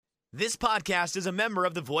This podcast is a member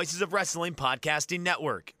of the Voices of Wrestling Podcasting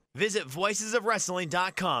Network. Visit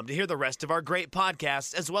voicesofwrestling.com to hear the rest of our great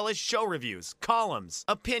podcasts, as well as show reviews, columns,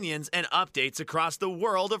 opinions, and updates across the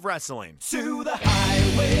world of wrestling. To the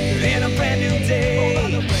highway in a brand new day.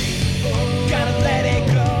 Gotta let it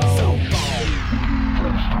go. So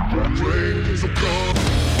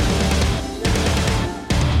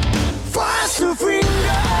fast to finger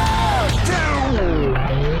down.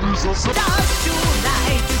 Dance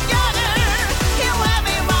tonight together. Here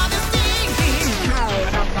everyone is singing.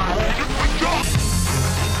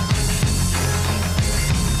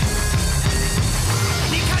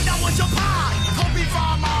 你看到我就怕，头皮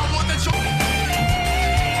发麻，我的手。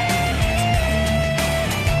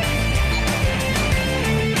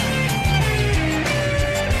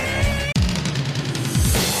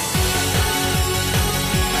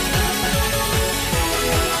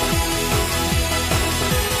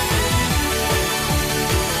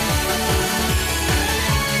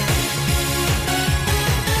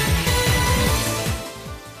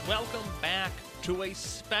To a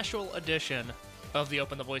special edition of the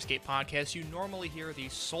Open the Voice Gate podcast. You normally hear the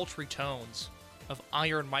sultry tones of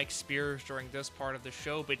Iron Mike Spears during this part of the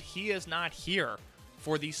show, but he is not here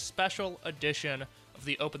for the special edition of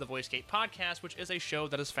the Open the Voice Gate podcast, which is a show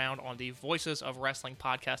that is found on the Voices of Wrestling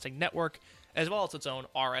Podcasting Network, as well as its own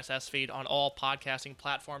RSS feed on all podcasting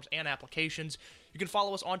platforms and applications. You can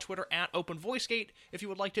follow us on Twitter at OpenVoiceGate. If you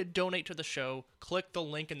would like to donate to the show, click the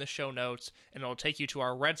link in the show notes, and it'll take you to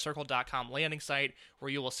our redcircle.com landing site,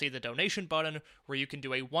 where you will see the donation button, where you can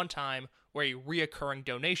do a one-time or a reoccurring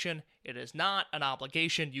donation. It is not an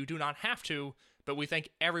obligation. You do not have to, but we thank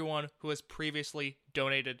everyone who has previously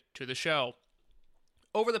donated to the show.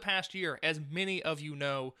 Over the past year, as many of you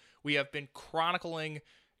know, we have been chronicling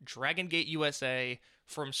Dragon Gate USA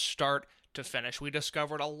from start to finish. We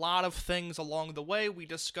discovered a lot of things along the way. We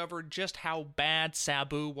discovered just how bad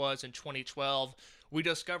Sabu was in 2012. We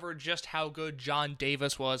discovered just how good John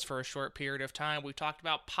Davis was for a short period of time. We talked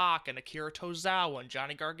about Pac and Akira Tozawa and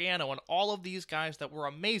Johnny Gargano and all of these guys that were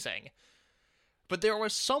amazing. But there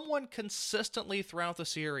was someone consistently throughout the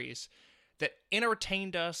series that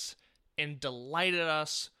entertained us and delighted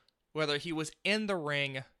us, whether he was in the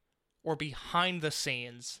ring or behind the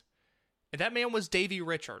scenes. And that man was Davey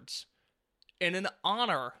Richards. And in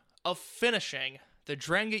honor of finishing the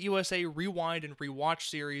Dragon Gate USA Rewind and Rewatch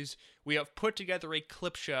series, we have put together a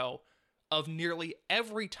clip show of nearly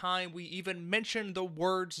every time we even mention the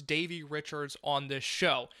words Davey Richards on this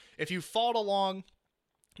show. If you followed along,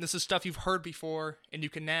 this is stuff you've heard before, and you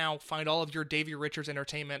can now find all of your Davey Richards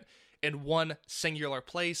entertainment in one singular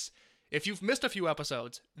place. If you've missed a few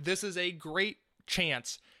episodes, this is a great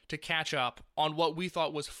chance to catch up on what we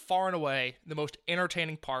thought was far and away the most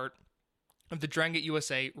entertaining part of the Dragon Gate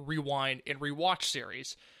USA Rewind and Rewatch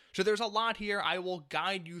series. So there's a lot here. I will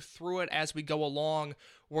guide you through it as we go along.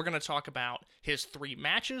 We're going to talk about his 3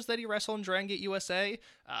 matches that he wrestled in Dragon Gate USA,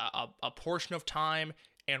 a portion of time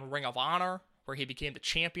in Ring of Honor, where he became the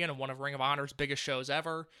champion in one of Ring of Honor's biggest shows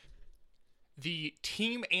ever, the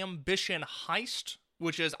Team Ambition heist,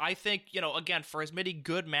 which is, I think, again, for as many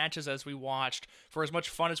good matches as we watched, for as much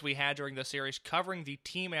fun as we had during the series, covering the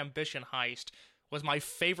Team Ambition heist was my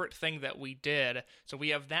favorite thing that we did. So we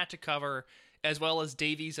have that to cover, as well as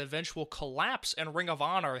Davey's eventual collapse in Ring of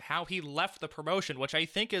Honor, how he left the promotion, which I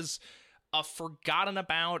think is a forgotten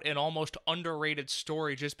about and almost underrated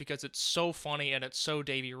story just because it's so funny and it's so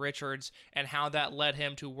Davey Richards, and how that led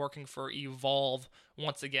him to working for Evolve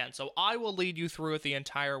once again. So I will lead you through it the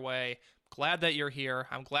entire way. Glad that you're here.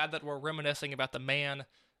 I'm glad that we're reminiscing about the man,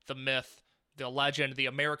 the myth, the legend, the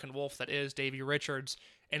American Wolf that is Davey Richards.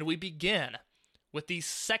 And we begin with the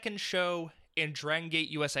second show in Dragon Gate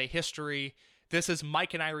USA history. This is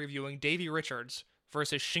Mike and I reviewing Davey Richards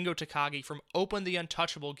versus Shingo Takagi from Open the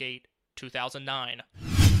Untouchable Gate 2009.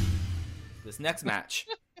 This next match,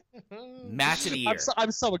 match of the year.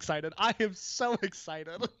 I'm so excited. I am so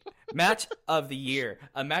excited. Match of the year.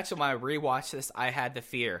 A match when I rewatched this, I had the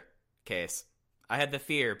fear, Case. I had the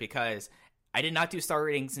fear because I did not do star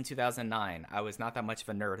ratings in 2009. I was not that much of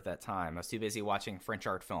a nerd at that time. I was too busy watching French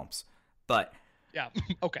art films. But yeah,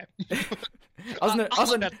 okay. That's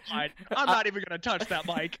fine. I'm not even going to touch that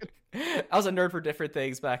mic. I was a nerd for different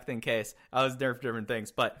things back then, Case. I was a nerd for different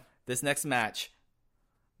things. But this next match,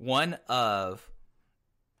 one of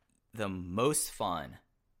the most fun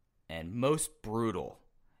and most brutal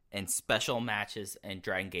and special matches in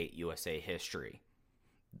Dragon Gate USA history.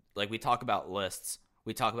 Like, we talk about lists,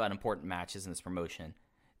 we talk about important matches in this promotion.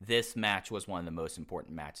 This match was one of the most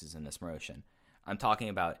important matches in this promotion. I'm talking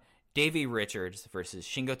about Davey Richards versus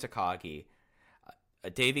Shingo Takagi.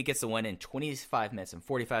 Davey gets the win in 25 minutes and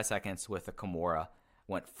 45 seconds with a Kimura.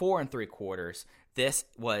 Went 4 3/4. This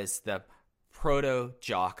was the Proto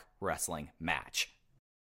Jock Wrestling match.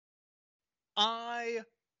 I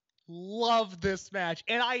love this match,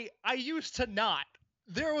 and I used to not.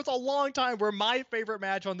 There was a long time where my favorite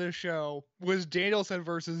match on this show was Danielson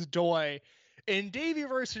versus Doi, and Davey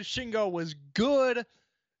versus Shingo was good,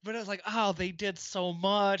 but I was like, oh, they did so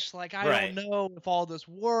much. Like, I Right. don't know if all this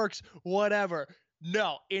works, whatever.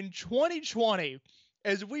 No, in 2020,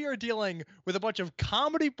 as we are dealing with a bunch of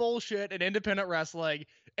comedy bullshit and independent wrestling,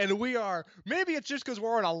 and we are, maybe it's just because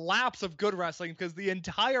we're on a lapse of good wrestling because the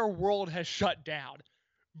entire world has shut down.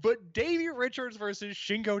 But Davey Richards versus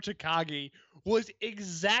Shingo Takagi was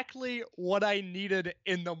exactly what I needed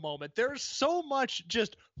in the moment. There's so much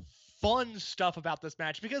just fun stuff about this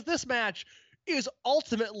match because this match is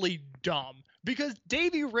ultimately dumb. Because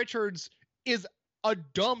Davey Richards is a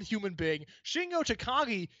dumb human being. Shingo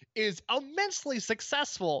Takagi is immensely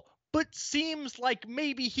successful, but seems like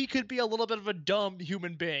maybe he could be a little bit of a dumb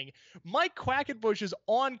human being. Mike Quackenbush is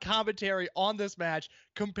on commentary on this match,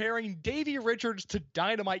 comparing Davey Richards to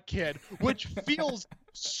Dynamite Kid, which feels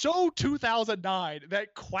so 2009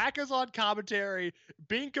 that Quack is on commentary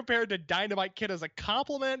being compared to Dynamite Kid as a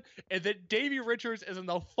compliment, and that Davey Richards is in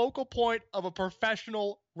the focal point of a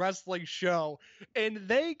professional wrestling show. And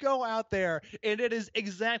they go out there, and it is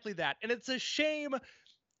exactly that. And it's a shame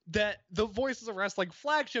that the Voices of Wrestling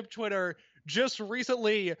flagship Twitter just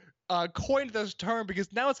recently coined this term,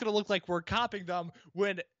 because now it's going to look like we're copying them,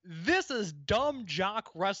 when this is dumb jock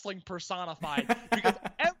wrestling personified. Because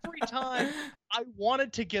every time I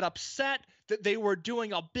wanted to get upset that they were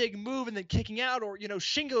doing a big move and then kicking out, or,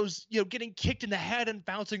 Shingo's, getting kicked in the head and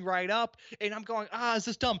bouncing right up, and I'm going, is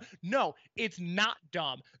this dumb? No, it's not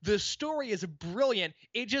dumb. The story is brilliant.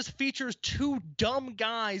 It just features two dumb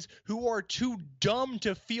guys who are too dumb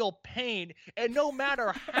to feel pain, and no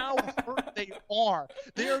matter how hurt they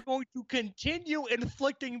are going to continue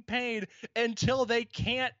inflicting pain until they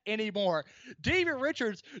can't anymore. Davey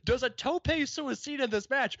Richards does a tope suicida in this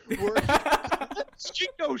match where he lifts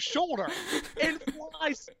Shingo's shoulder and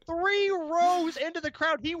flies 3 rows into the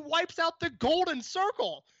crowd. He wipes out the golden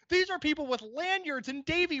circle. These are people with lanyards, and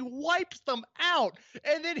Davey wipes them out.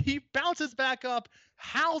 And then he bounces back up,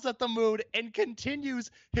 howls at the moon, and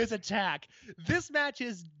continues his attack. This match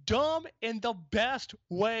is dumb in the best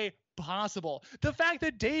way possible. The fact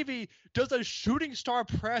that Davey does a shooting star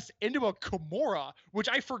press into a Kimura, which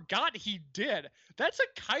I forgot he did, that's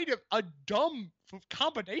a kind of a dumb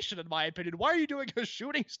combination in my opinion. Why are you doing a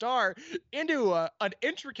shooting star into an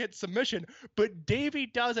intricate submission? But Davey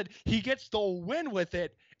does it. He gets the win with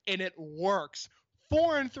it, and it works.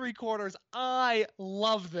 4 3/4. I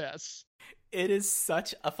love this. It is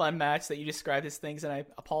such a fun match that you describe these things, and I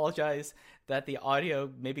apologize that the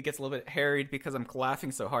audio maybe gets a little bit harried because I'm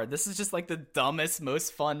laughing so hard. This is just like the dumbest,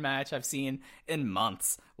 most fun match I've seen in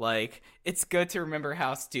months. Like, it's good to remember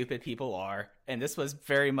how stupid people are, and this was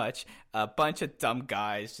very much a bunch of dumb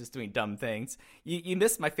guys just doing dumb things. You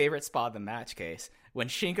missed my favorite spot of the match, Case, when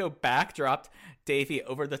Shingo backdropped Davey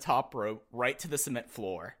over the top rope right to the cement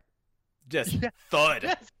floor. Just thud.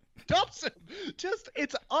 Yes. Dumps him. Just,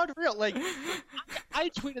 it's unreal. Like, I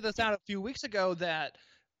tweeted this out a few weeks ago that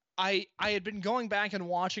I had been going back and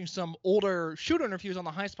watching some older shoot interviews on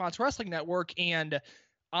the High Spots Wrestling Network, and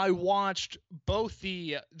I watched both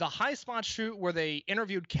the High Spots shoot where they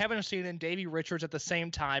interviewed Kevin Steen and Davey Richards at the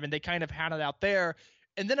same time, and they kind of had it out there.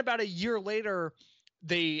 And then about a year later,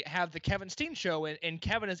 they have the Kevin Steen show, and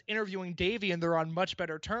Kevin is interviewing Davey, and they're on much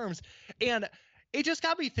better terms. And it just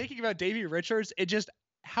got me thinking about Davey Richards. It just,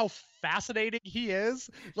 how fascinating he is.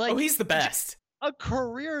 Like, he's the best. A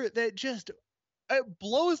career that just, it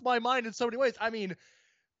blows my mind in so many ways. I mean,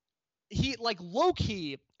 he, like,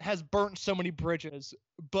 low-key has burnt so many bridges,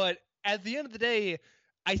 but at the end of the day,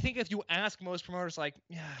 I think if you ask most promoters, like,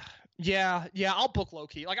 yeah, I'll book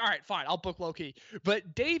Low-Ki. Like, all right, fine, I'll book Low-Ki.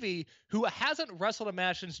 But Davey, who hasn't wrestled a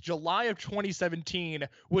match since July of 2017,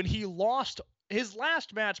 when he lost his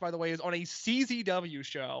last match, by the way, is on a CZW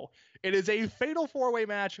show. It is a fatal 4-way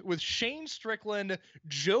match with Shane Strickland,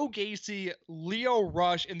 Joe Gacy, Leo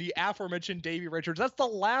Rush, and the aforementioned Davey Richards. That's the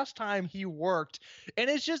last time he worked. And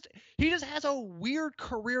it's just, he just has a weird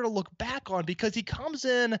career to look back on, because he comes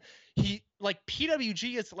in, like,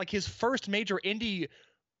 PWG is like his first major indie,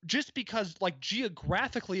 just because, like,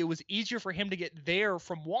 geographically it was easier for him to get there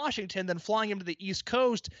from Washington than flying him to the East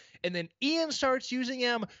Coast. And then Ian starts using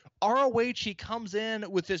him. ROH, he comes in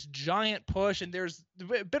with this giant push, and there's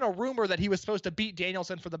been a rumor that he was supposed to beat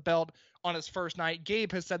Danielson for the belt on his first night.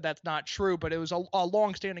 Gabe has said that's not true, but it was a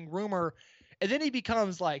long-standing rumor. And then he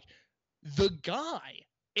becomes, like, the guy.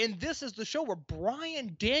 And this is the show where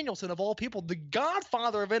Bryan Danielson, of all people, the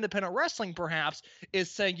godfather of independent wrestling, perhaps, is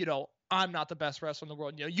saying, I'm not the best wrestler in the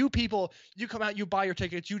world. You people, you come out, you buy your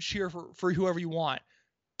tickets, you cheer for whoever you want.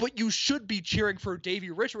 But you should be cheering for Davey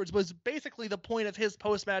Richards, was basically the point of his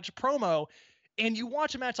post-match promo. And you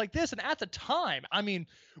watch a match like this, and at the time, I mean,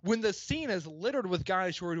 when the scene is littered with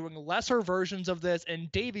guys who are doing lesser versions of this, and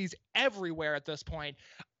Davey's everywhere at this point,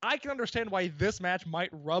 I can understand why this match might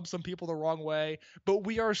rub some people the wrong way, but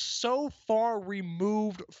we are so far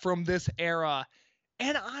removed from this era,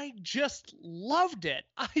 and I just loved it.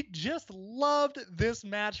 I just loved this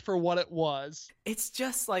match for what it was. It's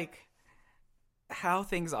just like how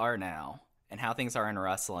things are now and how things are in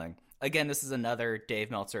wrestling. Again, this is another Dave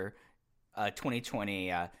Meltzer 2020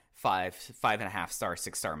 5.5 star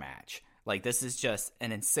 6-star match. Like, this is just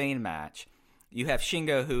an insane match. You have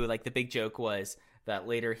Shingo, who, like, the big joke was that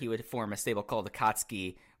later he would form a stable called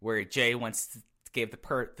Akatsuki, where Jay once gave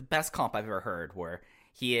the best comp I've ever heard, where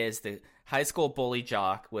he is the high school bully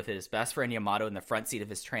jock with his best friend Yamato in the front seat of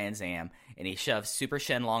his Trans Am, and he shoves Super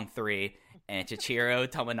Shenlong 3 and Chichiro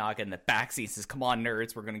Tominaga in the back seat and says, "Come on,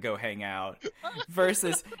 nerds, we're going to go hang out."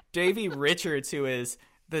 Versus Davey Richards, who is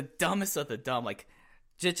the dumbest of the dumb. Like,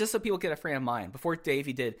 just so people get a frame of mind, before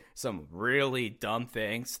Davey did some really dumb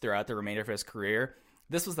things throughout the remainder of his career,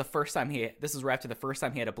 this was right after the first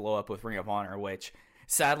time he had to blow up with Ring of Honor, which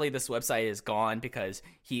sadly this website is gone because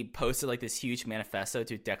he posted like this huge manifesto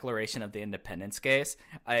to Declaration of the Independence case.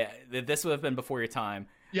 This would have been before your time.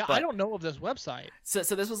 Yeah, I don't know of this website. So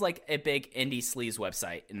this was like a big indie sleaze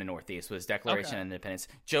website in the Northeast, was Declaration of Independence.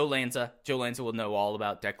 Joe Lanza will know all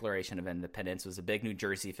about Declaration of Independence. It was a big New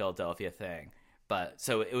Jersey, Philadelphia thing. But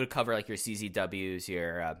so it would cover like your CZWs,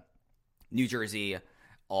 your New Jersey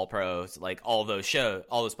All Pros, like all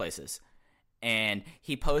those places. And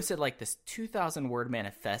he posted like this 2,000 word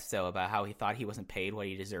manifesto about how he thought he wasn't paid what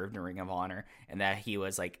he deserved in Ring of Honor, and that he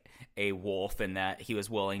was like a wolf, and that he was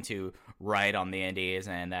willing to ride on the indies,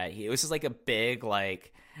 and that it was just like a big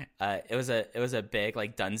like it was a big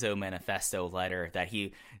like Dunzo manifesto letter that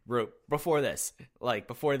he wrote before this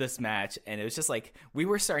match. And it was just like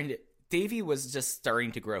Davey was just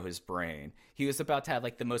starting to grow his brain. He was about to have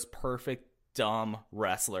like the most perfect dumb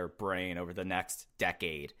wrestler brain over the next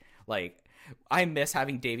decade. Like, I miss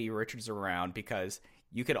having Davey Richards around because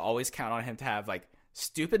you could always count on him to have like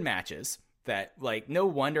stupid matches that, like, no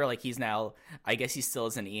wonder like he's now, I guess he still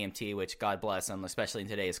is an EMT, which God bless him, especially in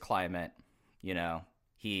today's climate. Very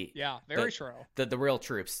true. The real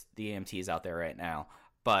troops, the EMTs out there right now.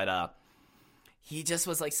 But he just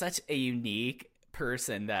was like such a unique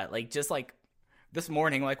person that like just like this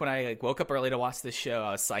morning, like when I like woke up early to watch this show,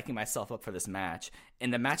 I was psyching myself up for this match,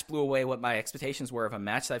 and the match blew away what my expectations were of a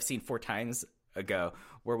match that I've seen 4 times ago,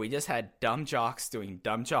 where we just had dumb jocks doing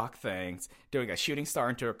dumb jock things, doing a shooting star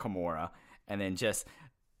into a Kimura, and then just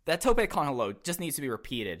that Tope Con Hilo just needs to be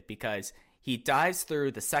repeated, because he dives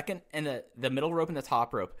through the second and the middle rope and the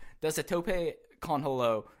top rope, does a Tope Con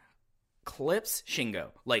Hilo, clips Shingo,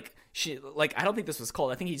 I don't think this was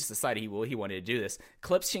called. I think he just decided he wanted to do this.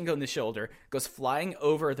 Clips Shingo in the shoulder, goes flying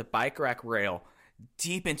over the bike rack rail,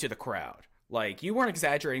 deep into the crowd. Like, you weren't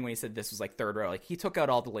exaggerating when you said this was like third row. Like, he took out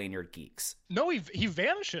all the lanyard geeks. No, he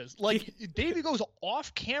vanishes. Like, Davey goes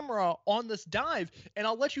off camera on this dive, and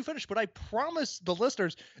I'll let you finish, but I promise the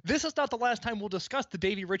listeners, this is not the last time we'll discuss the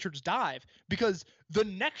Davey Richards dive, because the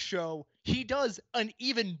next show, he does an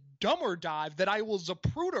even dumber dive that I will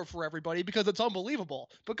Zapruder for everybody because it's unbelievable.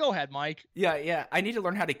 But go ahead, Mike. Yeah. I need to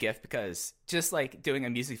learn how to GIF, because just like doing a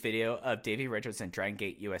music video of Davey Richards and Dragon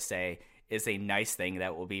Gate USA is a nice thing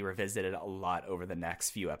that will be revisited a lot over the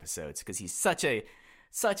next few episodes, because he's such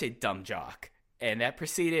a dumb jock. And that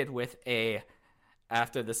proceeded with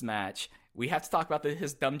after this match, we have to talk about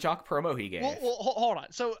his dumb jock promo he gave. Well, hold on.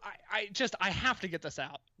 So I have to get this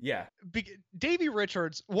out. Yeah. Davey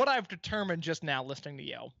Richards, what I've determined just now listening to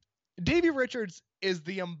you, Davey Richards is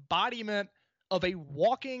the embodiment of a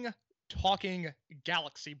walking, talking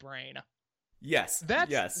galaxy brain. Yes.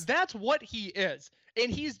 That's what he is. And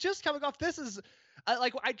he's just coming off, this is,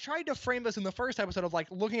 I tried to frame this in the first episode of, like,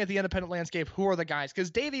 looking at the independent landscape, who are the guys? Because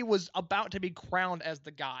Davey was about to be crowned as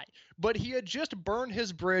the guy, but he had just burned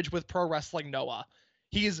his bridge with Pro Wrestling Noah.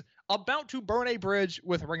 He's about to burn a bridge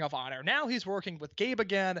with Ring of Honor. Now he's working with Gabe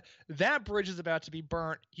again. That bridge is about to be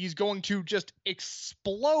burnt. He's going to just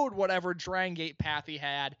explode whatever Dragon Gate path he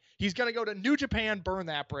had. He's going to go to New Japan, burn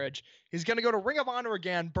that bridge. He's going to go to Ring of Honor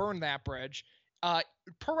again, burn that bridge.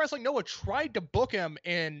 Pro Wrestling Noah tried to book him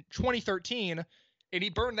in 2013, and he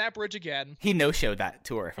burned that bridge again. He no-showed that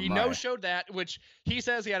tour. He no-showed that, which he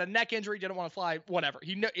says he had a neck injury, didn't want to fly, whatever.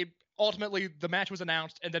 Ultimately, the match was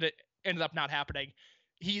announced, and then it ended up not happening.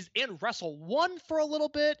 He's in Wrestle 1 for a little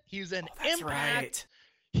bit. He's in That's Impact.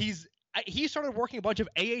 right. He started working a bunch of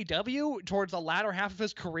AAW towards the latter half of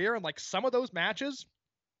his career, and like some of those matches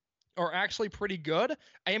are actually pretty good.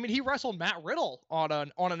 I mean, he wrestled Matt Riddle on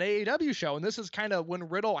an AAW show, and this is kind of when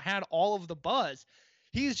Riddle had all of the buzz.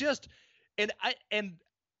 He's just, and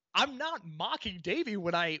I'm not mocking Davey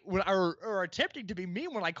or attempting to be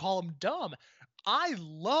mean when I call him dumb. I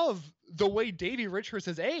love the way Davey Richards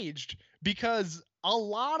has aged, because a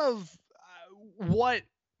lot of what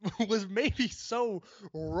was maybe so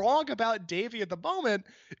wrong about Davey at the moment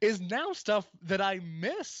is now stuff that I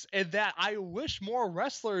miss and that I wish more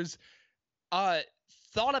wrestlers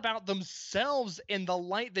thought about themselves in the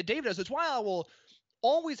light that Davey does. It's why I will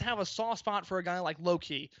always have a soft spot for a guy like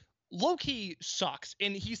Low-Ki. Low-Ki sucks,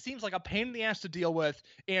 and he seems like a pain in the ass to deal with,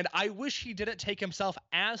 and I wish he didn't take himself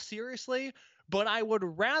as seriously, but I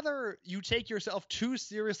would rather you take yourself too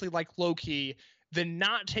seriously like Low-Ki than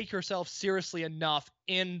not take yourself seriously enough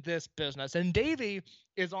in this business. And Davey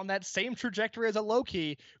is on that same trajectory as a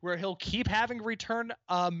Low-Ki, where he'll keep having return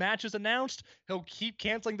matches announced, he'll keep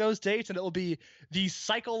canceling those dates, and it'll be the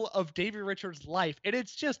cycle of Davey Richards' life. And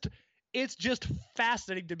it's just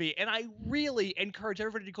fascinating to me. And I really encourage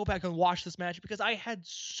everybody to go back and watch this match, because I had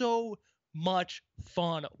so much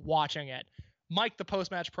fun watching it. Mike, the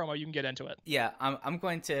post-match promo, you can get into it. Yeah, I'm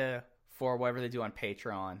going to, for whatever they do on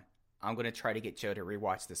Patreon, I'm going to try to get Joe to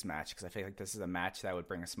rewatch this match, because I feel like this is a match that would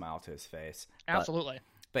bring a smile to his face. Absolutely.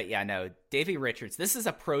 But yeah, no, Davey Richards, this is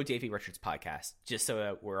a pro Davey Richards podcast, just so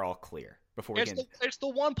that we're all clear before we It's the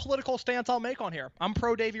one political stance I'll make on here. I'm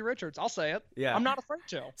pro Davey Richards. I'll say it. Yeah. I'm not afraid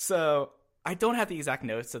to. So I don't have the exact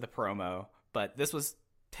notes of the promo, but this was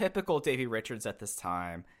typical Davey Richards at this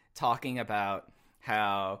time, talking about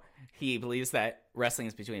how he believes that wrestling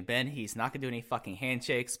is between men. He's not going to do any fucking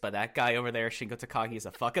handshakes, but that guy over there, Shingo Takagi, is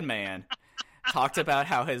a fucking man. Talked about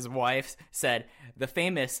how his wife said the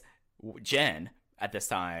famous Jen at this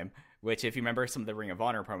time, which if you remember some of the Ring of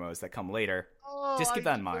Honor promos that come later, just keep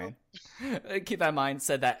that in mind. Keep that in mind.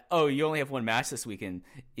 Said that, oh, you only have one match this weekend.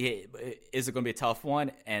 Is it going to be a tough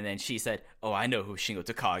one? And then she said, oh, I know who Shingo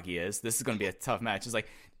Takagi is. This is going to be a tough match. It's like,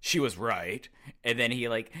 she was right. And then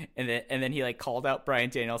he called out Bryan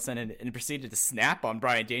Danielson and proceeded to snap on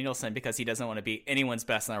Bryan Danielson because he doesn't want to be anyone's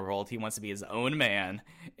best in the world. He wants to be his own man.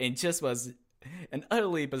 And just was an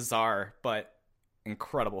utterly bizarre but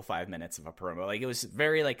incredible 5 minutes of a promo. Like, it was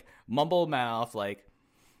very like mumble mouth, like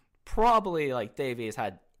probably like Davey has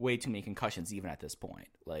had way too many concussions even at this point.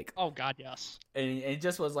 Like, oh god, yes. And it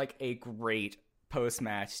just was like a great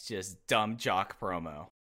post-match, just dumb jock promo.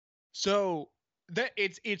 So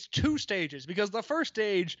it's two stages, because the first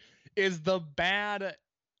stage is the bad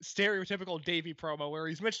stereotypical Davey promo where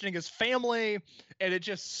he's mentioning his family and it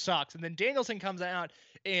just sucks. And then Danielson comes out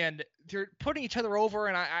and they're putting each other over,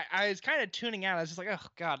 and I was kind of tuning out. I was just like, oh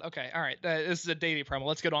god, okay, all right, this is a Davey promo,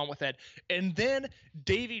 let's get on with it. And then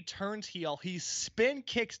Davey turns heel, he spin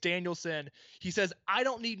kicks Danielson, he says, I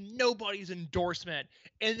don't need nobody's endorsement,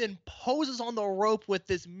 and then poses on the rope with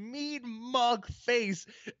this mean mug face.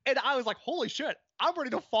 And I was like, holy shit, I'm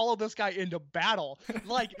ready to follow this guy into battle.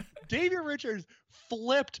 Like, Davey Richards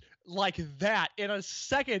flipped like that. In a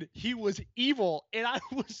second, he was evil, and I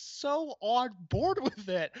was so on board with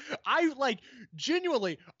it. I, like,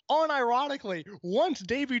 genuinely, unironically, once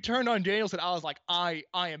Davey turned on Danielson, I was like, I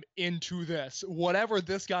am into this. Whatever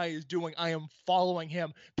this guy is doing, I am following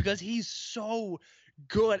him, because he's so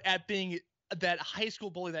good at being that high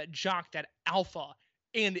school bully, that jock, that alpha.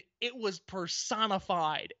 And it was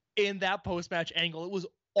personified in that post-match angle. It was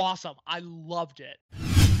awesome. I loved it.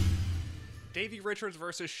 Davey Richards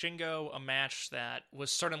versus Shingo, a match that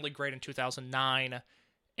was certainly great in 2009,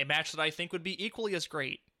 a match that I think would be equally as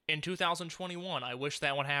great in 2021. I wish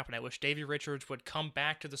that would happen. I wish Davey Richards would come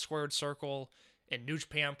back to the squared circle in New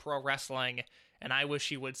Japan Pro Wrestling, and I wish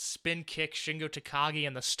he would spin kick Shingo Takagi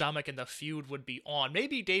in the stomach and the feud would be on.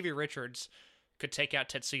 Maybe Davey Richards could take out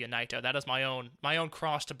Tetsuya Naito. That is my own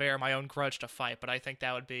cross to bear, my own grudge to fight, but I think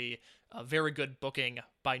that would be a very good booking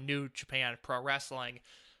by New Japan Pro Wrestling.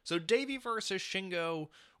 So Davey versus Shingo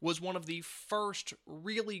was one of the first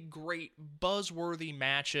really great buzzworthy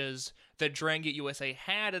matches that Dragon Gate USA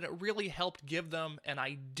had, and it really helped give them an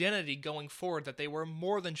identity going forward, that they were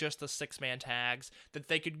more than just the six-man tags, that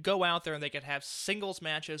they could go out there and they could have singles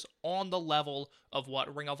matches on the level of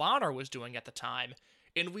what Ring of Honor was doing at the time.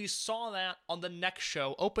 And we saw that on the next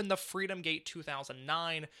show, Open the Freedom Gate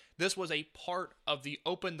 2009. This was a part of the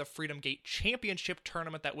Open the Freedom Gate Championship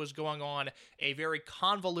tournament that was going on, a very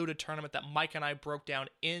convoluted tournament that Mike and I broke down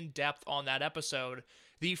in depth on that episode.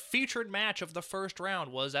 The featured match of the first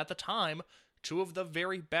round was, at the time, two of the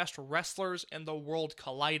very best wrestlers in the world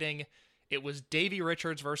colliding. It was Davey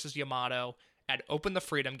Richards versus Yamato at Open the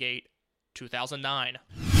Freedom Gate 2009.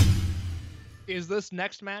 Is this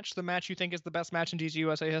next match the match you think is the best match in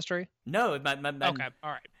DGUSA history? No, Okay,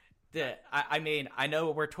 all right. I mean, I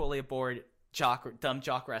know we're totally aboard Dumb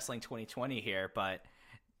Jock Wrestling 2020 here, but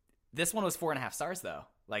this one was 4.5 stars though.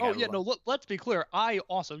 Like, let's be clear. I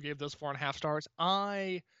also gave this 4.5 stars.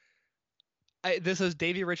 This is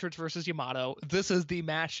Davey Richards versus Yamato. This is the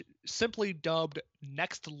match simply dubbed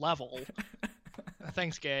Next Level.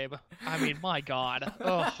 Thanks, Gabe. I mean, my God.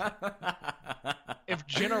 Ugh. If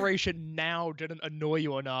Generation Now didn't annoy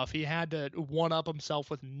you enough, he had to one-up himself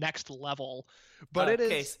with Next Level. But it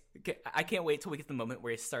is... I can't wait till we get the moment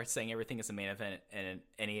where he starts saying everything is a main event in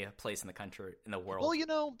any place in the country, in the world.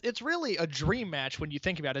 Well, it's really a dream match when you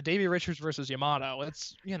think about it. Davey Richards versus Yamato.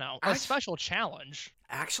 It's, a special challenge.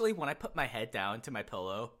 Actually, when I put my head down to my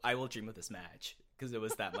pillow, I will dream of this match. Because it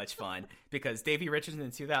was that much fun. Because Davey Richards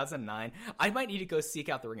in 2009, I might need to go seek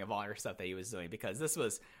out the Ring of Honor stuff that he was doing, because this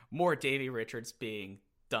was more Davey Richards being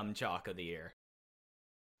Dumb Jock of the Year.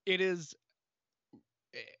 It is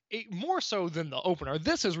more so than the opener.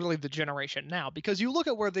 This is really the Generation Now, because you look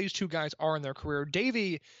at where these two guys are in their career.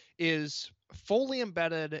 Davey is fully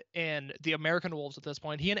embedded in the American Wolves at this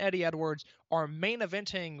point. He and Eddie Edwards are main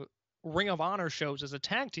eventing Ring of Honor shows as a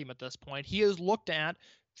tag team at this point. He is looked at,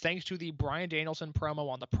 thanks to the Bryan Danielson promo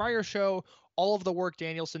on the prior show, all of the work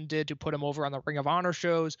Danielson did to put him over on the Ring of Honor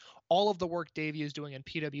shows, all of the work Davey is doing in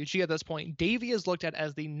PWG at this point, Davey is looked at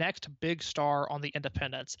as the next big star on the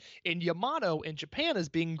independents. And Yamato in Japan is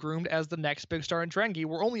being groomed as the next big star in Drengi.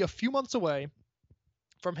 We're only a few months away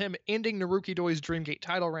from him ending Naruki Doi's Dreamgate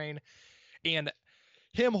title reign and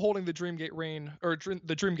him holding the Dreamgate reign, or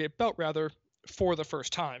the Dreamgate belt rather, for the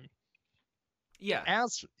first time. Yeah.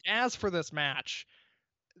 As for this match,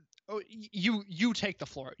 you take the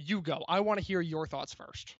floor. You go. I want to hear your thoughts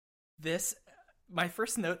first. My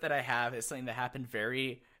first note that I have is something that happened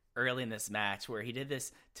very early in this match, where he did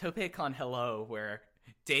this Tope Con Hello, where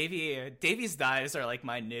Davey's dives are like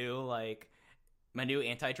my new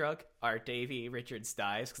anti-drug are Davey Richards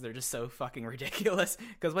dives, because they're just so fucking ridiculous.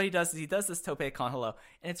 Because what he does is he does this Tope Con Hello,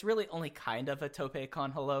 and it's really only kind of a Tope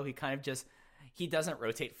Con Hello. He doesn't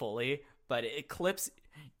rotate fully, but it clips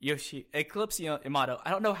Yamato. I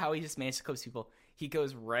don't know how he just managed to clip people. He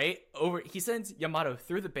goes right over. He sends Yamato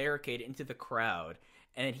through the barricade into the crowd,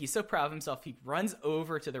 and he's so proud of himself. He runs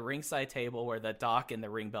over to the ringside table where the dock and the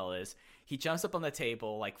ring bell is. He jumps up on the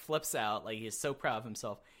table, like flips out, like he's so proud of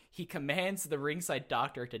himself. He commands the ringside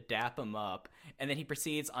doctor to dap him up, and then he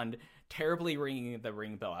proceeds on terribly ringing the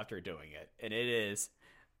ring bell after doing it. And it is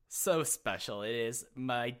so special. It is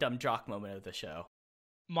my dumb jock moment of the show.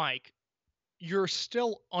 Mike, you're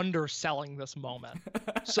still underselling this moment.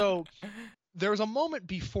 So there's a moment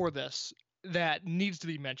before this that needs to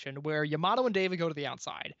be mentioned where Yamato and Davey go to the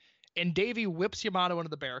outside, and Davey whips Yamato into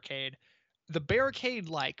the barricade. The barricade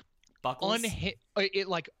buckles.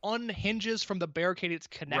 Unhinges from the barricade it's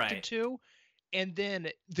connected to, and then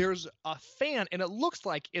there's a fan, and it looks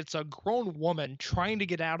like it's a grown woman trying to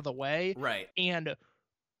get out of the way. Right. And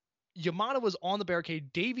Yamato is on the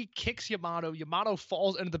barricade. Davey kicks Yamato. Yamato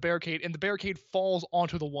falls into the barricade, and the barricade falls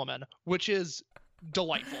onto the woman, which is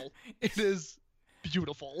delightful. It is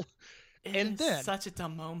beautiful. Then such a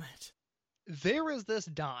dumb moment. There is this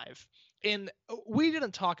dive, and we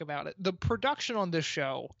didn't talk about it. The production on this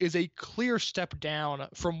show is a clear step down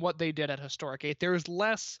from what they did at Historic 8. There's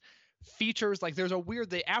less features. Like, there's a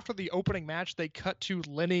weird... After the opening match, they cut to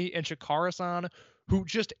Lenny and Shikara-san, who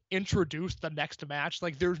just introduced the next match.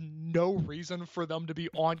 Like, there's no reason for them to be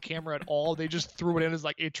on camera at all. They just threw it in as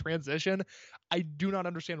like a transition. I do not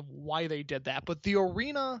understand why they did that. But the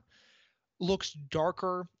arena looks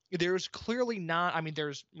darker. There's clearly not,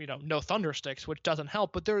 there's, no Thundersticks, which doesn't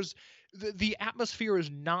help, but there's the atmosphere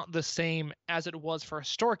is not the same as it was for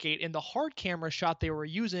Historic 8. In the hard camera shot they were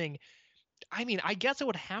using, I guess it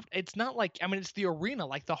would have, it's not like, it's the arena,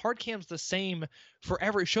 like the hard cam's the same for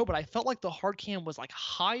every show, but I felt like the hard cam was like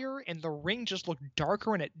higher and the ring just looked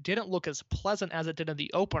darker and it didn't look as pleasant as it did in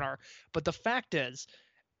the opener. But the fact is,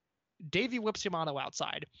 Davey whips Yamato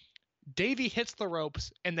outside. Davey hits the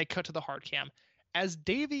ropes and they cut to the hard cam. As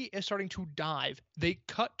Davey is starting to dive, they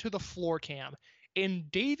cut to the floor cam.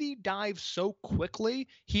 And Davey dives so quickly,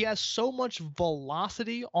 he has so much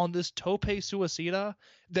velocity on this Tope Suicida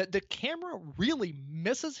that the camera really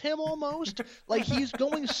misses him almost. Like, he's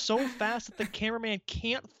going so fast that the cameraman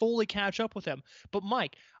can't fully catch up with him. But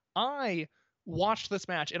Mike, I watched this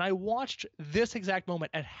match, and I watched this exact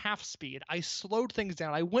moment at half speed. I slowed things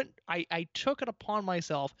down. I took it upon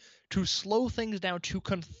myself to slow things down to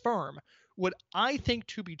confirm what I think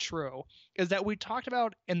to be true is that we talked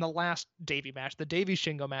about in the last Davey match, the Davey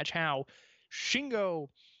Shingo match, how Shingo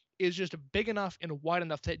is just big enough and wide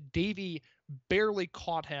enough that Davey barely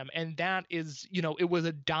caught him. And that is, it was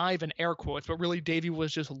a dive in air quotes, but really Davey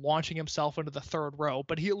was just launching himself into the third row,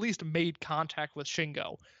 but he at least made contact with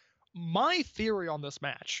Shingo. My theory on this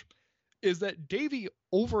match is that Davey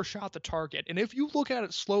overshot the target. And if you look at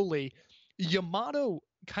it slowly, Yamato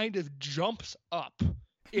kind of jumps up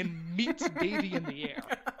and meets Davey in the air.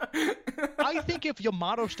 I think if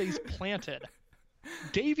Yamato stays planted,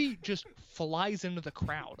 Davey just flies into the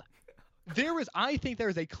crowd. I think there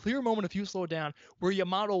is a clear moment, if you slow it down, where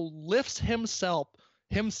Yamato lifts himself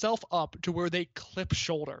up to where they clip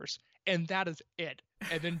shoulders, and that is it.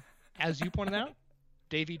 And then, as you pointed out,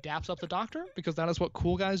 Davey daps up the Doctor, because that is what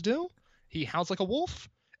cool guys do. He howls like a wolf,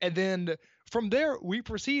 and then from there, we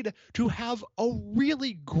proceed to have a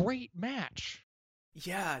really great match.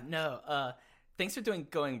 Yeah, no, thanks for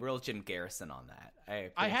going real Jim Garrison on that.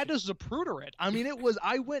 I had to Zapruder it. I mean,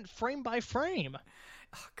 I went frame by frame.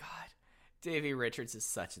 Oh, God. Davey Richards is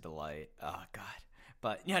such a delight. Oh, God.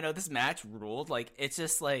 But, no, this match ruled. Like, it's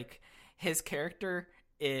just, like, his character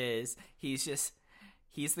is, he's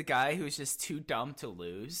the guy who's just too dumb to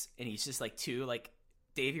lose. And he's just, like,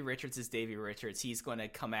 Davey Richards is Davey Richards. He's going to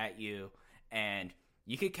come at you, and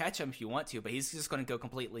you could catch him if you want to, but he's just going to go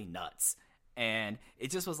completely nuts. And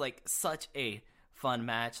it just was, like, such a fun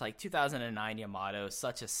match. Like, 2009 Yamato,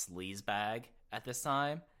 such a sleazebag at this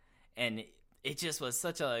time. And it just was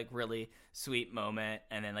such a, like, really sweet moment.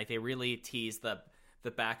 And then, like, they really teased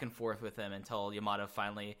the back and forth with him until Yamato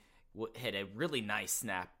finally hit a really nice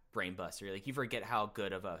snap brainbuster. Like, you forget how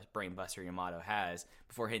good of a brainbuster Yamato has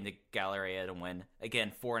before hitting the Galleria to win.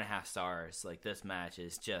 Again, 4.5 stars. Like, this match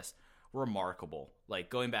is just remarkable. Like,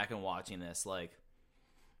 going back and watching this, like,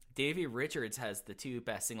 Davey Richards has the 2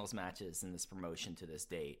 best singles matches in this promotion to this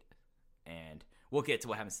date. And we'll get to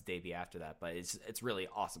what happens to Davey after that, but it's really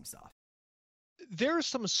awesome stuff. There's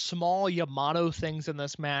some small Yamato things in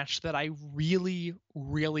this match that I really,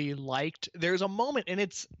 really liked. There's a moment, and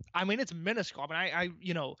it's minuscule. I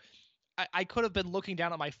mean, I could have been looking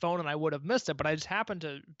down at my phone and I would have missed it, but I just happened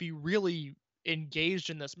to be really engaged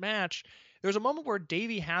in this match. There's a moment where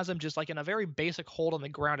Davey has him just like in a very basic hold on the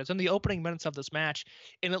ground. It's in the opening minutes of this match,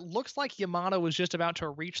 and it looks like Yamato was just about to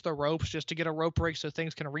reach the ropes just to get a rope break so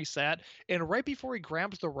things can reset. And right before he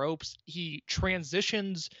grabs the ropes, he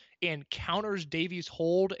transitions and counters Davey's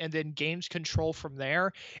hold and then gains control from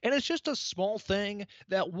there. And it's just a small thing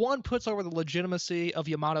that, one, puts over the legitimacy of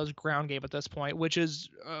Yamato's ground game at this point, which was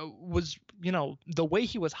the way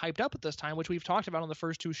he was hyped up at this time, which we've talked about on the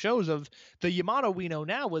first 2 shows. Of the Yamato we know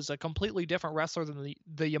now was a completely different wrestler than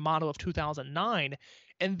the Yamato of 2009.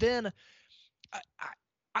 And then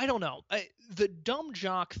I don't know, the dumb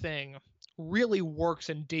jock thing really works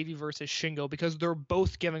in Davey versus Shingo because they're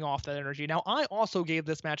both giving off that energy. Now, I also gave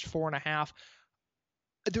this match 4.5.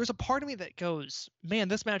 There's a part of me that goes, man,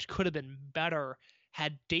 this match could have been better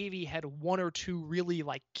had Davey had 1 or 2 really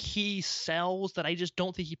like key sells that I just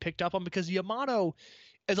don't think he picked up on, because Yamato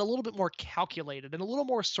is a little bit more calculated and a little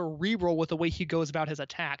more cerebral with the way he goes about his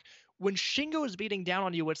attack. When Shingo is beating down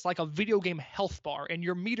on you, it's like a video game health bar, and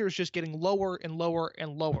your meter's just getting lower and lower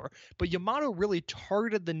and lower. But Yamato really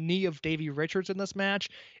targeted the knee of Davey Richards in this match,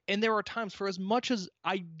 and there were times, for as much as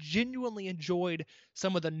I genuinely enjoyed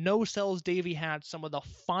some of the no-sells Davey had, some of the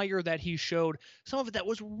fire that he showed, some of it that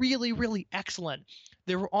was really, really excellent,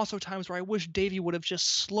 there were also times where I wish Davey would have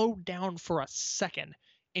just slowed down for a second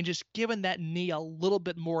and just given that knee a little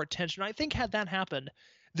bit more attention. I think had that happened,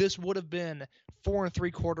 this would have been 4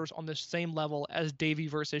 3/4 on the same level as Davey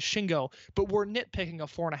versus Shingo, but we're nitpicking a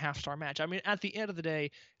 4.5 star match. I mean, at the end of the day,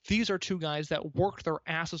 these are 2 guys that worked their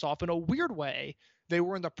asses off in a weird way. They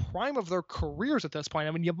were in the prime of their careers at this point.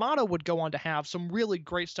 I mean, Yamato would go on to have some really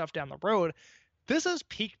great stuff down the road. This is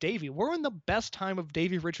peak Davey. We're in the best time of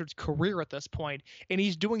Davey Richards' career at this point, and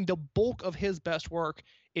he's doing the bulk of his best work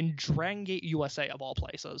in Dragon Gate USA, of all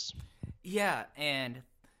places. Yeah, and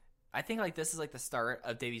I think like this is like the start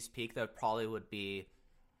of Davey's peak that probably would be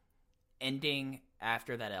ending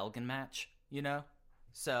after that Elgin match,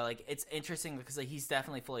 So like it's interesting because like he's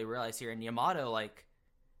definitely fully realized here, and Yamato, like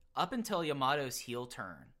up until Yamato's heel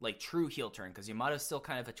turn, like true heel turn, because Yamato's still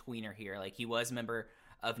kind of a tweener here. Like he was a member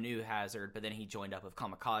of New Hazard, but then he joined up with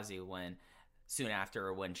Kamikaze when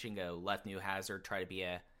Shingo left New Hazard,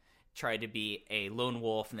 tried to be a lone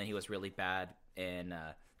wolf, and then he was really bad in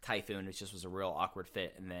Typhoon, which just was a real awkward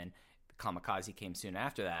fit, and then Kamikaze came soon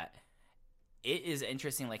after that. It is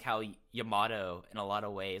interesting like how Yamato, in a lot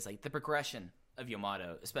of ways, like the progression of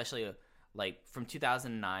Yamato, especially like from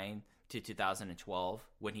 2009 to 2012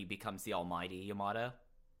 when he becomes the almighty Yamato.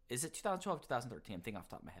 Is it 2012 2013? I'm thinking off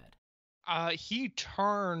the top of my head. He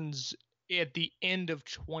turns at the end of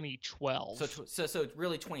 2012. So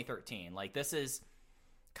really 2013. Like, this is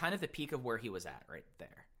kind of the peak of where he was at right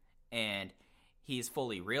there. And he's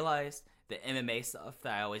fully realized the MMA stuff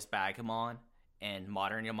that I always bag him on and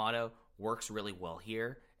modern Yamato works really well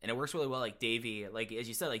here. And it works really well, like Davey, like as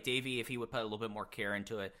you said, like Davey, if he would put a little bit more care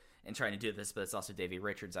into it and trying to do this, but it's also Davey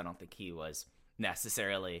Richards. I don't think he was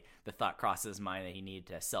necessarily, the thought crosses his mind that he needed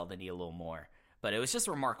to sell the knee a little more. But it was just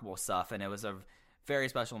remarkable stuff, and it was a very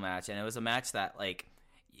special match, and it was a match that, like,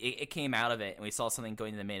 it came out of it, and we saw something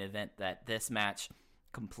going to the main event that this match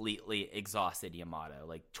completely exhausted Yamato.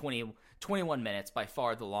 Like, 21 minutes, by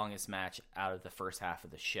far the longest match out of the first half of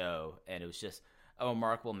the show, and it was just a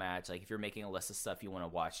remarkable match. Like, if you're making a list of stuff you want to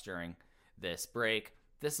watch during this break,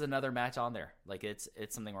 this is another match on there. Like, it's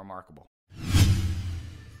something remarkable.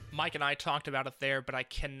 Mike and I talked about it there, but I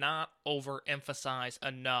cannot overemphasize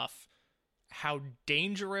enough how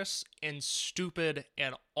dangerous and stupid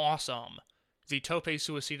and awesome the tope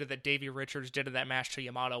suicida that Davey Richards did in that match to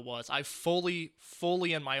Yamato was. I fully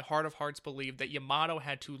in my heart of hearts believe that Yamato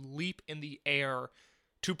had to leap in the air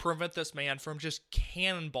to prevent this man from just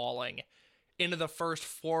cannonballing into the first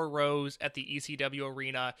 4 rows at the ECW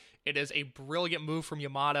arena. It is a brilliant move from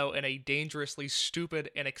Yamato and a dangerously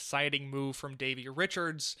stupid and exciting move from Davey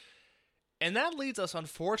Richards. And that leads us,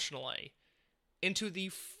 unfortunately, into the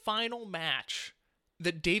final match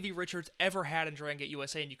that Davey Richards ever had in Dragon Gate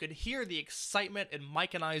USA. And you could hear the excitement in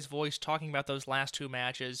Mike and I's voice talking about those last 2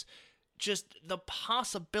 matches. Just the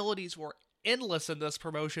possibilities were endless in this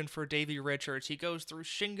promotion for Davey Richards. He goes through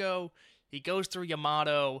Shingo, he goes through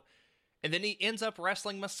Yamato, and then he ends up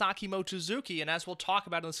wrestling Masaki Mochizuki, and as we'll talk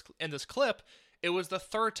about in this clip, it was the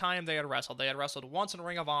 3rd time they had wrestled. They had wrestled once in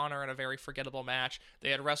Ring of Honor in a very forgettable match. They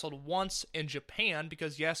had wrestled once in Japan,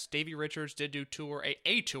 because yes, Davey Richards did do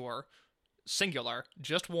a tour, singular,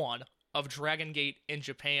 just one, of Dragon Gate in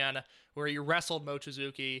Japan, where he wrestled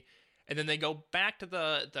Mochizuki, and then they go back to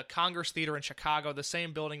the Congress Theater in Chicago, the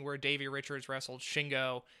same building where Davey Richards wrestled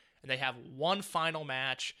Shingo, and they have one final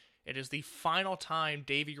match. It is the final time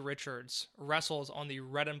Davey Richards wrestles on the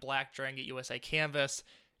red and black Dragon Gate USA canvas.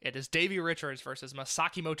 It is Davey Richards versus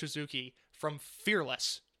Masaki Mochizuki from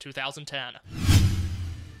Fearless 2010.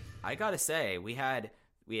 I gotta say, we had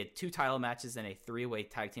 2 title matches and a 3-way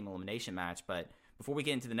tag team elimination match, but before we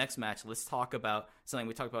get into the next match, let's talk about something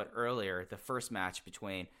we talked about earlier, the first match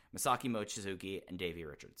between Masaki Mochizuki and Davey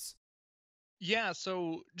Richards. Yeah,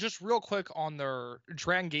 so just real quick on their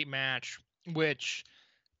Dragon Gate match, which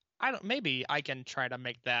maybe I can try to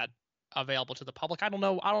make that available to the public. I don't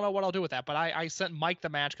know what I'll do with that, but I sent Mike the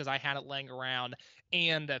match because I had it laying around,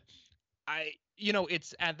 and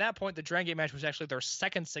it's at that point the Dragon Gate match was actually their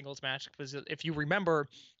 2nd singles match, because if you remember,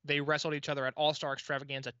 they wrestled each other at All-Star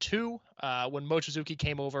Extravaganza 2 when Mochizuki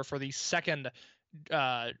came over for the 2nd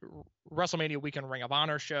WrestleMania weekend Ring of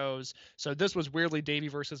Honor shows. So this was weirdly Davey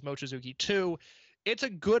versus Mochizuki 2. It's a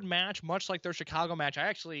good match, much like their Chicago match.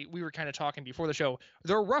 We were kind of talking before the show.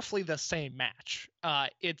 They're roughly the same match.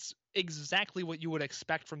 It's exactly what you would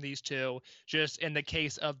expect from these two. Just in the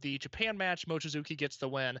case of the Japan match, Mochizuki gets the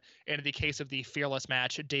win. And in the case of the Fearless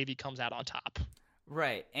match, Davey comes out on top.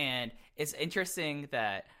 Right. And it's interesting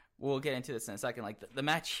that we'll get into this in a second. Like the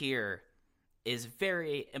match here is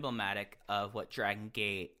very emblematic of what Dragon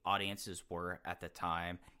Gate audiences were at the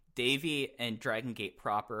time. Davey and Dragon Gate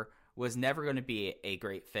proper was never going to be a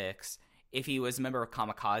great fix. If he was a member of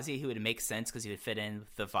Kamikaze, he would make sense because he would fit in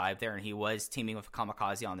with the vibe there, and he was teaming with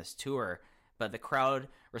Kamikaze on this tour. But the crowd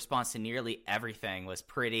response to nearly everything was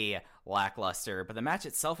pretty lackluster. But the match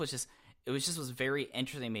itself was very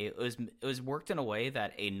interesting to me. It was worked in a way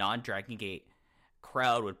that a non-Dragon Gate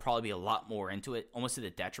crowd would probably be a lot more into it, almost to the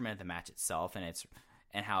detriment of the match itself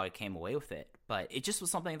and how it came away with it. But it just was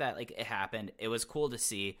something that, like, it happened. It was cool to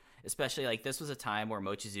see, especially, like, this was a time where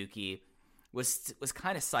Mochizuki was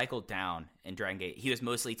kind of cycled down in Dragon Gate. He was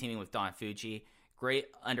mostly teaming with Don Fuji. Great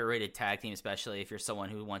underrated tag team, especially if you're someone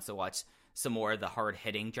who wants to watch some more of the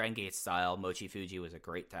hard-hitting Dragon Gate style. Mochi Fuji was a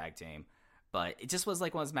great tag team. But it just was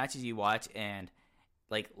like one of those matches you watch, and,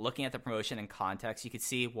 like, looking at the promotion in context, you could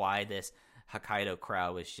see why this Hokkaido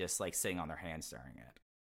crowd was just, like, sitting on their hands staring at.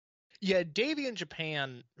 Yeah, Davey in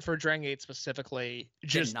Japan, for Dragon Gate specifically,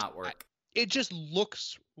 just did not work. It just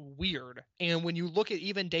looks weird. And when you look at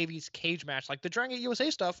even Davey's cage match, like the Dragon Gate USA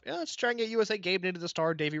stuff, yeah, it's Dragon Gate USA, Gabe needed the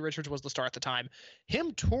star, Davey Richards was the star at the time.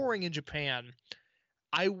 Him touring in Japan,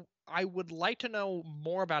 I would like to know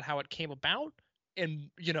more about how it came about, and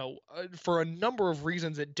for a number of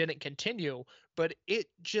reasons it didn't continue, but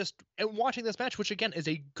and watching this match, which again is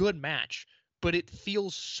a good match, but it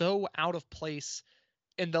feels so out of place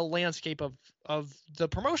in the landscape of the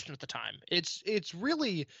promotion at the time. It's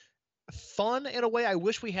really fun in a way. I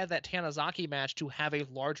wish we had that Tanizaki match to have a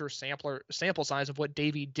larger sample size of what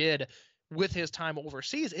Davey did with his time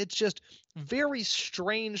overseas. It's just very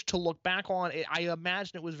strange to look back on. I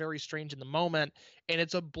imagine it was very strange in the moment, and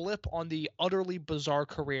it's a blip on the utterly bizarre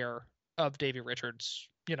career of Davey Richards.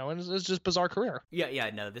 And it's just bizarre career. Yeah,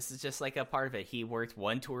 no, this is just like a part of it. He worked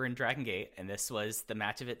one tour in Dragon Gate, and this was the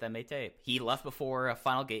match of it that made tape. He left before a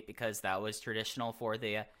Final Gate because that was traditional for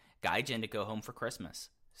the Gaijin to go home for Christmas.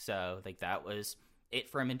 So, like, that was it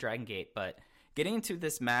for him in Dragon Gate. But getting into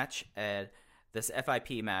this match, this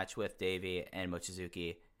FIP match with Davey and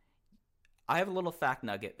Mochizuki, I have a little fact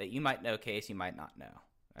nugget that you might know, Case, you might not know.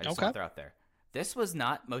 I just want to throw out there. This was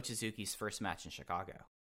not Mochizuki's first match in Chicago.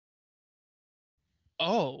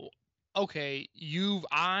 Oh, okay.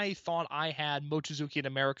 I thought I had Mochizuki in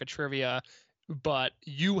America trivia, but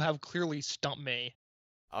you have clearly stumped me.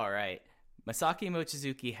 All right. Masaki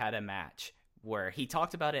Mochizuki had a match where he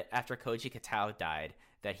talked about it after Koji Katao died,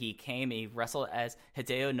 that he wrestled as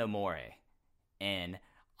Hideo Nomori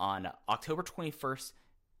on October 21st,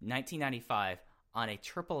 1995 on a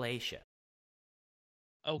AAA show.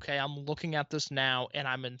 Okay, I'm looking at this now, and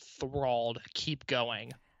I'm enthralled. Keep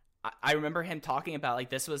going. I remember him talking about,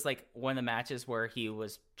 like, this was, like, one of the matches where he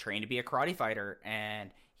was trained to be a karate fighter,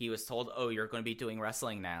 and he was told, oh, you're going to be doing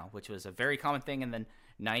wrestling now, which was a very common thing in the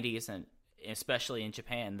 90s, and especially in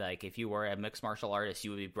Japan. Like, if you were a mixed martial artist,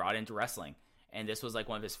 you would be brought into wrestling. And this was, like,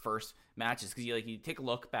 one of his first matches, because you take a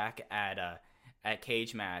look back at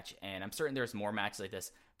Cage Match, and I'm certain there's more matches like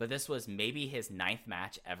this, but this was maybe his 9th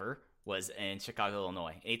match ever, was in Chicago,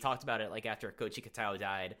 Illinois. And he talked about it, like, after Koji Katao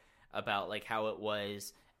died, about, like, how it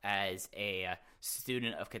was as a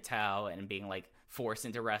student of Katao and being, like, forced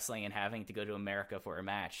into wrestling and having to go to America for a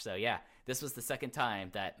match. So yeah, this was the second time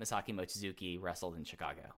that Masaki Mochizuki wrestled in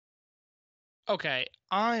Chicago. Okay,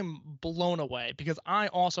 I'm blown away because I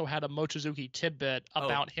also had a Mochizuki tidbit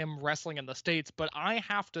about him wrestling in the States, but I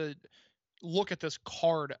have to look at this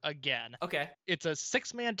card again. Okay. It's a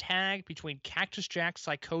 6-man tag between Cactus Jack,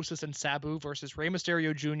 Psychosis, and Sabu versus Rey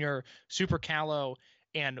Mysterio Jr., Super Calo,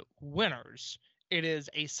 and Winners. It is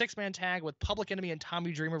a 6-man tag with Public Enemy and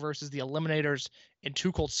Tommy Dreamer versus the Eliminators and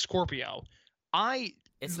Too Cold Scorpio. I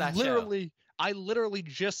literally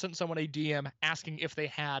just sent someone a DM asking if they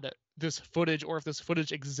had this footage or if this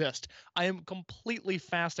footage exists. I am completely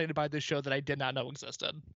fascinated by this show that I did not know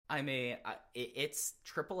existed. I mean, it's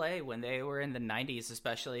AAA when they were in the 90s,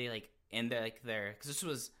 especially, like, in their, because this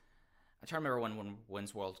was, I'm trying to remember when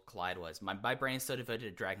Wins World Collide was. My brain's so devoted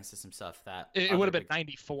to Dragon System stuff that it would have been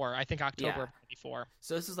 94. I think October of 94.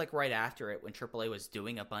 So this is, like, right after it when AAA was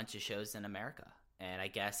doing a bunch of shows in America. And I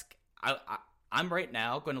guess I'm right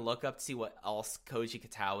now going to look up to see what else Koji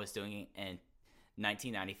Katao was doing in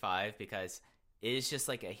 1995, because it is just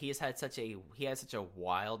like he has such a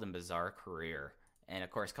wild and bizarre career. And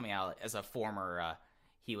of course, coming out as a former,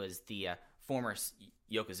 he was the former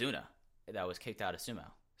Yokozuna that was kicked out of sumo.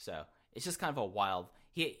 So it's just kind of a wild.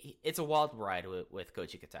 It's a wild ride with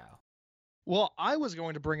Koji Katao. Well, I was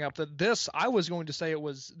going to bring up that I was going to say it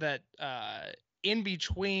was that in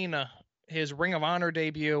between his Ring of Honor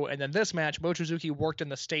debut and then this match, Mochizuki worked in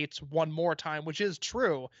the States one more time, which is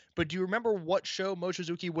true. But do you remember what show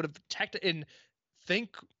Mochizuki would have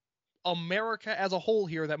think America as a whole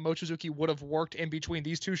here that Mochizuki would have worked in between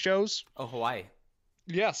these two shows? Oh, Hawaii.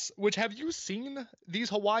 Yes. Which, have you seen these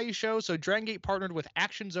Hawaii shows? So Dragon Gate partnered with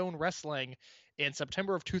Action Zone Wrestling in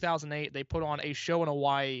September of 2008. They put on a show in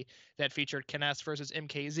Hawaii that featured Kness versus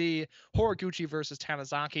MKZ, Horiguchi versus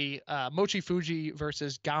Tanizaki, Mochi Fuji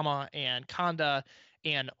versus Gama and Kanda,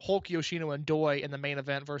 and Hulk Yoshino and Doi in the main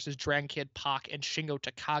event versus Dragon Kid, Pac, and Shingo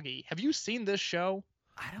Takagi. Have you seen this show?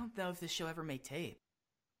 I don't know if this show ever made tape.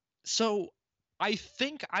 So I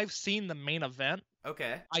think I've seen the main event.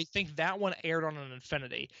 Okay. I think that one aired on an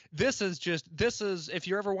Infinity. This is if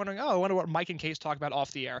you're ever wondering, I wonder what Mike and Case talk about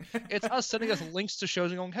off the air. It's us sending us links to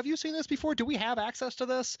shows and going, have you seen this before? Do we have access to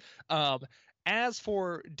this? As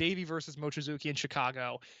for Davey versus Mochizuki in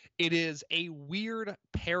Chicago, it is a weird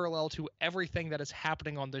parallel to everything that is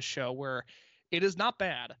happening on this show, where it is not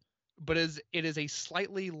bad, but it is a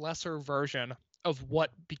slightly lesser version of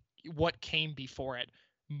what came before it.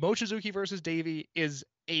 Mochizuki versus Davey is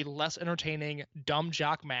a less entertaining dumb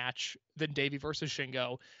jock match than Davey versus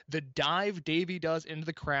Shingo. The dive Davey does into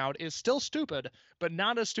the crowd is still stupid, but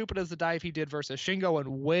not as stupid as the dive he did versus Shingo,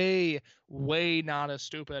 and way, way not as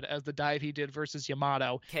stupid as the dive he did versus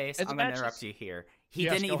Yamato. Case, And the I'm going to match interrupt is- you here. He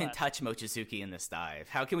Yes, didn't go even ahead. touch Mochizuki in this dive.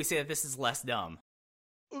 How can we say that this is less dumb?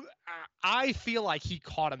 I feel like he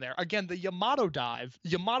caught him there. Again, the Yamato dive,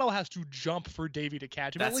 Yamato has to jump for Davey to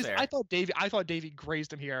catch him. That's At least fair. I thought Davey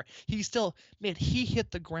grazed him here. He still, man, he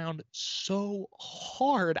hit the ground so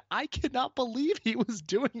hard. I cannot believe he was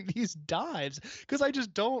doing these dives because I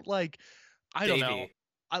just don't like. I don't know.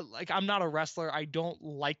 Davey. I'm not a wrestler. I don't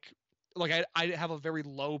like I have a very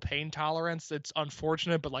low pain tolerance. It's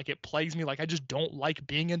unfortunate, but like it plagues me. Like I just don't like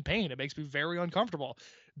being in pain. It makes me very uncomfortable.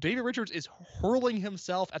 Davey Richards is hurling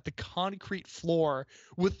himself at the concrete floor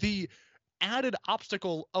with the added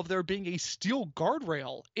obstacle of there being a steel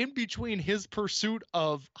guardrail in between his pursuit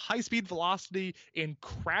of high speed velocity and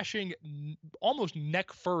crashing almost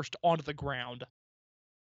neck first onto the ground.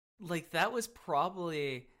 Like, that was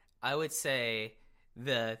probably, I would say,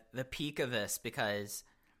 the peak of this, because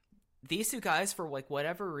these two guys, for like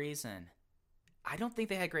whatever reason, I don't think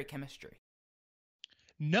they had great chemistry.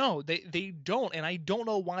 No, they don't, and I don't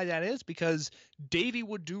know why that is, because Davey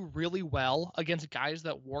would do really well against guys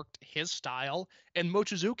that worked his style, and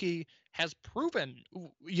Mochizuki has proven,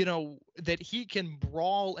 that he can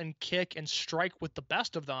brawl and kick and strike with the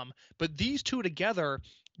best of them, but these two together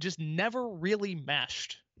just never really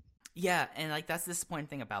meshed. Yeah, and like that's the disappointing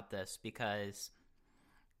thing about this, because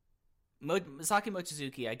Masaki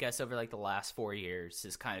Mochizuki, I guess, over like the last 4 years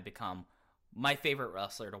has kind of become my favorite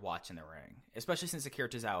wrestler to watch in the ring, especially since Akira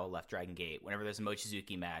Tozawa left Dragon Gate. Whenever there's a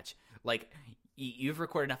Mochizuki match, like you've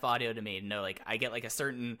recorded enough audio to me to know, like I get like a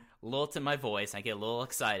certain lilt in my voice. I get a little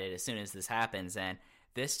excited as soon as this happens, and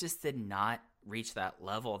this just did not reach that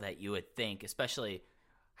level that you would think, especially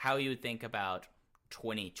how you would think about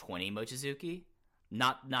 2020 Mochizuki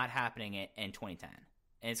not happening in 2010.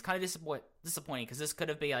 And it's kind of disappointing because this could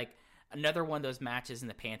have been like another one of those matches in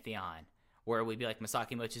the Pantheon where we'd be like,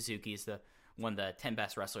 Masaki Mochizuki is one of the 10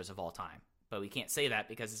 best wrestlers of all time. But we can't say that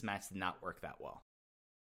because this match did not work that well.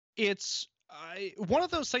 It's one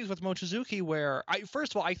of those things with Mochizuki where,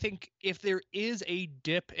 first of all, I think if there is a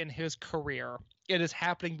dip in his career, it is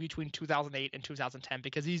happening between 2008 and 2010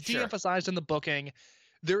 because he's Sure. de-emphasized in the booking.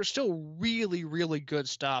 There's still really, really good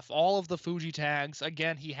stuff. All of the Fuji tags.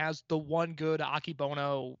 Again, he has the one good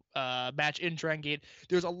Akibono match in Dragon Gate.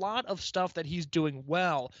 There's a lot of stuff that he's doing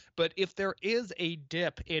well. But if there is a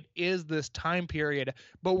dip, it is this time period.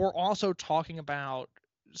 But we're also talking about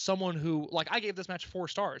someone who, like, I gave this match 4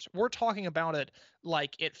 stars. We're talking about it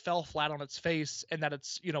like it fell flat on its face and that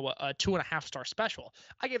it's, a 2.5 star special.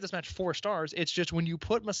 I gave this match 4 stars. It's just when you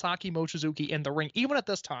put Masaki Mochizuki in the ring, even at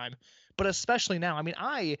this time, but especially now. I mean,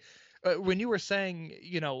 when you were saying,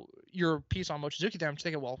 your piece on Mochizuki there, I'm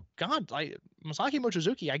thinking, well, God, Masaki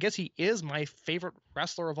Mochizuki, I guess he is my favorite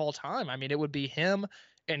wrestler of all time. I mean, it would be him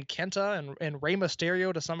and Kenta and Rey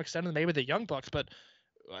Mysterio to some extent, and maybe the Young Bucks, but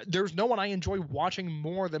there's no one I enjoy watching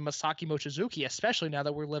more than Masaki Mochizuki, especially now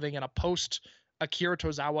that we're living in a post Akira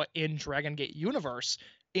Tozawa in Dragon Gate universe.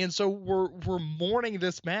 And so we're mourning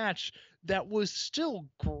this match that was still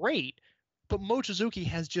great, but Mochizuki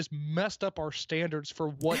has just messed up our standards for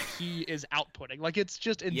what he is outputting. Like, it's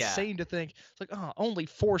just insane to think, it's like, only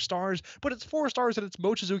 4 stars, but it's 4 stars and it's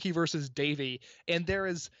Mochizuki versus Davey. And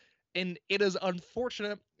it is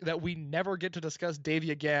unfortunate that we never get to discuss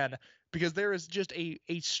Davey again, because there is just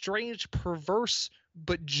a strange, perverse,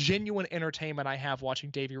 but genuine entertainment I have watching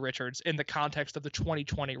Davey Richards in the context of the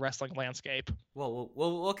 2020 wrestling landscape. Well,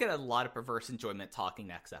 we'll get a lot of perverse enjoyment talking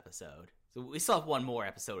next episode. So we still have one more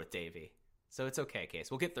episode with Davey. So it's okay,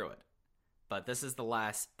 Case. We'll get through it. But this is the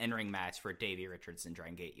last in-ring match for Davey Richards in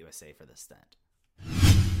Dragon Gate USA for this stint.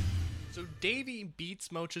 So Davey beats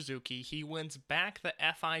Mochizuki. He wins back the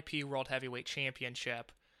FIP World Heavyweight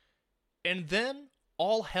Championship. And then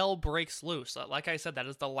all hell breaks loose. Like I said, that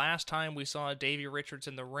is the last time we saw Davey Richards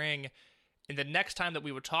in the ring. And the next time that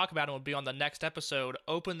we would talk about him would be on the next episode,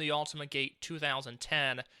 Open the Ultimate Gate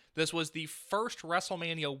 2010. This was the first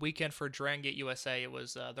WrestleMania weekend for Dragon Gate USA. It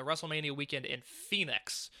was the WrestleMania weekend in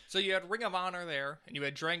Phoenix. So you had Ring of Honor there, and you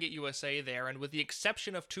had Dragon Gate USA there, and with the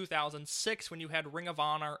exception of 2006, when you had Ring of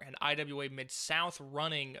Honor and IWA Mid-South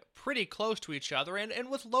running pretty close to each other, and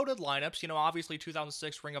with loaded lineups, obviously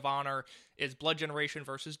 2006 Ring of Honor is Blood Generation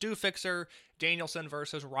versus Do Fixer, Danielson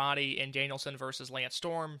versus Roddy, and Danielson versus Lance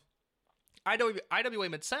Storm. IWA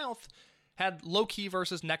Mid-South had Low-Key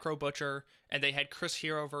versus Necro Butcher, and they had Chris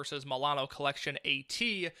Hero versus Milano Collection AT.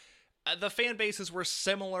 The fan bases were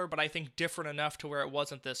similar, but I think different enough to where it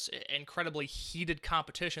wasn't this incredibly heated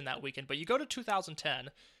competition that weekend. But you go to 2010,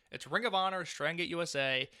 it's Ring of Honor, Dragon Gate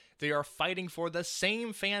USA. They are fighting for the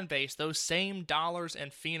same fan base, those same dollars in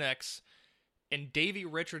Phoenix. And Davey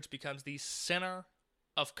Richards becomes the center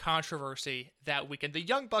of controversy that weekend. The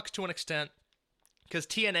Young Bucks to an extent, because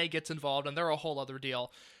TNA gets involved, and they're a whole other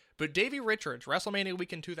deal. But Davey Richards, WrestleMania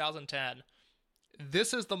weekend 2010,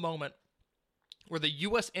 this is the moment where the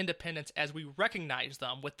U.S. independents, as we recognize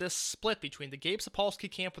them, with this split between the Gabe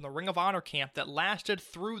Sapolsky camp and the Ring of Honor camp that lasted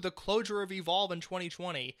through the closure of Evolve in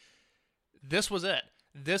 2020, this was it.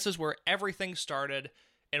 This is where everything started,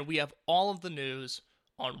 and we have all of the news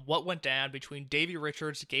on what went down between Davey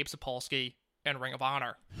Richards, Gabe Sapolsky, and Ring of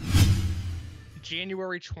Honor.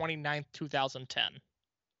 January 29th, 2010.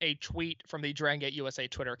 A tweet from the Dragon Gate USA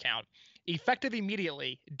Twitter account. Effective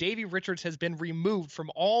immediately, Davey Richards has been removed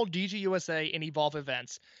from all DGUSA and Evolve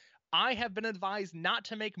events. I have been advised not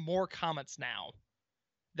to make more comments now.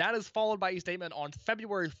 That is followed by a statement on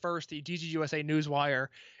February 1st, the DGUSA Newswire,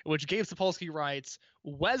 in which Gabe Sapolsky writes,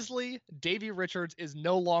 Wesley Davey Richards is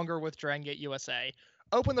no longer with Dragon Gate USA.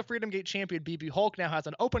 Open the Freedom Gate champion BB Hulk now has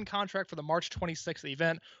an open contract for the March 26th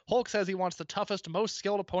event. Hulk says he wants the toughest, most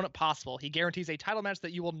skilled opponent possible. He guarantees a title match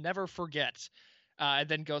that you will never forget. And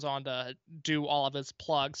then goes on to do all of his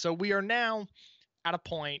plugs. So we are now at a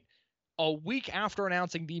point, a week after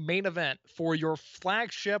announcing the main event for your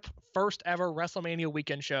flagship first ever WrestleMania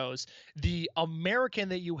weekend shows, the American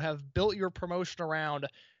that you have built your promotion around,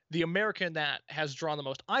 the American that has drawn the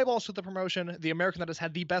most eyeballs to the promotion, the American that has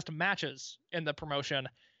had the best matches in the promotion,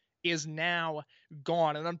 is now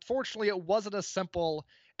gone. And unfortunately, it wasn't as simple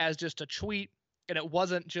as just a tweet, and it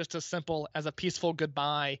wasn't just as simple as a peaceful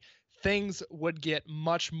goodbye. Things would get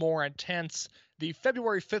much more intense. The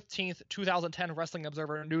February 15th, 2010 Wrestling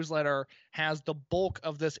Observer newsletter has the bulk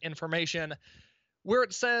of this information, where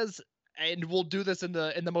it says, and we'll do this in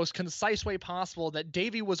the most concise way possible, that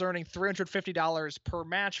Davey was earning $350 per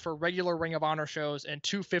match for regular Ring of Honor shows and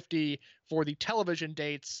 $250 for the television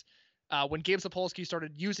dates. When Gabe Sapolsky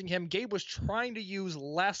started using him, Gabe was trying to use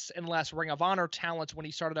less and less Ring of Honor talent when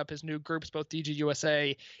he started up his new groups, both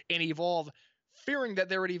DGUSA and Evolve, fearing that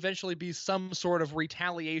there would eventually be some sort of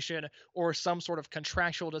retaliation or some sort of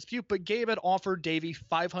contractual dispute. But Gabe had offered Davey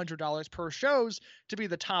 $500 per shows to be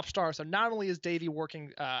the top star. So not only is Davey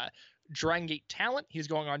working Dragon Gate talent, he's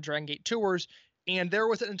going on Dragon Gate tours, and there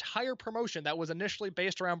was an entire promotion that was initially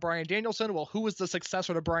based around Bryan Danielson. Well, who was the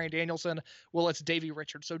successor to Bryan Danielson? Well, it's Davey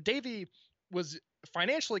Richards. So Davey was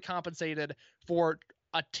financially compensated for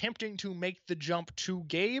attempting to make the jump to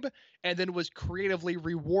Gabe, and then was creatively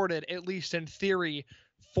rewarded, at least in theory,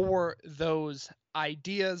 for those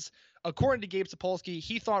ideas. According to Gabe Sapolsky,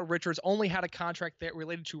 he thought Richards only had a contract that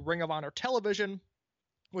related to Ring of Honor television,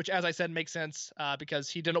 which, as I said, makes sense because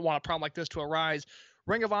he didn't want a problem like this to arise.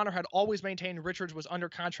 Ring of Honor had always maintained Richards was under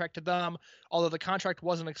contract to them, although the contract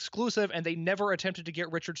wasn't exclusive, and they never attempted to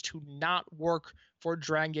get Richards to not work for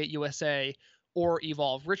Dragon Gate USA or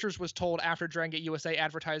Evolve. Richards was told after Dragon Gate USA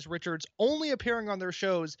advertised Richards only appearing on their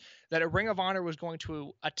shows that a Ring of Honor was going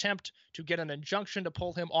to attempt to get an injunction to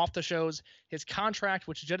pull him off the shows. His contract,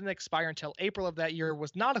 which didn't expire until April of that year,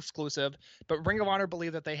 was not exclusive, but Ring of Honor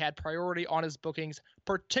believed that they had priority on his bookings,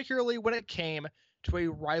 particularly when it came to a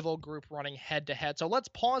rival group running head-to-head. So let's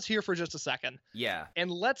pause here for just a second. Yeah. And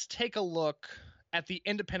let's take a look at the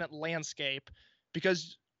independent landscape,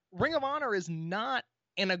 because Ring of Honor is not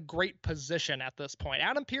in a great position at this point.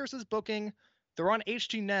 Adam Pearce is booking, they're on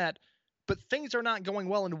HDNet, but things are not going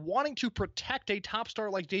well, and wanting to protect a top star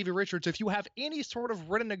like Davey Richards, if you have any sort of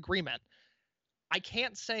written agreement, I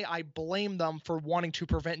can't say I blame them for wanting to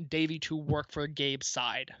prevent Davey to work for Gabe's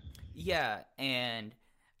side. Yeah, and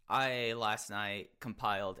I last night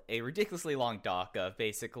compiled a ridiculously long doc of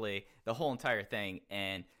basically the whole entire thing,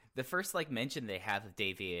 and the first mention they have of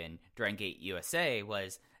Davey and Dragon Gate USA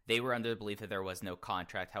was they were under the belief that there was no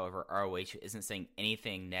contract. However, ROH isn't saying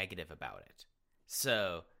anything negative about it.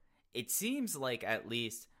 So it seems like, at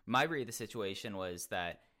least my read of the situation was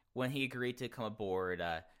that when he agreed to come aboard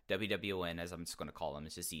WWN, as I'm just going to call them,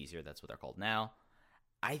 it's just easier, that's what they're called now,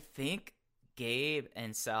 I think Gabe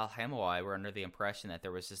and Sal Hamoai were under the impression that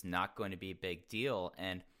there was just not going to be a big deal.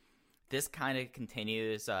 And this kind of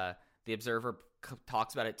continues. The Observer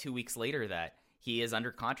talks about it 2 weeks later that he is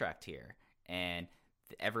under contract here. And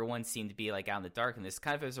everyone seemed to be out in the dark, and this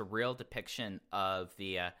kind of is a real depiction of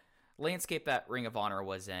the landscape that Ring of Honor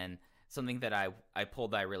was in. Something that I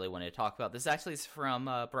pulled that I really wanted to talk about. This actually is from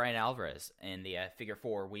Brian Alvarez in the Figure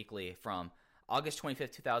 4 Weekly from August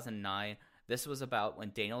 25th, 2009. This was about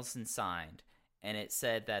when Danielson signed, and it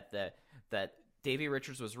said that Davey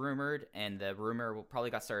Richards was rumored, and the rumor probably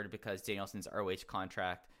got started because Danielson's ROH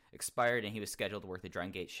contract expired, and he was scheduled to work the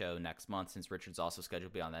Dragon Gate show next month, since Richards also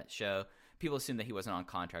scheduled to be on that show. People assumed that he wasn't on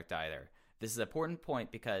contract either. This is an important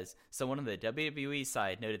point because someone on the WWE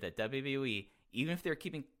side noted that WWE, even if they're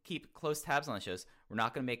keep close tabs on the shows, we're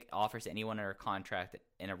not going to make offers to anyone under contract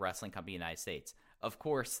in a wrestling company in the United States. Of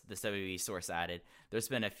course, this WWE source added, there's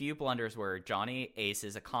been a few blunders where Johnny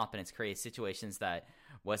Ace's incompetence created situations that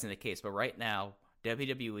wasn't the case. But right now,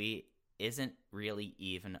 WWE isn't really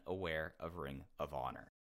even aware of Ring of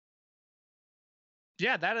Honor.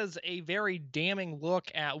 Yeah, that is a very damning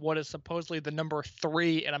look at what is supposedly the number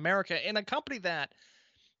 3 in America, in a company that,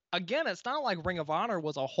 again, it's not like Ring of Honor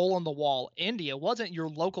was a hole-in-the-wall indie. It wasn't your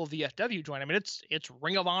local VFW joint. I mean, it's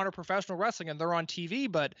Ring of Honor Professional Wrestling, and they're on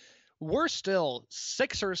TV, but we're still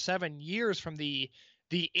 6 or 7 years from the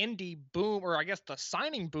indie boom, or I guess the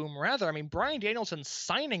signing boom, rather. I mean, Bryan Danielson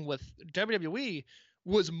signing with WWE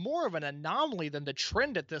was more of an anomaly than the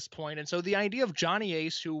trend at this point. And so the idea of Johnny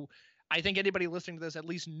Ace, who I think anybody listening to this at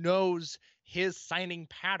least knows his signing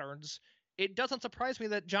patterns, it doesn't surprise me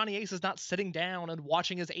that Johnny Ace is not sitting down and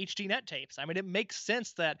watching his HDNet tapes. I mean, it makes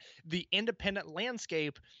sense that the independent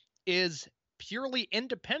landscape is purely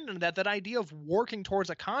independent, that idea of working towards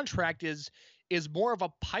a contract is more of a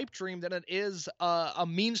pipe dream than it is a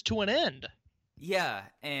means to an end. Yeah,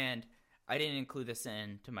 and I didn't include this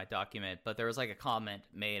into my document, but there was like a comment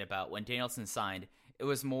made about when Danielson signed, it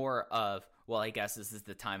was more of, well, I guess this is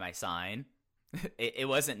the time I sign. It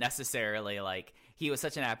wasn't necessarily like he was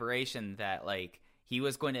such an aberration that like he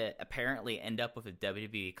was going to apparently end up with a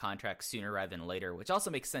WWE contract sooner rather than later, which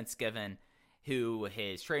also makes sense given who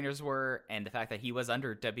his trainers were and the fact that he was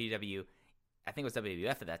under WWF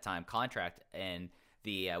at that time contract, and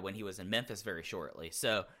the when he was in Memphis very shortly.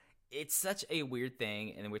 So it's such a weird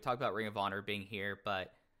thing. And then we talk about Ring of Honor being here,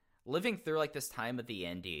 but living through like this time of the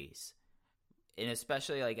Indies, and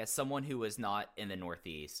especially like as someone who was not in the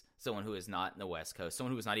Northeast, someone who was not in the West Coast,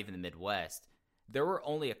 someone who was not even in the Midwest, there were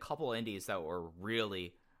only a couple indies that were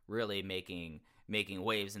really, really making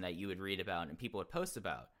waves and that you would read about and people would post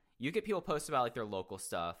about. You get people post about like their local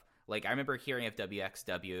stuff. Like I remember hearing of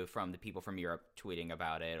WXW from the people from Europe tweeting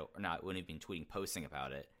about it, or not, wouldn't have been tweeting, posting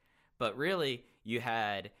about it. But really, you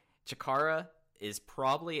had Chikara is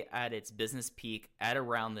probably at its business peak at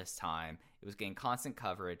around this time. It was getting constant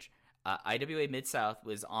coverage. IWA Mid-South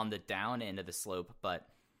was on the down end of the slope, but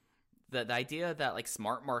the idea that like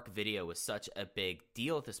Smart Mark Video was such a big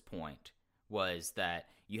deal at this point was that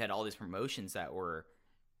you had all these promotions that were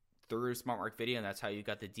through Smart Mark Video, and that's how you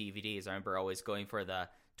got the DVDs. I remember always going for the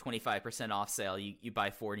 25% off sale. You buy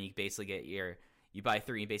 4 and you basically get you buy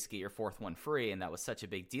 3 and basically get your 4th one free, and that was such a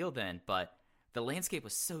big deal then. But the landscape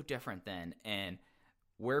was so different then, and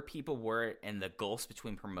where people were and the gulfs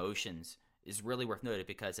between promotions is really worth noting,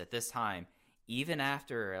 because at this time, even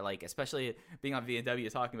after like, especially being on VNW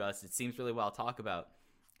talking about this, it seems really well to talk about,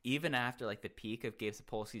 even after like the peak of Gabe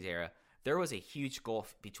Sapolsky's era, there was a huge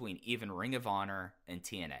gulf between even Ring of Honor and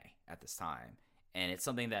TNA at this time. And it's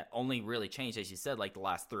something that only really changed, as you said, like the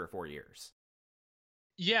last 3 or 4 years.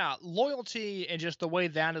 Yeah, loyalty and just the way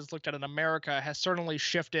that is looked at in America has certainly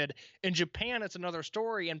shifted. In Japan, it's another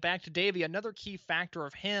story. And back to Davey, another key factor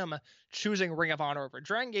of him choosing Ring of Honor over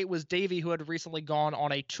Dragon Gate was Davey, who had recently gone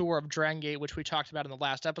on a tour of Dragon Gate, which we talked about in the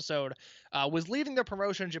last episode, was leaving the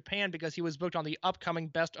promotion in Japan because he was booked on the upcoming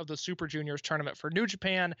Best of the Super Juniors tournament for New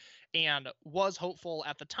Japan, and was hopeful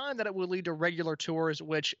at the time that it would lead to regular tours,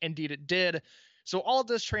 which indeed it did. So all of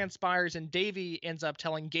this transpires, and Davey ends up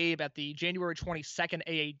telling Gabe at the January 22nd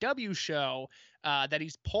AAW show that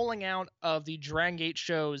he's pulling out of the Dragon Gate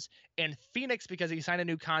shows in Phoenix because he signed a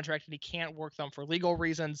new contract and he can't work them for legal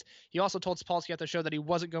reasons. He also told Sapolsky at the show that he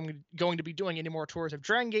wasn't going to be doing any more tours of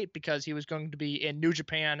Dragon Gate because he was going to be in New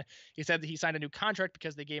Japan. He said that he signed a new contract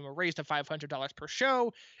because they gave him a raise to $500 per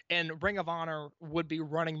show, and Ring of Honor would be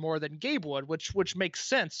running more than Gabe would, which makes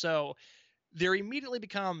sense. So there immediately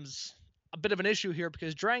becomes a bit of an issue here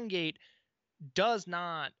because Dragon Gate does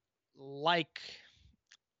not like,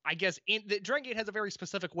 I guess, Dragon Gate has a very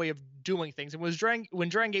specific way of doing things. And when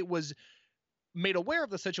Dragon Gate was made aware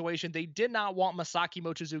of the situation, they did not want Masaki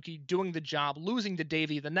Mochizuki doing the job, losing to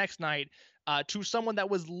Davey the next night to someone that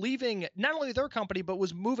was leaving not only their company, but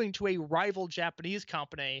was moving to a rival Japanese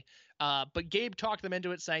company. But Gabe talked them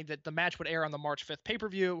into it, saying that the match would air on the March 5th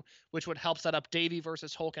pay-per-view, which would help set up Davey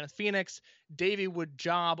versus Hulk and Phoenix. Davey would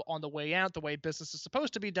job on the way out, the way business is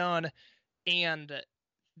supposed to be done, and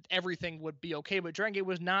everything would be okay. But Dragon Gate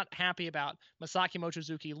was not happy about Masaki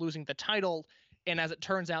Mochizuki losing the title, and as it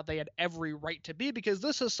turns out, they had every right to be, because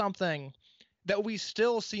this is something that we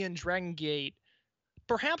still see in Dragon Gate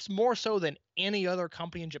perhaps more so than any other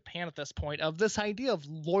company in Japan at this point, of this idea of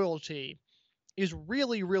loyalty is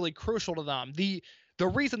really, really crucial to them. The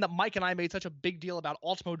reason that Mike and I made such a big deal about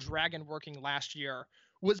Ultimo Dragon working last year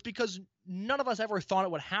was because none of us ever thought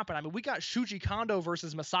it would happen. I mean, we got Shuji Kondo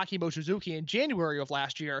versus Masaki Mochizuki in January of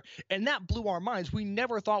last year, and that blew our minds. We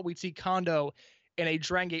never thought we'd see Kondo in a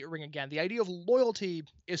Dragon Gate ring again. The idea of loyalty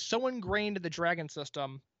is so ingrained in the Dragon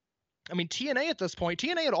system. I mean, TNA at this point,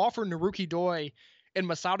 TNA had offered Naruki Doi and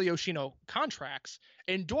Masato Yoshino contracts,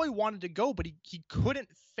 and Doi wanted to go, but he couldn't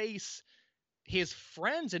face his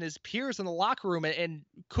friends and his peers in the locker room and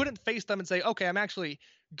couldn't face them and say, okay, I'm actually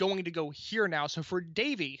going to go here now. So for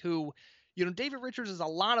Davey, who, Davey Richards is a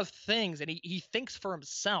lot of things, and he thinks for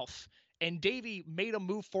himself, and Davey made a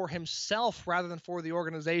move for himself rather than for the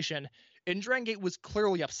organization, and Dragon Gate was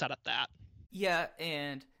clearly upset at that. Yeah,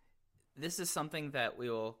 and this is something that we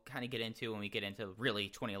will kind of get into when we get into really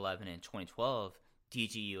 2011 and 2012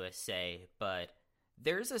 DGUSA, but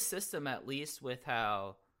there's a system, at least with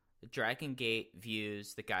how Dragon Gate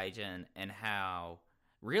views the Gaijin and how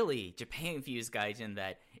really Japan views Gaijin,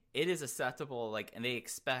 that it is acceptable, and they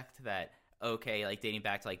expect that, okay, dating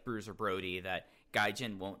back to Bruiser Brody, that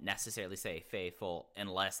Gaijin won't necessarily say faithful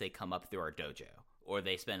unless they come up through our dojo or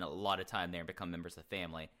they spend a lot of time there and become members of the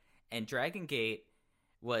family. And Dragon Gate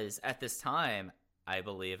was, at this time, I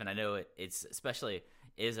believe, and I know it's especially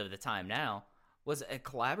is of the time now, was a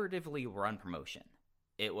collaboratively run promotion.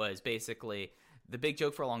 It was basically, the big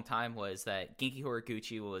joke for a long time was that Genki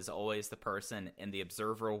Horiguchi was always the person in the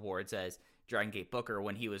Observer Awards as Dragon Gate Booker,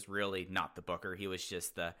 when he was really not the booker. He was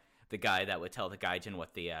just the guy that would tell the Gaijin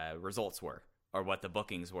what the results were or what the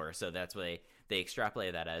bookings were. So that's what they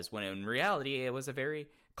extrapolated that as, when in reality it was a very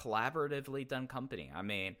collaboratively done company. I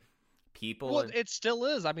mean, people... Well, it still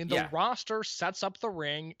is. I mean, the roster sets up the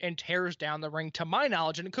ring and tears down the ring, to my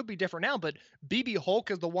knowledge, and it could be different now, but BB Hulk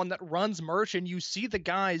is the one that runs merch, and you see the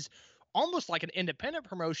guys almost like an independent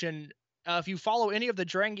promotion. If you follow any of the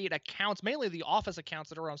Dragon Gate accounts, mainly the office accounts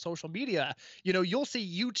that are on social media, you'll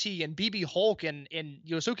see UT and BB Hulk and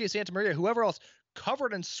Yosuke Santa Maria, whoever else,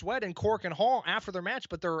 covered in sweat in Cork and Hall after their match,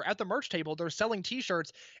 but they're at the merch table, they're selling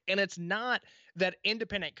t-shirts, and it's not that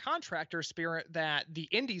independent contractor spirit that the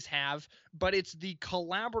indies have, but it's the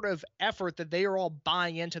collaborative effort that they are all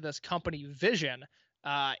buying into this company vision.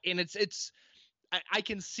 And it's I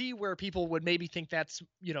can see where people would maybe think that's,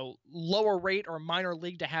 lower rate or minor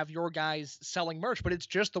league to have your guys selling merch, but it's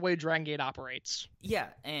just the way Dragon Gate operates. Yeah,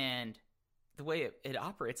 and the way it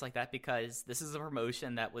operates like that, because this is a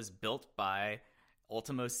promotion that was built by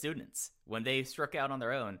Ultimo students. When they struck out on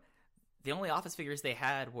their own, the only office figures they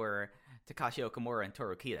had were Takashi Okamura and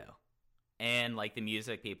Toru Kido, and the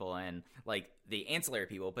music people and the ancillary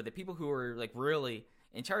people. But the people who were really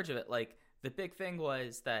in charge of it, the big thing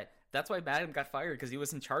was that's why Madden got fired, because he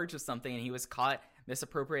was in charge of something and he was caught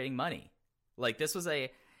misappropriating money. This was I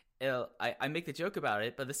make the joke about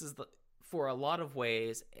it, but this is for a lot of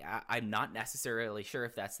ways. I'm not necessarily sure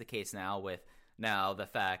if that's the case now, with the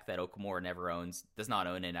fact that Okamura does not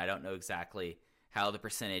own it. And I don't know exactly how the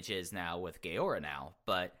percentage is now with Gaora now,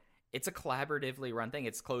 but it's a collaboratively run thing.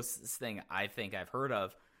 It's the closest thing I think I've heard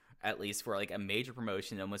of, at least for a major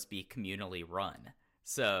promotion that must be communally run.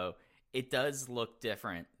 So it does look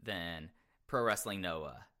different than Pro Wrestling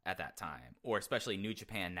Noah at that time, or especially New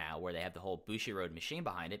Japan now, where they have the whole Bushiroad machine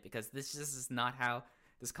behind it, because this just is not how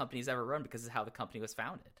this company's ever run, because it's how the company was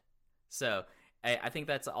founded. So I think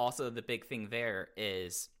that's also the big thing there,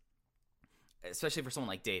 is especially for someone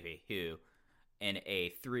like Davey, who in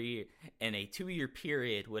a 2-year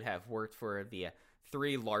period would have worked for the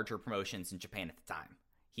 3 larger promotions in Japan at the time.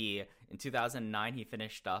 In 2009, he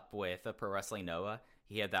finished up with Pro Wrestling Noah.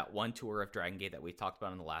 He had that one tour of Dragon Gate that we talked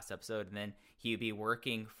about in the last episode, and then he would be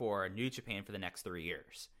working for New Japan for the next 3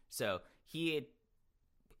 years. So he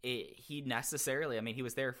necessarily, he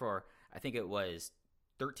was there for, I think it was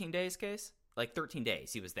 13 days, Case? 13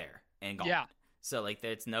 days he was there and gone. Yeah. So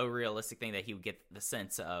it's no realistic thing that he would get the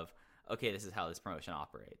sense of, okay, this is how this promotion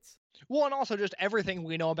operates. Well, and also just everything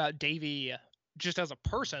we know about Davey just as a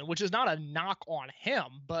person, which is not a knock on him,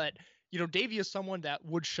 but Davey is someone that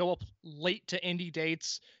would show up late to indie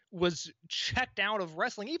dates, was checked out of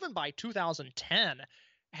wrestling even by 2010,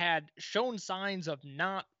 had shown signs of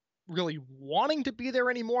not really wanting to be there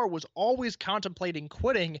anymore, was always contemplating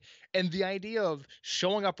quitting, and the idea of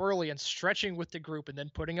showing up early and stretching with the group and then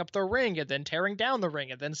putting up the ring and then tearing down the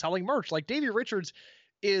ring and then selling merch. Davey Richards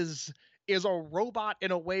is a robot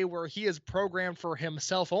in a way where he is programmed for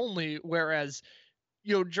himself only, whereas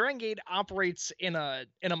Dragon Gate operates in a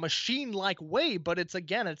machine-like way, but it's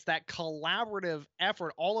that collaborative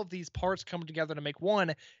effort. All of these parts come together to make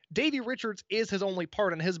one. Davey Richards is his only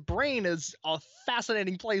part, and his brain is a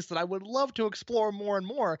fascinating place that I would love to explore more and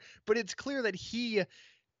more. But it's clear that he,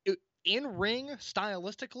 in ring,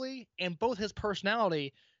 stylistically, and both his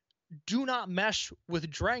personality, do not mesh with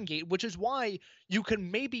Dragon Gate, which is why you can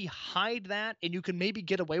maybe hide that and you can maybe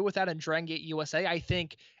get away with that in Dragon Gate USA. I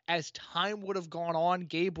think as time would have gone on,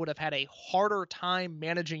 Gabe would have had a harder time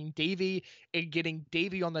managing Davey and getting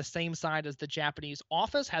Davey on the same side as the Japanese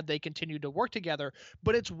office had they continued to work together.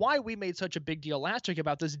 But it's why we made such a big deal last week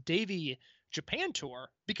about this Davey Japan tour,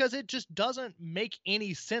 because it just doesn't make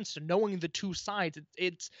any sense knowing the two sides.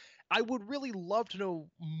 I would really love to know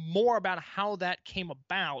more about how that came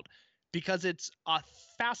about, because it's a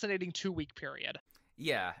fascinating 2-week period.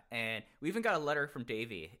 Yeah, and we even got a letter from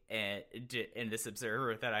Davey in this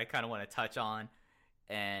Observer that I kind of want to touch on.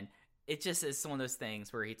 And it just is one of those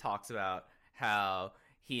things where he talks about how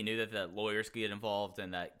he knew that the lawyers could get involved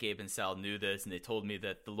and that Gabe and Sal knew this, and they told me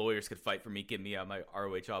that the lawyers could fight for me, give me out my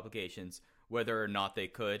ROH obligations. Whether or not they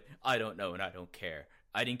could, I don't know, and I don't care.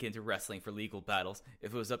 I didn't get into wrestling for legal battles.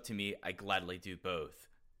 If it was up to me, I'd gladly do both.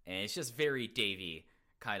 And it's just very Davey,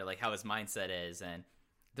 kind of like how his mindset is. And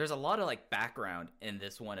there's a lot of like background in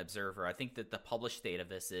this one Observer. I think that the published date of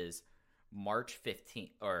this is March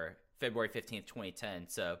 15th or February 15th, 2010.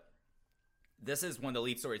 So this is one of the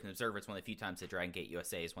lead stories in Observer. It's one of the few times that Dragon Gate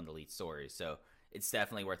USA is one of the lead stories. So it's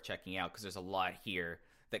definitely worth checking out because there's a lot here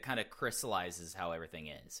that kind of crystallizes how everything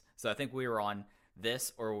is. So I think we were on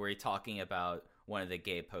this, or were we talking about one of the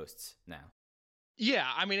Gabe posts now? Yeah,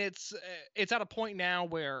 I mean, it's at a point now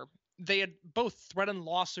where they had both threatened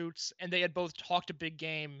lawsuits and they had both talked a big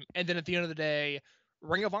game, and then at the end of the day,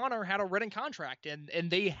 Ring of Honor had a written contract, and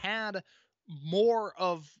they had more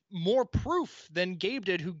proof than Gabe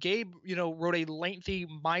did, who Gabe, wrote a lengthy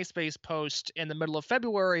MySpace post in the middle of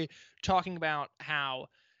February talking about how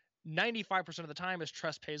 95% of the time his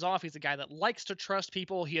trust pays off. He's a guy that likes to trust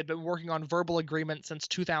people. He had been working on verbal agreements since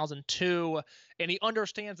 2002, and he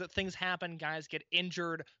understands that things happen, guys get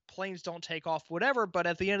injured, planes don't take off, whatever. But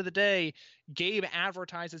at the end of the day, Gabe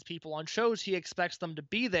advertises people on shows. He expects them to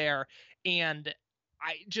be there. And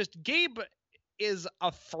Gabe is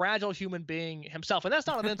a fragile human being himself, and that's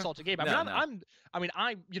not an insult to Gabe.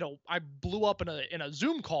 I blew up in a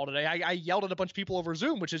Zoom call today. I yelled at a bunch of people over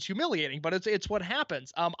Zoom, which is humiliating, but it's what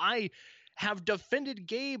happens. I have defended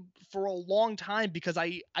Gabe for a long time because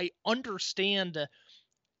I understand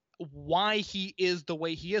why he is the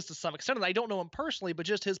way he is to some extent. And I don't know him personally, but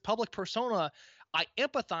just his public persona, I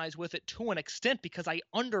empathize with it to an extent because I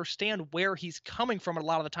understand where he's coming from a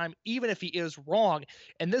lot of the time, even if he is wrong.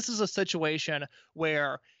 And this is a situation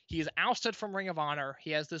where he's ousted from Ring of Honor.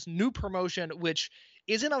 He has this new promotion, which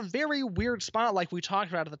is in a very weird spot, like we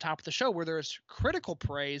talked about at the top of the show, where there's critical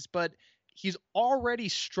praise, but he's already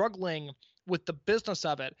struggling with the business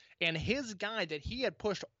of it. And his guy that he had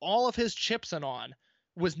pushed all of his chips in on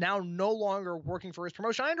was now no longer working for his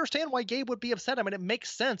promotion. I understand why Gabe would be upset. I mean, it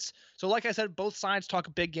makes sense. So like I said, both sides talk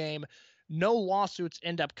a big game. No lawsuits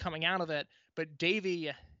end up coming out of it, but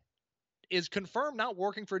Davey is confirmed not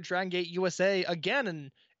working for Dragon Gate USA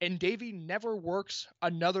again, and Davey never works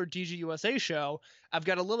another DGUSA show. I've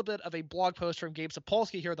got a little bit of a blog post from Gabe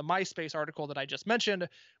Sapolsky here, the MySpace article that I just mentioned,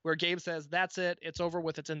 where Gabe says, "That's it. It's over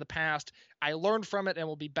with. It's in the past. I learned from it and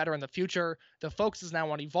will be better in the future. The focus is now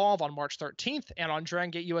on Evolve on March 13th and on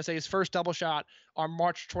Dragon Gate USA's first double shot on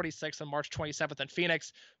March 26th and March 27th in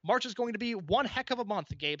Phoenix. March is going to be one heck of a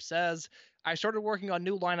month," Gabe says. "I started working on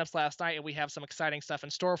new lineups last night, and we have some exciting stuff in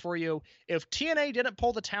store for you. If TNA didn't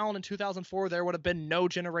pull the talent in 2004, there would have been no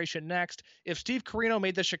Generation Next. If Steve Corino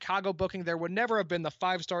made the Chicago booking, there would never have been the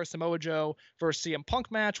 5-star Samoa Joe versus CM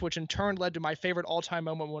Punk match, which in turn led to my favorite all-time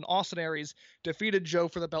moment when Austin Aries defeated Joe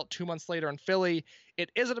for the belt 2 months later in Philly.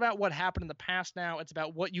 It isn't about what happened in the past now. It's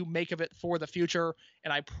about what you make of it for the future.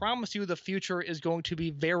 And I promise you the future is going to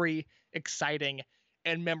be very exciting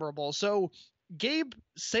and memorable." So Gabe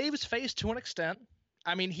saves face to an extent.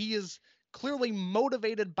 I mean, he is clearly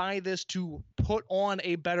motivated by this to put on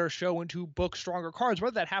a better show and to book stronger cards.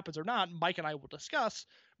 Whether that happens or not, Mike and I will discuss.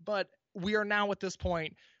 But we are now at this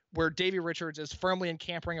point where Davey Richards is firmly in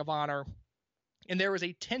Camp Ring of Honor, and there is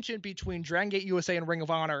a tension between Dragon Gate USA and Ring of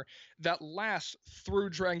Honor that lasts through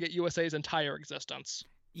Dragon Gate USA's entire existence.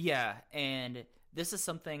 Yeah, and this is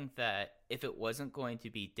something that if it wasn't going to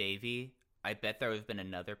be Davey, I bet there would have been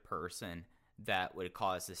another person that would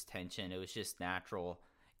cause this tension. It was just natural.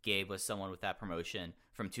 Gabe was someone with that promotion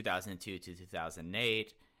from 2002 to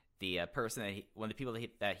 2008. The person one of the people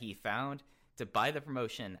that he found to buy the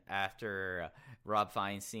promotion after Rob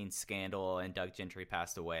Feinstein's scandal and Doug Gentry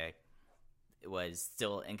passed away. It was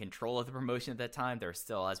still in control of the promotion at that time. They're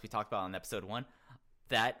still, as we talked about on episode 1,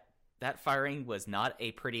 that firing was not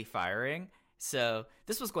a pretty firing. So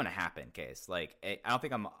this was going to happen, Case. Like, I don't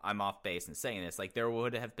think I'm off base in saying this. Like, there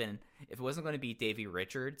would have been, if it wasn't going to be Davey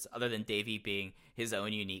Richards, other than Davey being his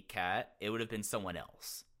own unique cat, it would have been someone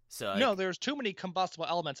else. So no, there's too many combustible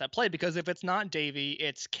elements at play, because if it's not Davey,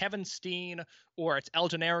 it's Kevin Steen, or it's El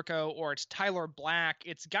Generico, or it's Tyler Black.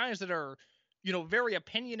 It's guys that are, very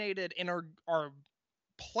opinionated and are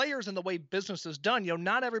players in the way business is done.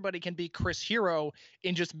 Not everybody can be Chris Hero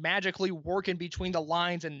and just magically work in between the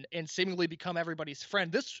lines and seemingly become everybody's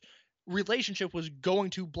friend. This relationship was going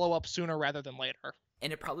to blow up sooner rather than later.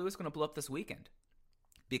 And it probably was going to blow up this weekend,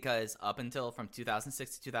 because up until from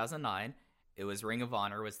 2006 to 2009, it was Ring of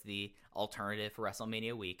Honor was the alternative for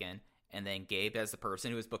WrestleMania weekend. And then Gabe, as the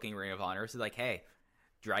person who was booking Ring of Honor, was like, hey,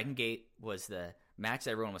 Dragon Gate was the match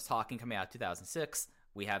that everyone was talking coming out of 2006.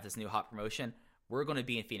 We have this new hot promotion. We're going to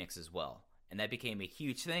be in Phoenix as well. And that became a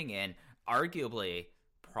huge thing. And arguably,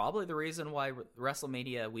 probably the reason why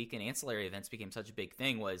WrestleMania weekend ancillary events became such a big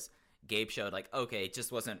thing was Gabe showed, like, okay, it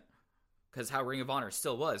just wasn't, because how Ring of Honor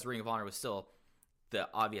still was. Ring of Honor was still the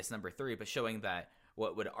obvious number 3, but showing that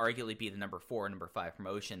what would arguably be the number 4, number 5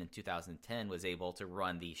 promotion in 2010 was able to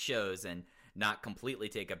run these shows and not completely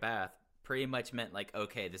take a bath, pretty much meant, like,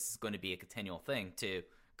 okay, this is going to be a continual thing to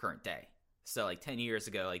current day. So, like, 10 years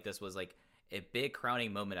ago, like, this was, like, a big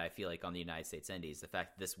crowning moment, I feel like, on the United States Indies, the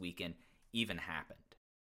fact that this weekend even happened.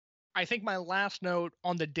 I think my last note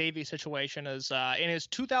on the Davey situation is in his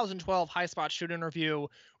 2012 High Spot Shoot interview,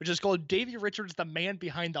 which is called Davey Richards, the Man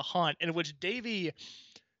Behind the Hunt, in which Davey...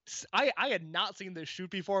 I had not seen this shoot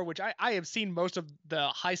before, which I have seen most of the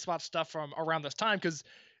High Spot stuff from around this time, because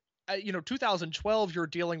 2012, you're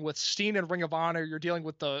dealing with Steen and Ring of Honor. You're dealing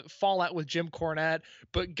with the fallout with Jim Cornette.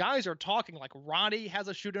 But guys are talking, like Roddy has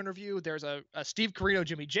a shoot interview. There's a Steve Corino,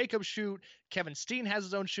 Jimmy Jacobs shoot. Kevin Steen has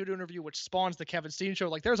his own shoot interview, which spawns the Kevin Steen show.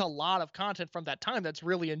 Like, there's a lot of content from that time that's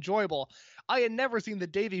really enjoyable. I had never seen the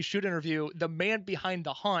Davey shoot interview, The Man Behind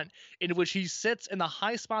the Hunt, in which he sits in the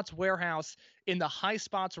High Spots warehouse in the High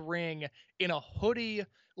Spots ring in a hoodie,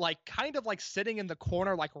 like kind of like sitting in the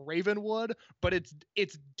corner like Ravenwood, but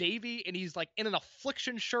it's Davey, and he's like in an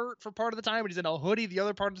Affliction shirt for part of the time, and he's in a hoodie the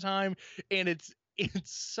other part of the time, and it's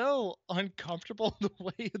so uncomfortable the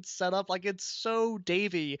way it's set up. Like, it's so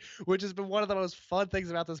Davey, which has been one of the most fun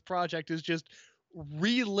things about this project, is just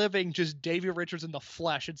reliving just Davey Richards in the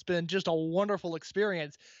flesh. It's been just a wonderful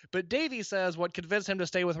experience. But Davey says what convinced him to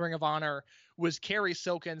stay with Ring of Honor was Kerry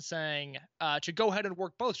Silkin saying to go ahead and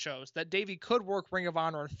work both shows, that Davey could work Ring of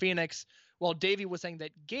Honor in Phoenix, while Davey was saying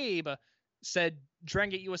that Gabe said Dragon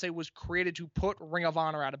Gate USA was created to put Ring of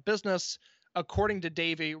Honor out of business. According to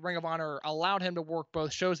Davey, Ring of Honor allowed him to work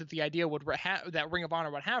both shows, that the idea would that Ring of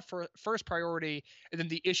Honor would have first priority, and then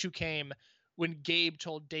the issue came when Gabe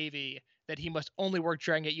told Davey that he must only work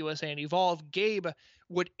Dragon Gate USA and Evolve. Gabe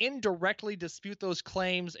would indirectly dispute those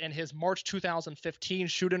claims in his March 2015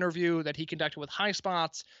 shoot interview that he conducted with High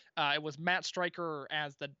Spots. It was Matt Stryker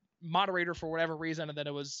as the moderator for whatever reason, and then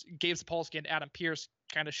it was Gabe Sapolsky and Adam Pearce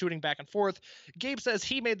kind of shooting back and forth. Gabe says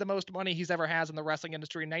he made the most money he's ever has in the wrestling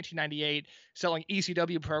industry in 1998, selling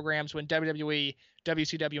ECW programs when WWE,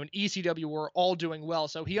 WCW, and ECW were all doing well.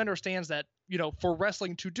 So he understands that, for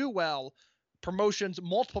wrestling to do well,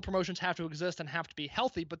 multiple promotions have to exist and have to be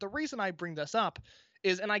healthy. But the reason I bring this up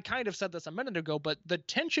is, and I kind of said this a minute ago, but the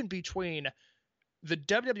tension between the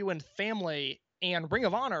WWN family and Ring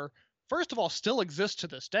of Honor, first of all, still exists to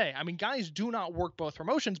this day. I mean, guys do not work both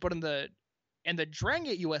promotions, but in the Dragon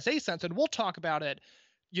Gate USA sense, and we'll talk about it,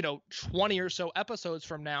 20 or so episodes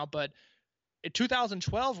from now, but in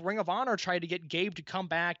 2012, Ring of Honor tried to get Gabe to come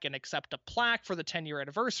back and accept a plaque for the 10-year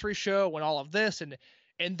anniversary show and all of this,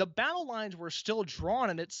 and the battle lines were still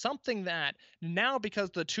drawn, and it's something that now,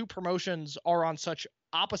 because the two promotions are on such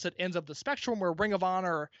opposite ends of the spectrum, where Ring of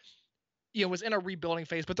Honor, was in a rebuilding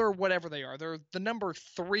phase, but they're whatever they are. They're the number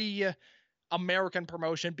 3 American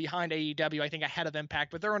promotion behind AEW, I think ahead of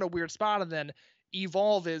Impact, but they're in a weird spot. And then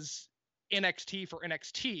Evolve is NXT for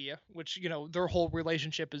NXT, which, their whole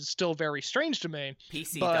relationship is still very strange to me.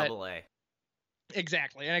 PCAA.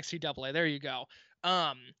 Exactly. NXT AA. There you go.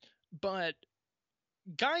 But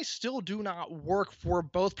guys still do not work for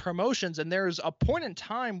both promotions. And there's a point in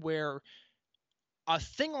time where a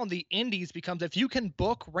thing on the indies becomes, if you can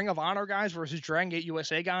book Ring of Honor guys versus Dragon Gate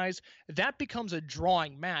USA guys, that becomes a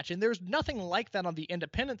drawing match. And there's nothing like that on the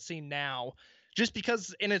independent scene now, just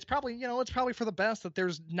because, and it's probably, it's probably for the best that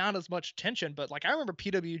there's not as much tension. But like, I remember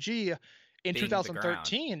PWG in being the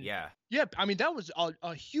 2013. ground. Yeah. Yeah, I mean, that was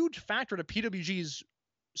a huge factor to PWG's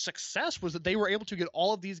success, was that they were able to get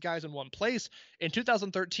all of these guys in one place. In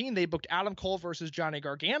 2013, they booked Adam Cole versus Johnny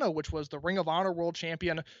Gargano, which was the Ring of Honor World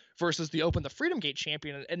Champion versus the Open the Freedom Gate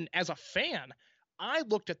Champion. And as a fan, I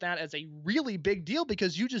looked at that as a really big deal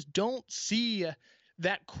because you just don't see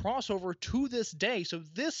that crossover to this day. So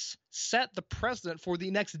this set the precedent for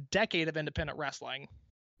the next decade of independent wrestling.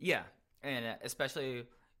 Yeah, and especially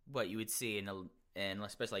what you would see in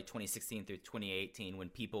especially like 2016 through 2018, when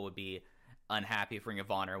people would be unhappy if Ring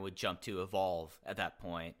of Honor would jump to Evolve at that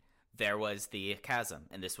point. There was the chasm,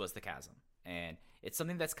 and this was the chasm. And it's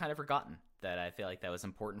something that's kind of forgotten, that I feel like that was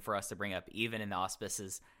important for us to bring up, even in the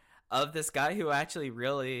auspices of this guy who actually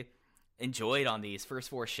really enjoyed on these first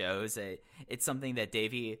 4 shows. It's something that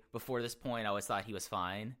Davey, before this point, I always thought he was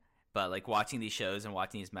fine. But like watching these shows and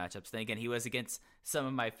watching these matchups, then again, he was against some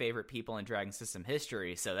of my favorite people in Dragon System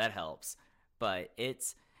history, so that helps. But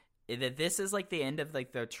this is like the end of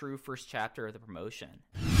like the true first chapter of the promotion.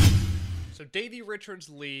 So Davey Richards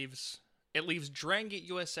leaves. It leaves Dragon Gate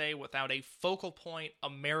USA without a focal point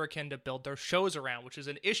American to build their shows around, which is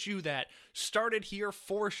an issue that started here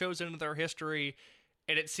 4 shows into their history,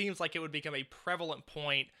 and it seems like it would become a prevalent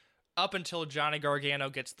point up until Johnny Gargano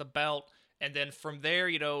gets the belt. And then from there,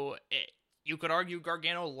 you could argue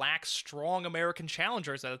Gargano lacks strong American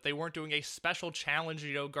challengers, that if they weren't doing a special challenge,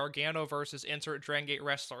 Gargano versus insert Dragon Gate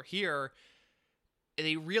wrestler here,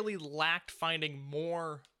 they really lacked finding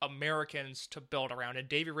more Americans to build around. And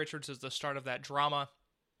Davey Richards is the start of that drama.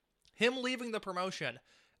 Him leaving the promotion,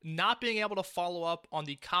 not being able to follow up on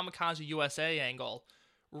the Kamikaze USA angle,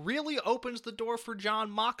 really opens the door for Jon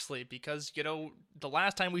Moxley, because, the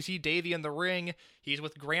last time we see Davey in the ring, he's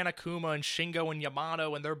with Gran Akuma and Shingo and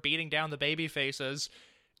Yamato, and they're beating down the baby faces.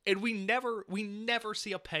 And we never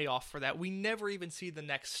see a payoff for that. We never even see the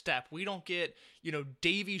next step. We don't get,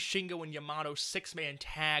 Davey, Shingo, and Yamato 6-man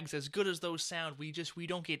tags, as good as those sound. We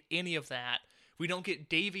don't get any of that. We don't get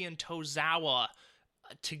Davey and Tozawa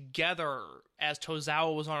together as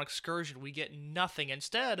Tozawa was on excursion. We get nothing.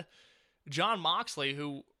 Instead, Jon Moxley,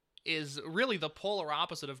 who is really the polar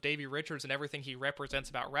opposite of Davey Richards and everything he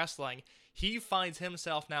represents about wrestling, he finds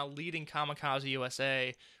himself now leading Kamikaze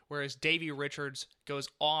USA, whereas Davey Richards goes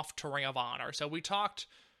off to Ring of Honor. So we talked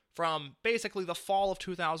from basically the fall of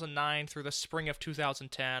 2009 through the spring of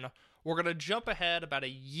 2010. We're going to jump ahead about a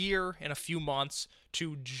year and a few months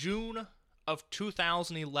to June of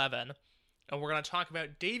 2011, and we're going to talk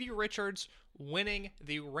about Davey Richards winning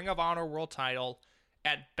the Ring of Honor World title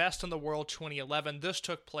at Best in the World 2011. This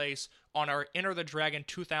took place on our Enter the Dragon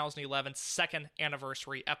 2011 second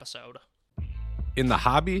anniversary episode. In the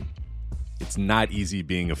hobby, it's not easy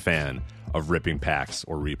being a fan of ripping packs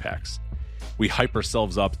or repacks. We hype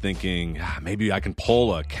ourselves up thinking, maybe I can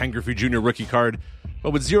pull a Ken Griffey Jr. rookie card, but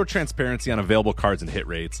with zero transparency on available cards and hit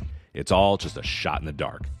rates, it's all just a shot in the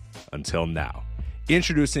dark. Until now.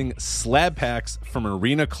 Introducing Slab Packs from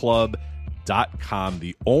ArenaClub.com,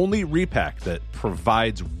 the only repack that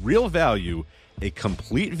provides real value, a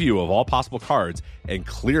complete view of all possible cards, and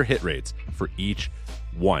clear hit rates for each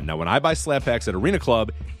one. Now, when I buy Slab Packs at Arena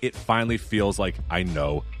Club, it finally feels like I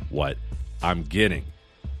know what I'm getting.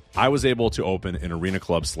 I was able to open an Arena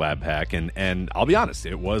Club Slab Pack, and I'll be honest,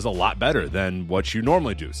 it was a lot better than what you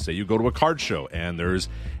normally do. Say you go to a card show, and there's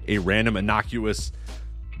a random innocuous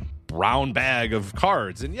brown bag of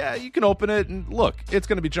cards, and yeah, you can open it and look, it's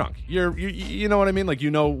going to be junk. You know what I mean? Like, you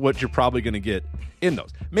know what you're probably going to get in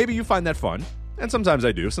those. Maybe you find that fun, and sometimes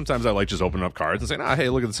I do. Sometimes I like just opening up cards and saying, hey,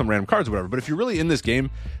 look at some random cards or whatever. But if you're really in this game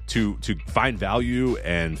to find value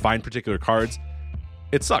and find particular cards,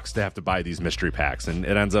 it sucks to have to buy these mystery packs, and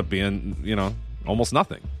it ends up being, almost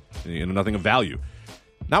nothing. Nothing of value.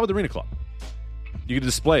 Not with Arena Club. You can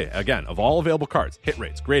display, again, of all available cards, hit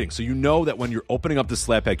rates, grading, so you know that when you're opening up this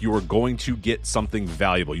slab pack, you are going to get something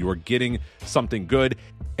valuable. You are getting something good.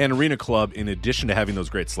 And Arena Club, in addition to having those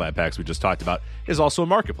great slab packs we just talked about, is also a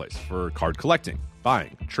marketplace for card collecting,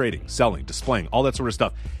 buying, trading, selling, displaying, all that sort of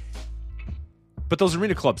stuff. But those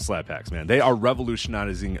Arena Club slab packs, man, they are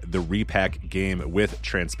revolutionizing the repack game with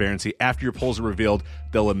transparency. After your pulls are revealed,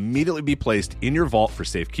 they'll immediately be placed in your vault for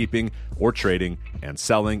safekeeping or trading and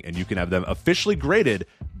selling, and you can have them officially graded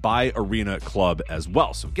by Arena Club as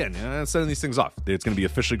well. So again, sending these things off, it's going to be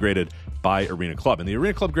officially graded by Arena Club. And the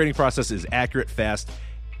Arena Club grading process is accurate, fast,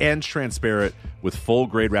 and transparent, with full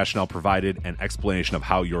grade rationale provided and explanation of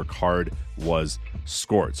how your card was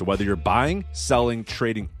scored. So whether you're buying, selling,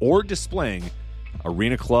 trading, or displaying,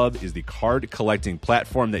 Arena Club is the card collecting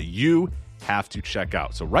platform that you have to check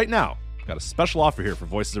out. So right now, I've got a special offer here for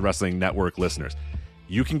Voices of Wrestling Network listeners.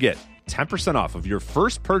 You can get 10% off of your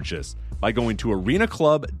first purchase by going to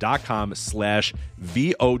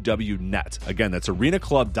arenaclub.com/VOWnet. Again, that's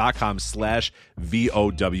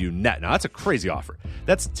arenaclub.com/VOWnet. Now, that's a crazy offer.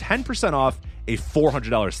 That's 10% off a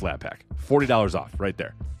 $400 slab pack. $40 off right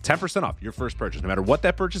there. 10% off your first purchase. No matter what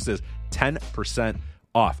that purchase is, 10%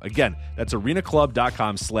 off. Again, that's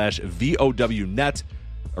arenaclub.com/VOWnet.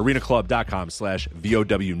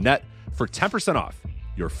 arenaclub.com/VOWnet for 10% off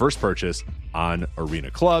your first purchase on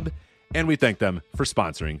Arena Club. And we thank them for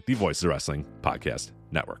sponsoring the Voices of Wrestling Podcast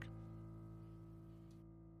Network.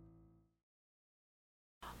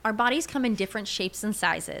 Our bodies come in different shapes and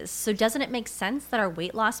sizes, so doesn't it make sense that our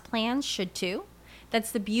weight loss plans should too?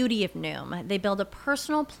 That's the beauty of Noom. They build a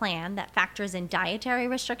personal plan that factors in dietary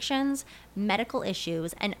restrictions, medical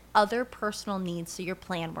issues, and other personal needs so your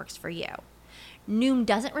plan works for you. Noom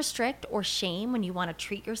doesn't restrict or shame when you want to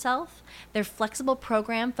treat yourself. Their flexible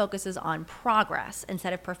program focuses on progress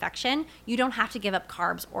instead of perfection. You don't have to give up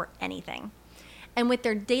carbs or anything. And with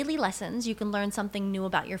their daily lessons, you can learn something new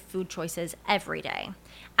about your food choices every day.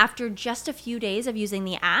 After just a few days of using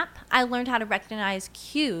the app, I learned how to recognize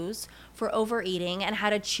cues for overeating and how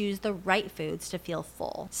to choose the right foods to feel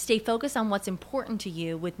full. Stay focused on what's important to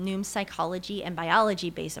you with Noom's psychology and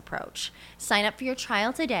biology-based approach. Sign up for your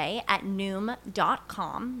trial today at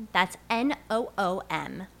Noom.com. That's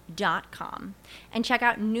NOOM.com. And check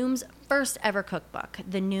out Noom's first ever cookbook,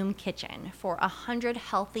 The Noom Kitchen, for 100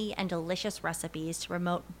 healthy and delicious recipes to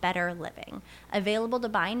promote better living. Available to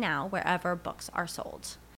buy now wherever books are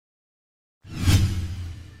sold.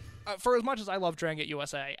 For as much as I love Dragon Gate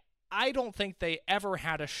USA, I don't think they ever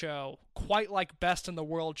had a show quite like Best in the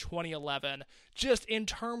World 2011, just in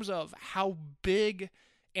terms of how big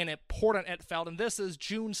and important it felt. And this is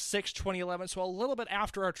June 6, 2011, so a little bit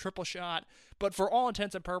after our triple shot, but for all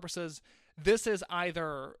intents and purposes, this is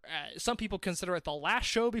either, some people consider it the last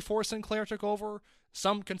show before Sinclair took over,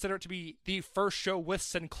 some consider it to be the first show with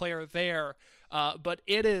Sinclair there, but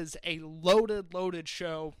it is a loaded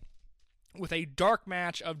show with a dark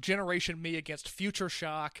match of Generation Me against Future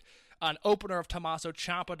Shock, an opener of Tommaso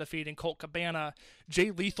Ciampa defeating Colt Cabana,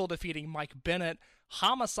 Jay Lethal defeating Mike Bennett,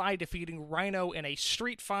 Homicide defeating Rhino in a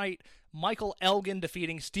street fight, Michael Elgin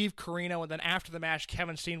defeating Steve Corino, and then after the match,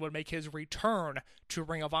 Kevin Steen would make his return to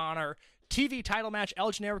Ring of Honor. TV title match,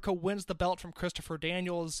 El Generico wins the belt from Christopher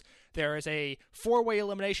Daniels. There is a 4-way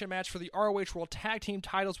elimination match for the ROH World Tag Team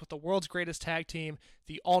titles with the world's greatest tag team,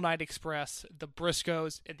 the All Night Express, the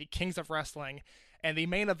Briscoes, and the Kings of Wrestling. And the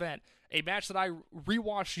main event, a match that I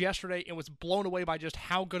rewatched yesterday and was blown away by just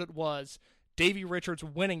how good it was. Davey Richards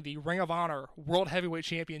winning the Ring of Honor World Heavyweight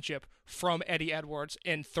Championship from Eddie Edwards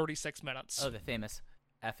in 36 minutes. Oh, the famous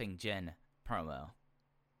effing Jen promo.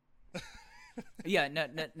 Yeah, no,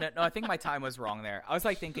 I think my time was wrong there. I was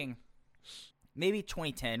like thinking maybe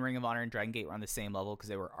 2010 Ring of Honor and Dragon Gate were on the same level because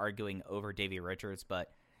they were arguing over Davey Richards,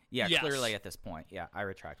 but yeah, yes. Clearly at this point, yeah, I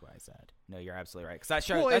retract what I said. No, you're absolutely right. Because that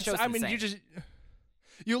show's I insane. mean,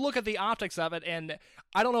 you look at the optics of it, and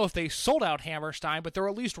I don't know if they sold out Hammerstein, but they're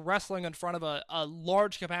at least wrestling in front of a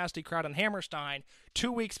large capacity crowd in Hammerstein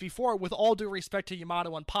 2 weeks before. With all due respect to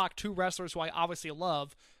Yamato and Pac, two wrestlers who I obviously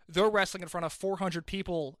love, they're wrestling in front of 400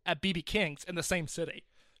 people at BB King's in the same city.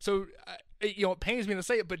 So, it pains me to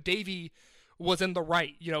say it, but Davey was in the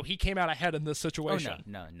right. He came out ahead in this situation.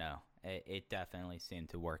 Oh, no. It definitely seemed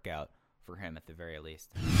to work out for him at the very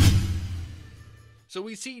least. So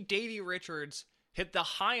we see Davey Richards hit the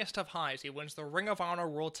highest of highs. He wins the Ring of Honor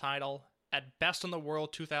World title at Best in the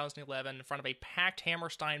World 2011 in front of a packed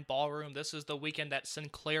Hammerstein ballroom. This is the weekend that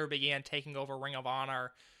Sinclair began taking over Ring of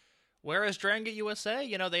Honor. Whereas Dragon Gate USA,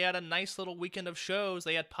 they had a nice little weekend of shows.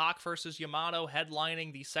 They had Pac versus Yamato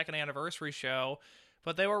headlining the second anniversary show,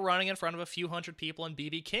 but they were running in front of a few hundred people in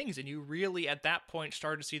BB King's, and you really, at that point,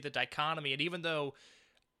 started to see the dichotomy. And even though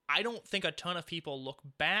I don't think a ton of people look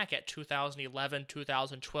back at 2011,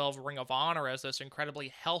 2012 Ring of Honor as this incredibly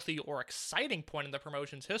healthy or exciting point in the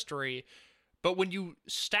promotion's history, but when you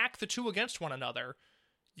stack the two against one another,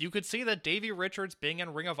 you could see that Davey Richards being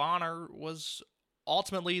in Ring of Honor was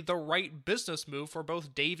ultimately the right business move for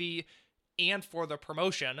both Davey and for the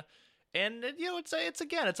promotion. And,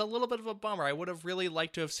 it's a little bit of a bummer. I would have really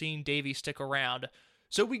liked to have seen Davey stick around.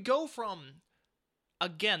 So we go from,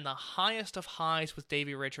 again, the highest of highs with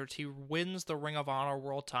Davey Richards. He wins the Ring of Honor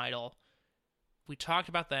World title. We talked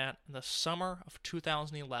about that in the summer of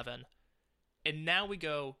 2011. And now we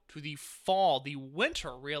go to the fall, the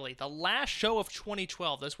winter, really, the last show of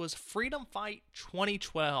 2012. This was Freedom Fight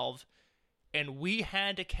 2012. And we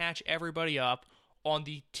had to catch everybody up on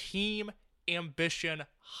the Team Ambition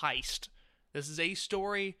heist. This is a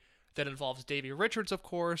story that involves Davey Richards, of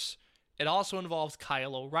course. It also involves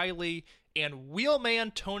Kyle O'Reilly and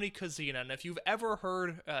Wheelman Tony Kozina. And if you've ever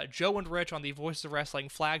heard Joe and Rich on the Voices of Wrestling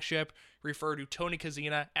flagship refer to Tony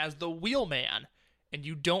Kozina as the Wheelman, and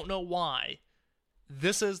you don't know why,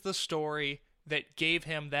 this is the story that gave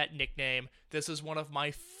him that nickname. This is one of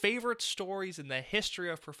my favorite stories in the history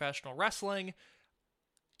of professional wrestling.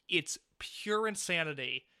 It's pure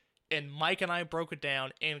insanity, and Mike and I broke it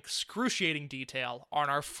down in excruciating detail on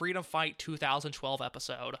our Freedom Fight 2012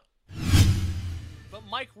 episode. But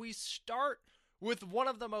Mike, we start with one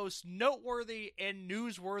of the most noteworthy and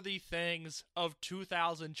newsworthy things of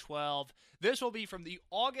 2012. This will be from the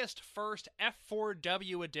August 1st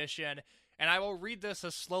F4W edition, and I will read this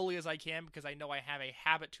as slowly as I can because I know I have a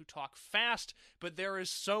habit to talk fast, but there is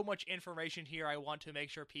so much information here I want to make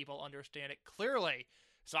sure people understand it clearly.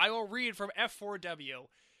 So I will read from F4W.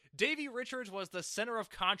 Davey Richards was the center of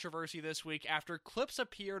controversy this week after clips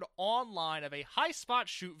appeared online of a high spot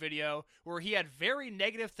shoot video where he had very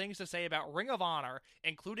negative things to say about Ring of Honor,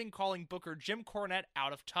 including calling Booker Jim Cornette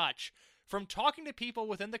out of touch. From talking to people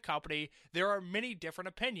within the company, there are many different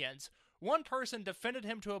opinions. One person defended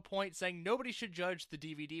him to a point, saying nobody should judge the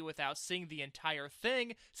DVD without seeing the entire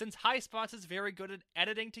thing, since High Spots is very good at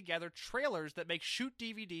editing together trailers that make shoot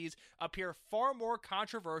DVDs appear far more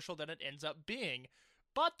controversial than it ends up being.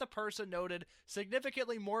 But the person noted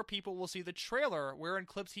significantly more people will see the trailer, where in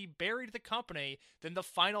clips he buried the company, than the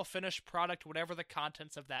final finished product, whatever the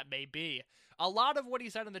contents of that may be. A lot of what he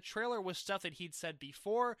said in the trailer was stuff that he'd said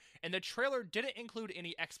before, and the trailer didn't include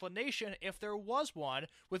any explanation, if there was one,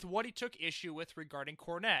 with what he took issue with regarding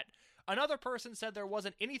Cornette. Another person said there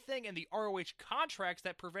wasn't anything in the ROH contracts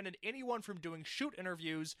that prevented anyone from doing shoot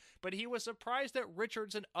interviews, but he was surprised that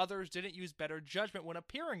Richards and others didn't use better judgment when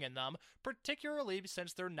appearing in them, particularly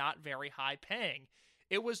since they're not very high paying.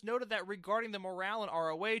 It was noted that regarding the morale in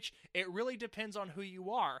ROH, it really depends on who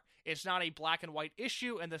you are. It's not a black and white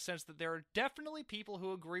issue in the sense that there are definitely people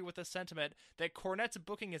who agree with the sentiment that Cornette's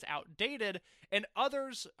booking is outdated, and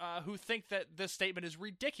others who think that this statement is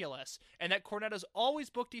ridiculous, and that Cornette is always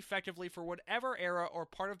booked effectively for whatever era or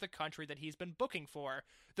part of the country that he's been booking for.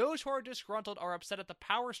 Those who are disgruntled are upset at the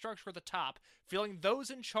power structure at the top, feeling those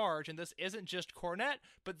in charge, and this isn't just Cornette,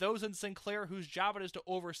 but those in Sinclair whose job it is to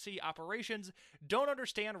oversee operations, don't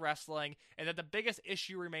understand wrestling, and that the biggest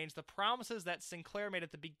issue remains the promises that Sinclair made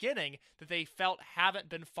at the beginning that they felt haven't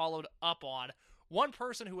been followed up on. One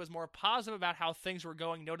person who was more positive about how things were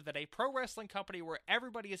going noted that a pro wrestling company where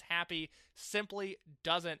everybody is happy simply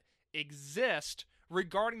doesn't exist.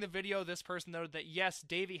 Regarding the video, this person noted that yes,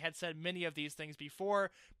 Davey had said many of these things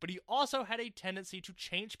before, but he also had a tendency to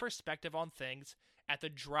change perspective on things at the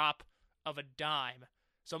drop of a dime.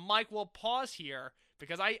 So Mike, we'll pause here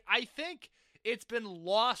because I think it's been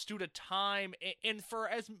lost due to time, and for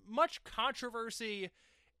as much controversy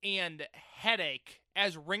and headache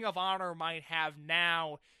as Ring of Honor might have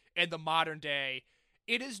now in the modern day,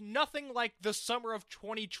 it is nothing like the summer of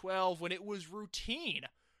 2012 when it was routine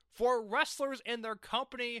for wrestlers in their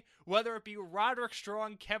company, whether it be Roderick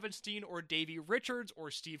Strong, Kevin Steen, or Davey Richards,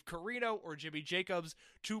 or Steve Corino, or Jimmy Jacobs,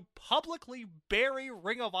 to publicly bury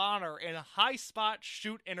Ring of Honor in high spot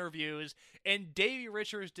shoot interviews, and Davey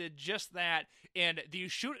Richards did just that in the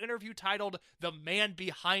shoot interview titled The Man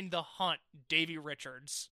Behind the Hunt, Davey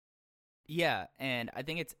Richards. Yeah, and I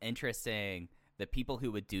think it's interesting the people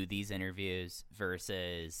who would do these interviews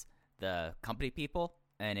versus the company people,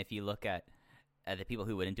 and if you look at the people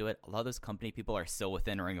who wouldn't do it, a lot of those company people are still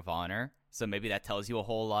within Ring of Honor, so maybe that tells you a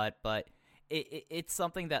whole lot, but it's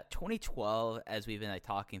something that 2012, as we've been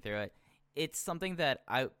talking through it, it's something that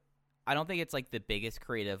I don't think it's like the biggest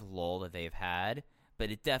creative lull that they've had,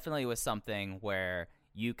 but it definitely was something where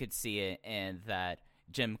you could see it, and that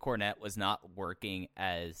Jim Cornette was not working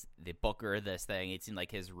as the booker of this thing. It seemed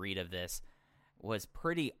like his read of this was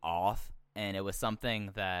pretty off, and it was something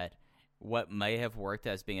that what may have worked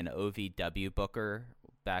as being an OVW booker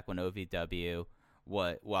back when OVW,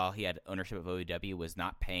 while he had ownership of OVW, was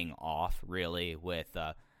not paying off really with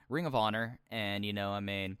Ring of Honor. And,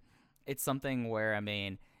 it's something where,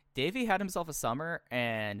 Davey had himself a summer,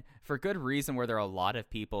 and for good reason, where there are a lot of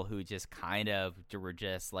people who just kind of were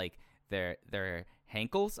just like their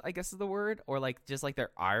hankles, I guess is the word, or like just like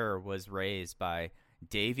their ire was raised by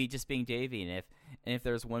Davey just being Davey. And if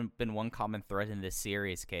there's been one common thread in this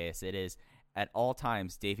series case, it is at all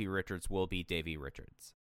times Davey Richards will be Davey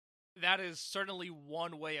Richards. That is certainly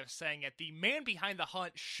one way of saying it. The Man Behind the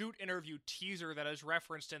Hunt shoot interview teaser that is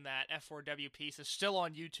referenced in that F4W piece is still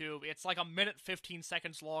on YouTube. It's like 1 minute 15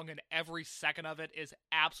 seconds long, and every second of it is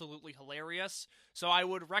absolutely hilarious. So I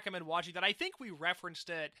would recommend watching that. I think we referenced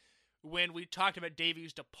it when we talked about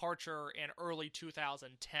Davey's departure in early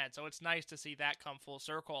 2010. So it's nice to see that come full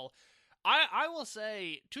circle. I will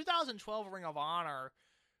say 2012 Ring of Honor,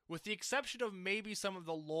 with the exception of maybe some of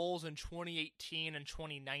the lulls in 2018 and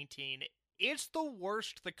 2019, it's the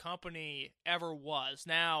worst the company ever was.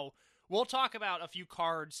 Now, we'll talk about a few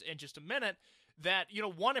cards in just a minute that,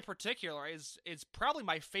 one in particular is probably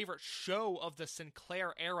my favorite show of the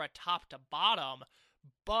Sinclair era top to bottom,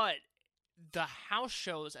 but the house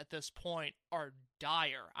shows at this point are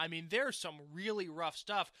dire. I mean, there's some really rough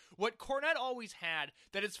stuff. What Cornette always had,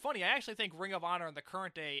 that it's funny, I actually think Ring of Honor in the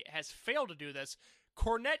current day has failed to do this.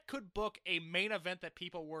 Cornette could book a main event that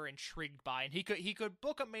people were intrigued by, and he could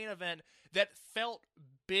book a main event that felt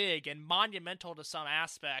big and monumental to some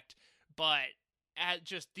aspect, but at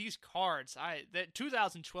just these cards, that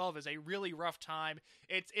 2012 is a really rough time.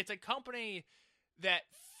 It's a company that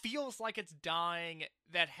feels like it's dying,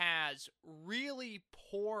 that has really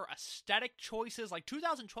poor aesthetic choices. Like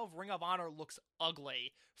 2012 Ring of Honor looks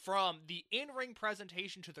ugly from the in-ring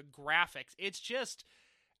presentation to the graphics. It's just,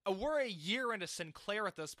 we're a year into Sinclair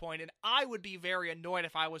at this point, and I would be very annoyed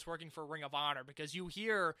if I was working for Ring of Honor, because you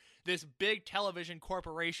hear this big television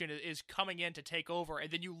corporation is coming in to take over, and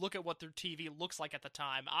then you look at what their TV looks like at the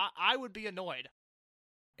time. I would be annoyed.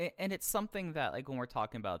 And it's something that, like, when we're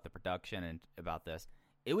talking about the production and about this,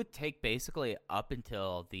 it would take basically up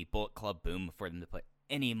until the Bullet Club boom for them to put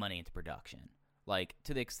any money into production. Like,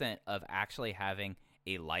 to the extent of actually having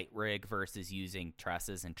a light rig versus using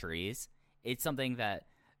trusses and trees. It's something that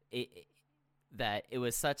it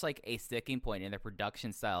was such like a sticking point in their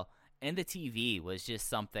production style, and the TV was just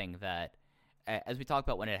something that, as we talked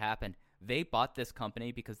about when it happened, they bought this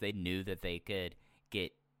company because they knew that they could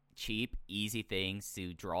get cheap, easy things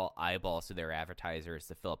to draw eyeballs to their advertisers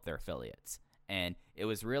to fill up their affiliates. And it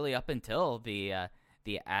was really up until the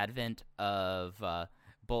advent of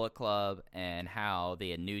Bullet Club and how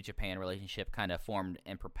the New Japan relationship kind of formed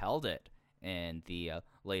and propelled it in the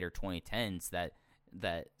later 2010s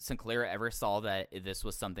that Sinclair ever saw that this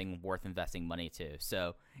was something worth investing money to.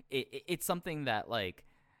 So it's something that, like,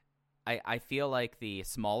 I feel like the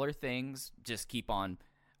smaller things just keep on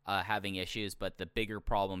having issues, but the bigger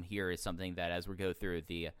problem here is something that, as we go through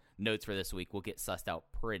the notes for this week, we'll get sussed out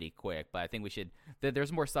pretty quick. But I think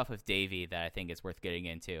there's more stuff with Davey that I think is worth getting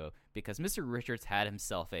into, because Mr. Richards had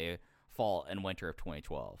himself a fall and winter of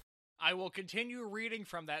 2012. I will continue reading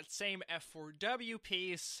from that same F4W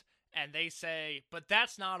piece, and they say, but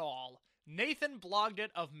that's not all. Nathan Blogdit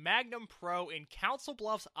of Magnum Pro in Council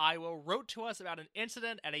Bluffs, Iowa, wrote to us about an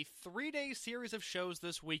incident at a 3-day series of shows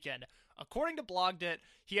this weekend. According to Blogdit,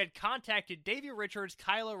 he had contacted Davey Richards,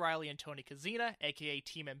 Kyle O'Reilly, and Tony Kozina, aka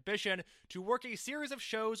Team Ambition, to work a series of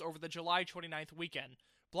shows over the July 29th weekend.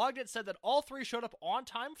 Blogdit said that all three showed up on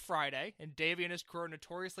time Friday, and Davey and his crew are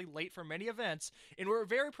notoriously late for many events, and were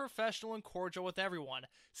very professional and cordial with everyone.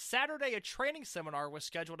 Saturday, a training seminar was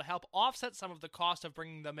scheduled to help offset some of the cost of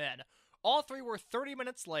bringing them in. All three were 30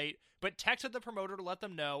 minutes late, but texted the promoter to let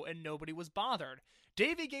them know, and nobody was bothered.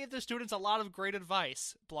 Davey gave the students a lot of great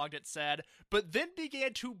advice, Blogdit said, but then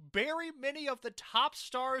began to bury many of the top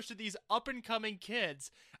stars to these up-and-coming kids.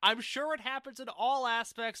 I'm sure it happens in all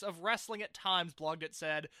aspects of wrestling at times, Blogdit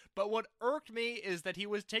said, but what irked me is that he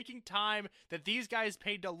was taking time that these guys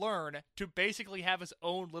paid to learn to basically have his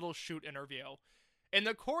own little shoot interview. In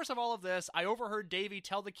the course of all of this, I overheard Davey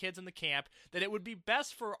tell the kids in the camp that it would be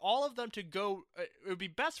best for all of them to go,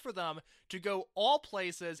 all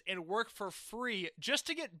places and work for free just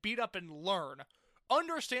to get beat up and learn.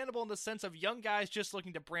 Understandable in the sense of young guys just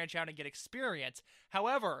looking to branch out and get experience.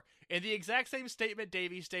 However, in the exact same statement,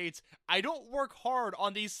 Davey states, I don't work hard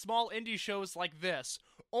on these small indie shows like this,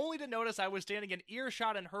 only to notice I was standing in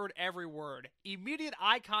earshot and heard every word. Immediate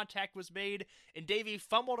eye contact was made, and Davey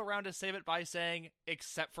fumbled around to save it by saying,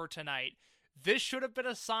 except for tonight. This should have been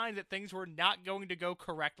a sign that things were not going to go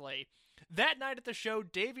correctly. That night at the show,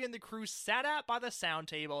 Davey and the crew sat out by the sound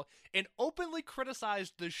table and openly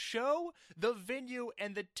criticized the show, the venue,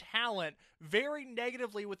 and the talent very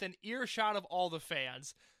negatively within earshot of all the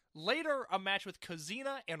fans. Later, a match with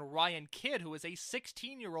Kozina and Ryan Kidd, who is a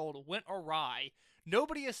 16-year-old, went awry.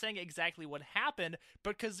 Nobody is saying exactly what happened,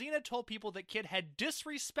 but Kozina told people that Kidd had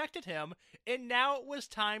disrespected him, and now it was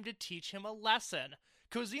time to teach him a lesson.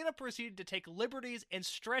 Kozina proceeded to take liberties and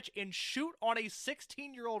stretch and shoot on a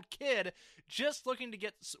 16-year-old kid just looking to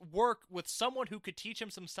get work with someone who could teach him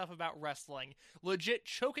some stuff about wrestling, legit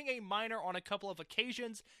choking a minor on a couple of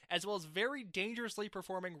occasions, as well as very dangerously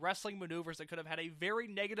performing wrestling maneuvers that could have had a very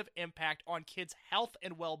negative impact on kids' health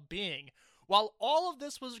and well-being. While all of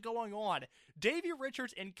this was going on, Davey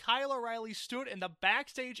Richards and Kyle O'Reilly stood in the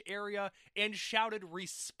backstage area and shouted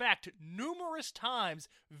respect numerous times,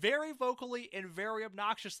 very vocally and very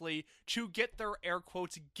obnoxiously, to get their air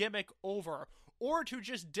quotes gimmick over, or to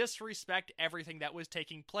just disrespect everything that was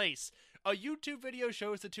taking place. A YouTube video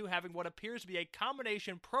shows the two having what appears to be a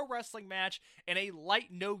combination pro wrestling match and a light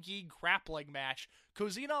no-gi grappling match.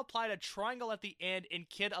 Kozina applied a triangle at the end, and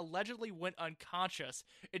Kid allegedly went unconscious.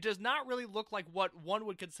 It does not really look like what one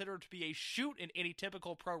would consider to be a shoot in any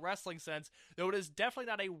typical pro wrestling sense, though it is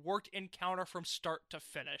definitely not a worked encounter from start to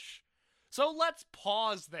finish. So let's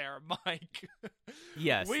pause there, Mike.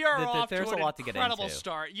 Yes, we are off there's to an a lot to get incredible into.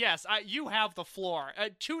 start. Yes, you have the floor.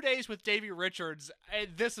 2 days with Davey Richards,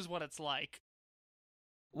 this is what it's like.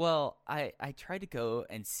 Well, I tried to go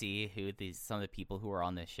and see who some of the people who were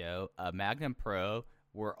on this show. Magnum Pro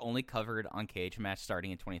were only covered on Cage Match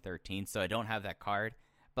starting in 2013, so I don't have that card.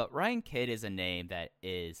 But Ryan Kidd is a name that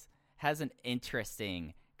has an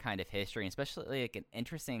interesting kind of history, and especially like an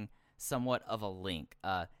interesting somewhat of a link.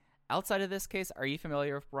 Outside of this case, are you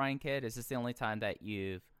familiar with Ryan Kidd? Is this the only time that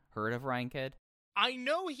you've heard of Ryan Kidd? I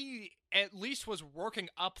know he at least was working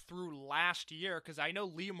up through last year, because I know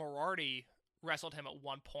Lee Moriarty wrestled him at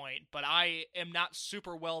one point, but I am not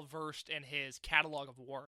super well versed in his catalog of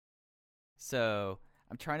work. So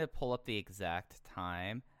I'm trying to pull up the exact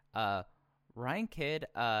time. Ryan Kidd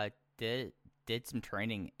did some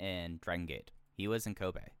training in Dragon Gate. He was in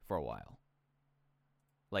Kobe for a while.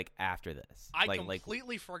 Like after this, I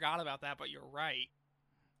completely forgot about that, but you're right.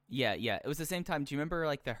 Yeah. It was the same time. Do you remember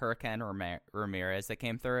like the Hurricane Ramirez that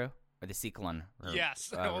came through, or the Cyclone?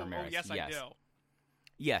 Yes. Ramirez? Yes, I do.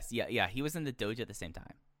 Yes, yeah. He was in the dojo at the same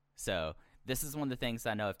time. So this is one of the things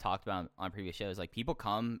I know I've talked about on previous shows. Like people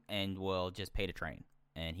come and will just pay to train,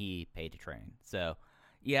 and he paid to train. So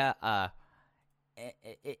yeah,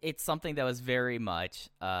 it's something that was very much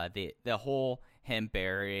the whole him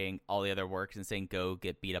burying all the other works and saying go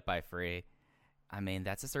get beat up by Free. I mean,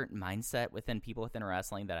 that's a certain mindset within people within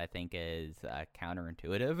wrestling that I think is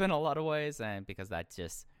counterintuitive in a lot of ways, and because that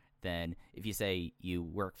just then if you say you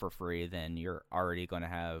work for free, then you're already going to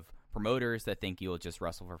have promoters that think you'll just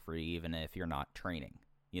wrestle for free even if you're not training.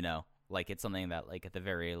 You know, like it's something that like at the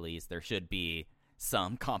very least there should be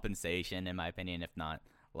some compensation in my opinion, if not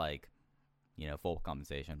like full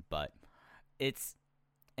compensation. But it's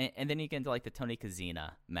and then you get into like the Tony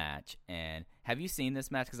Kozina match. And have you seen this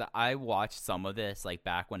match? Because I watched some of this like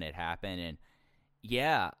back when it happened, and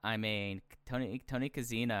yeah, I mean Tony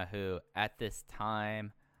Kozina, who at this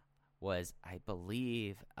time was I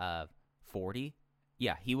believe 40.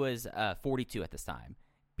 Yeah, he was 42 at this time,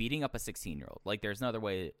 beating up a 16-year-old. Like there's no other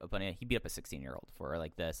way of putting it. He beat up a 16-year-old for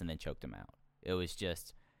like this and then choked him out. It was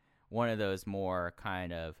just one of those more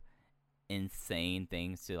kind of insane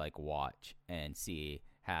things to like watch and see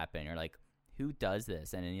happen. Or like, who does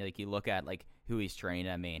this? And then like you look at like who he's trained.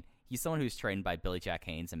 I mean, he's someone who's trained by Billy Jack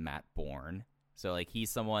Haynes and Matt Bourne. So like he's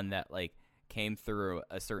someone that like came through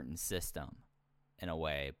a certain system in a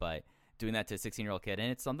way, but doing that to a 16-year-old kid.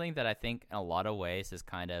 And it's something that I think in a lot of ways has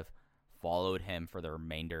kind of followed him for the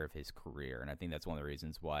remainder of his career. And I think that's one of the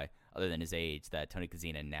reasons why, other than his age, that Tony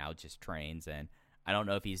Kozina now just trains. And I don't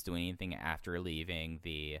know if he's doing anything after leaving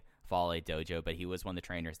the Fale Dojo, but he was one of the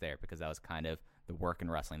trainers there because that was kind of the work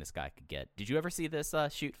in wrestling this guy could get. Did you ever see this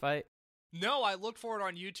shoot fight? No, I looked for it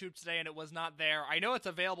on YouTube today and it was not there. I know it's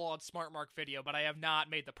available on Smart Mark Video, but I have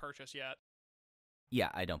not made the purchase yet. Yeah,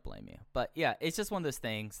 I don't blame you. But yeah, it's just one of those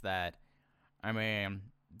things that, I mean,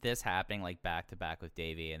 this happening like back to back with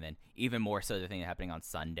Davey, and then even more so the thing happening on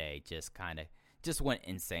Sunday just kind of just went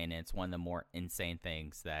insane. And it's one of the more insane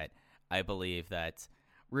things that I believe that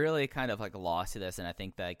really kind of like lost to this. And I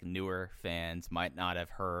think that like newer fans might not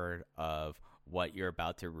have heard of what you're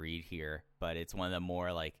about to read here, but it's one of the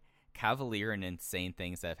more like cavalier and insane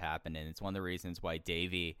things that have happened. And it's one of the reasons why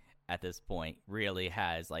Davey at this point really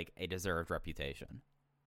has like a deserved reputation.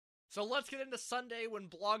 So let's get into Sunday when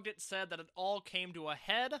Blogdit said that it all came to a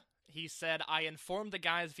head. He said, I informed the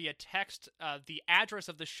guys via text the address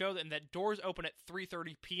of the show and that doors open at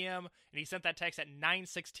 3:30 p.m. And he sent that text at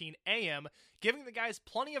 9:16 a.m., giving the guys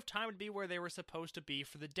plenty of time to be where they were supposed to be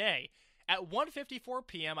for the day. At 1:54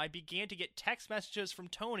 p.m., I began to get text messages from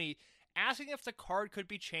Tony asking if the card could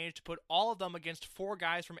be changed to put all of them against 4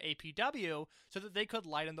 guys from APW so that they could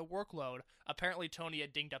lighten the workload. Apparently, Tony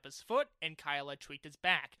had dinged up his foot and Kyle had tweaked his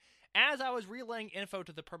back. As I was relaying info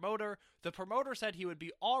to the promoter said he would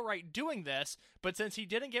be alright doing this, but since he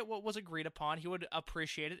didn't get what was agreed upon, he would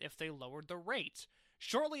appreciate it if they lowered the rate.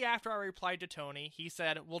 Shortly after I replied to Tony, he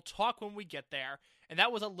said, we'll talk when we get there, and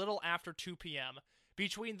that was a little after 2 p.m.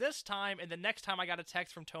 Between this time and the next time I got a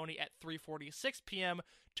text from Tony at 3:46 p.m.,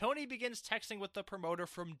 Tony begins texting with the promoter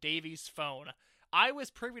from Davey's phone. I was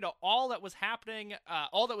privy to all that was happening,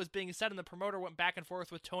 all that was being said, and the promoter went back and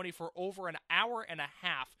forth with Tony for over an hour and a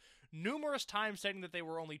half, numerous times stating that they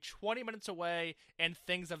were only 20 minutes away and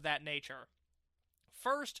things of that nature.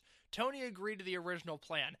 First, Tony agreed to the original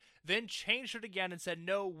plan, then changed it again and said,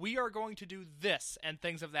 no, we are going to do this, and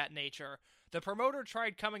things of that nature. The promoter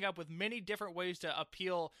tried coming up with many different ways to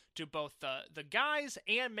appeal to both the guys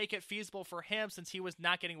and make it feasible for him since he was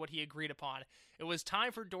not getting what he agreed upon. It was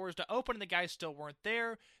time for doors to open and the guys still weren't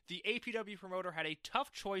there. The APW promoter had a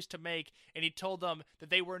tough choice to make, and he told them that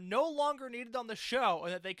they were no longer needed on the show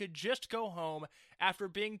and that they could just go home after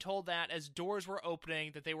being told that as doors were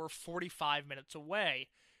opening that they were 45 minutes away.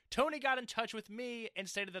 Tony got in touch with me and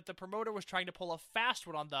stated that the promoter was trying to pull a fast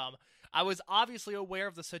one on them. I was obviously aware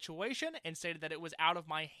of the situation and stated that it was out of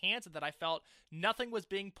my hands and that I felt nothing was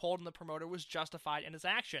being pulled and the promoter was justified in his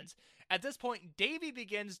actions. At this point, Davey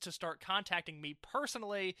begins to start contacting me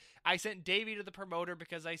personally. I sent Davey to the promoter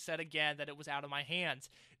because I said again that it was out of my hands.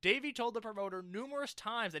 Davey told the promoter numerous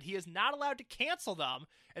times that he is not allowed to cancel them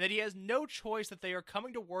and that he has no choice, that they are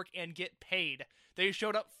coming to work and get paid. They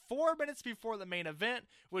showed up 4 minutes before the main event,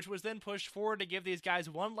 which was then pushed forward to give these guys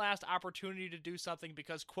one last opportunity to do something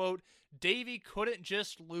because, quote, Davey couldn't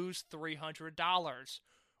just lose $300.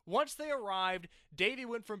 Once they arrived, Davey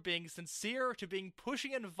went from being sincere to being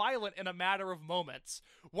pushing and violent in a matter of moments.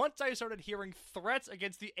 Once I started hearing threats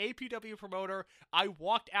against the APW promoter, I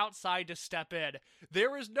walked outside to step in.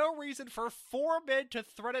 There is no reason for 4 men to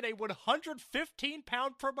threaten a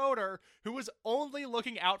 115-pound promoter who was only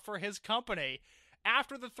looking out for his company.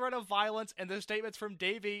 After the threat of violence and the statements from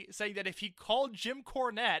Davey saying that if he called Jim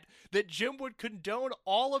Cornette, that Jim would condone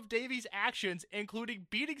all of Davey's actions, including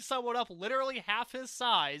beating someone up literally half his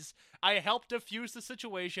size, I helped defuse the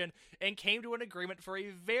situation and came to an agreement for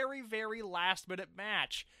a very, very last-minute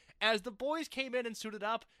match. As the boys came in and suited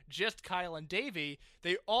up, just Kyle and Davey,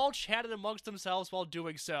 they all chatted amongst themselves while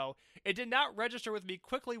doing so. It did not register with me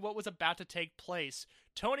quickly what was about to take place.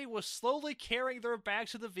 Tony was slowly carrying their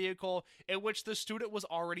bags to the vehicle in which the student was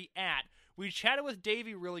already at. We chatted with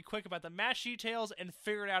Davey really quick about the match details and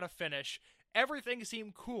figured out a finish. Everything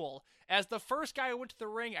seemed cool. As the first guy went to the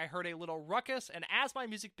ring, I heard a little ruckus, and as my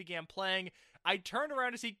music began playing, I turned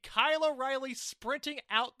around to see Kyle O'Reilly sprinting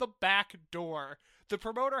out the back door. The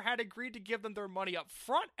promoter had agreed to give them their money up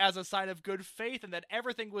front as a sign of good faith and that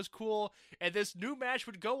everything was cool, and this new match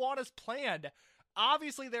would go on as planned.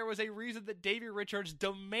 Obviously, there was a reason that Davey Richards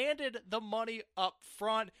demanded the money up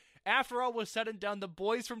front. After all was said and done, the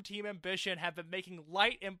boys from Team Ambition have been making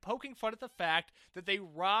light and poking fun at the fact that they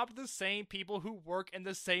robbed the same people who work in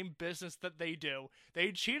the same business that they do.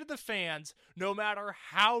 They cheated the fans, no matter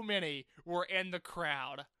how many were in the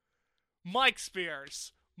crowd. Mike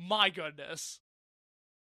Spears, my goodness.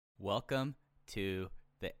 Welcome to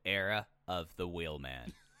the era of the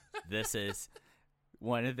Wheelman. This is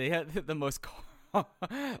one of the most,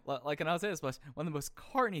 like, and I'll say this much, one of the most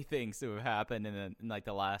carny things to have happened in like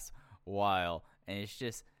the last while, and it's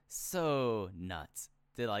just so nuts.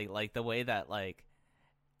 To like the way that like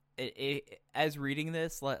it as reading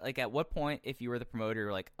this, like at what point, if you were the promoter,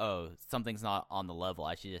 you're like, oh, something's not on the level,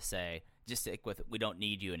 I should just say, just stick with it. We don't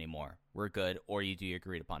need you anymore. We're good, or you do your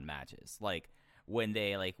agreed upon matches. Like when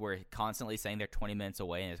they like were constantly saying they're 20 minutes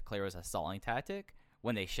away, and it's clear it was a stalling tactic.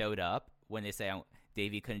 When they showed up, when they say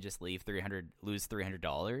Davey couldn't just lose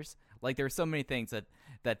 $300, like there were so many things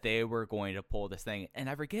that they were going to pull this thing. And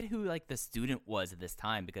I forget who like the student was at this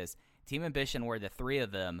time, because Team Ambition were the three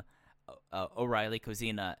of them, O'Reilly,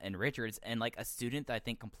 Kozina, and Richards, and like a student that I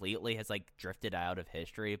think completely has like drifted out of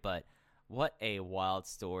history. But what a wild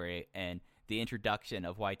story, and the introduction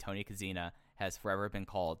of why Tony Kozina has forever been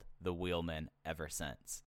called the Wheelman ever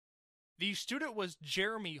since. The student was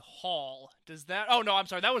Jeremy Hall. Does that... Oh, no, I'm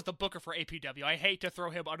sorry. That was the booker for APW. I hate to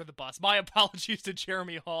throw him under the bus. My apologies to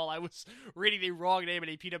Jeremy Hall. I was reading the wrong name in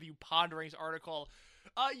APW Ponderings article.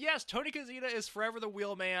 Yes, Tony Kozina is forever the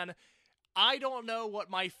Wheelman. I don't know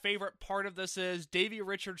what my favorite part of this is. Davey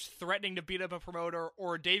Richards threatening to beat up a promoter,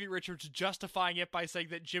 or Davey Richards justifying it by saying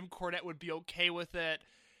that Jim Cornette would be okay with it.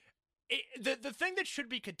 The thing that should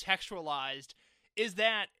be contextualized is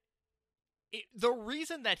that the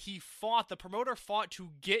reason that the promoter fought to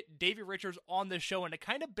get Davey Richards on the show and to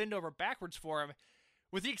kind of bend over backwards for him,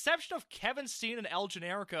 with the exception of Kevin Steen and El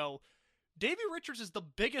Generico, Davey Richards is the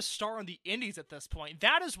biggest star on the indies at this point.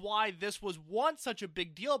 That is why this was, one, such a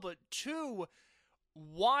big deal, but two,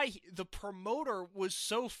 why the promoter was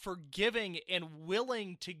so forgiving and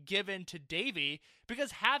willing to give in to Davey,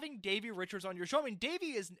 because having Davey Richards on your show, I mean,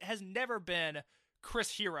 Davey has never been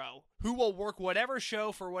Chris Hero, who will work whatever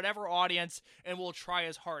show for whatever audience and will try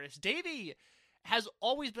his hardest. Davey has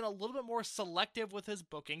always been a little bit more selective with his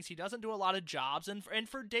bookings. He doesn't do a lot of jobs, and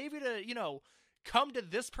for Davey to, come to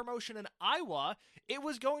this promotion in Iowa, it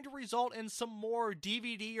was going to result in some more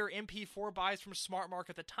DVD or MP4 buys from Smart Mark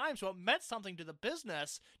at the time, so it meant something to the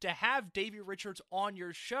business to have Davey Richards on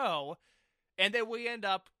your show, and then we end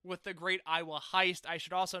up with the Great Iowa Heist. I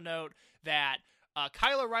should also note that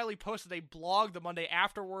Kyle O'Reilly posted a blog the Monday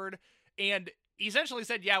afterward, and essentially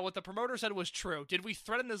said, yeah, what the promoter said was true. Did we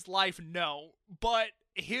threaten his life? No. But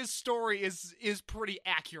his story is pretty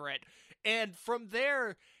accurate. And from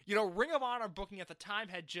there, Ring of Honor booking at the time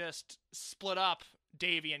had just split up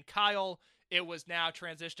Davey and Kyle. It was now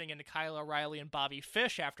transitioning into Kyle O'Reilly and Bobby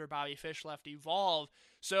Fish after Bobby Fish left Evolve.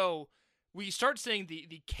 So we start seeing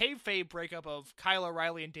the kayfabe breakup of Kyle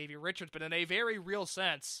O'Reilly and Davey Richards, but in a very real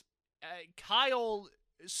sense, Kyle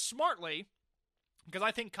smartly, because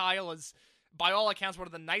I think Kyle is, by all accounts, one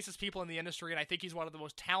of the nicest people in the industry, and I think he's one of the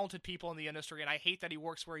most talented people in the industry, and I hate that he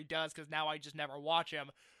works where he does because now I just never watch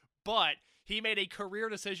him. But he made a career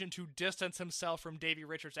decision to distance himself from Davey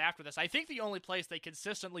Richards after this. I think the only place they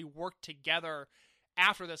consistently worked together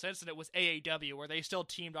after this incident was AAW, where they still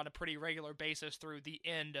teamed on a pretty regular basis through the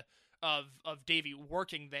end of Davey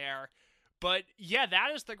working there. But yeah,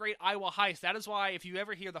 that is the Great Iowa Heist. That is why if you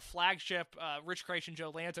ever hear the flagship Rich Creation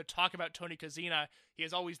Joe Lanza talk about Tony Kozina, he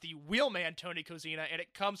is always the wheelman Tony Kozina, and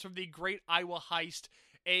it comes from the Great Iowa Heist,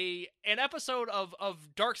 an episode of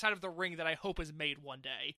Dark Side of the Ring that I hope is made one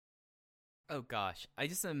day. Oh gosh, I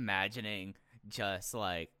just imagining just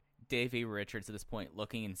like Davey Richards at this point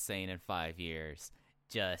looking insane in 5 years,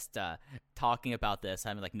 just talking about this,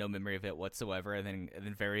 having like no memory of it whatsoever, and then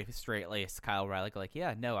very straightly Kyle O'Reilly like,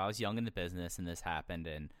 yeah, no, I was young in the business and this happened,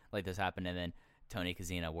 and then Tony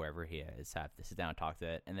Kozina, wherever he is, have to sit down and talk to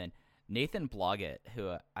it, and then Nathan Bloggett,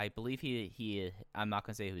 who I believe he I'm not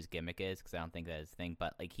gonna say who his gimmick is because I don't think that is the thing,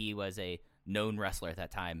 but like he was a known wrestler at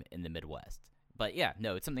that time in the Midwest. But yeah,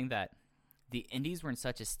 no, it's something that the indies were in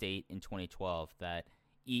such a state in 2012 that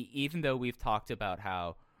even though we've talked about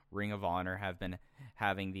how Ring of Honor have been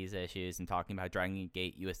having these issues and talking about Dragon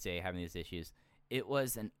Gate USA having these issues, it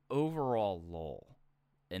was an overall lull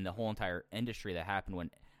in the whole entire industry that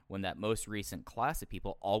happened when that most recent class of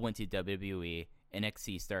people all went to WWE,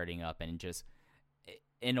 NXT starting up, and just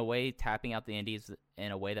in a way tapping out the indies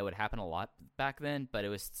in a way that would happen a lot back then, but it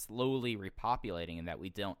was slowly repopulating and that we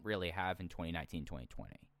don't really have in 2019,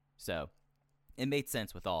 2020. So it made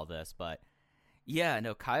sense with all this, but yeah,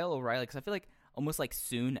 no, Kyle O'Reilly, because I feel like almost like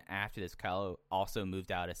soon after this, Kyle also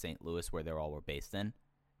moved out of St. Louis where they all were based in,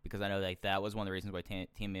 because I know like that was one of the reasons why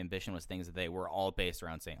Team Ambition was things that they were all based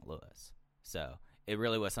around St. Louis. So it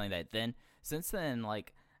really was something that then, since then,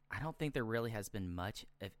 like I don't think there really has been much,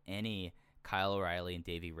 if any, Kyle O'Reilly and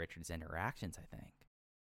Davey Richards interactions, I think.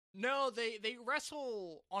 No, they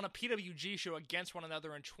wrestle on a PWG show against one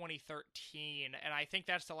another in 2013, and I think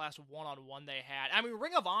that's the last one-on-one they had. I mean,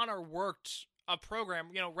 Ring of Honor worked a program,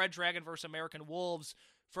 Red Dragon versus American Wolves,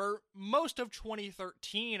 for most of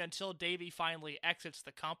 2013 until Davey finally exits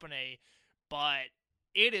the company, but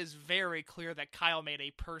it is very clear that Kyle made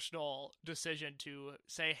a personal decision to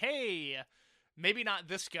say, hey, maybe not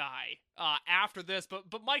this guy after this.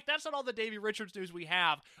 But Mike, that's not all the Davey Richards news we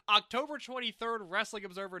have. October 23rd, Wrestling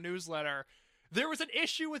Observer newsletter. There was an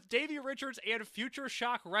issue with Davey Richards and Future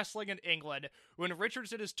Shock Wrestling in England. When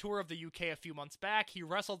Richards did his tour of the UK a few months back, he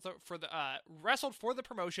wrestled for the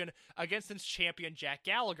promotion against its champion Jack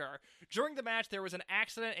Gallagher. During the match, there was an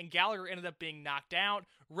accident and Gallagher ended up being knocked out.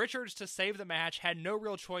 Richards, to save the match, had no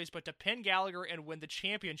real choice but to pin Gallagher and win the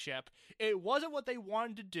championship. It wasn't what they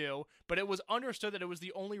wanted to do, but it was understood that it was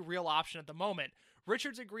the only real option at the moment.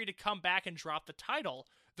 Richards agreed to come back and drop the title.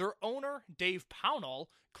 Their owner, Dave Pownell,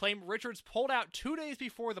 claimed Richards pulled out 2 days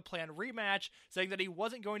before the planned rematch, saying that he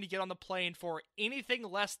wasn't going to get on the plane for anything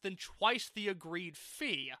less than twice the agreed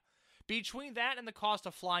fee. Between that and the cost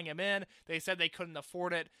of flying him in, they said they couldn't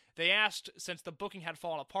afford it. They asked, since the booking had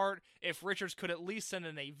fallen apart, if Richards could at least send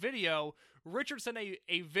in a video. Richards sent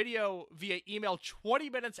a video via email 20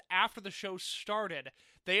 minutes after the show started.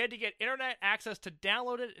 They had to get internet access to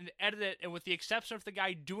download it and edit it, and with the exception of the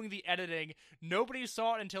guy doing the editing, nobody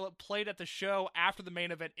saw it until it played at the show after the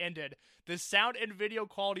main event ended. The sound and video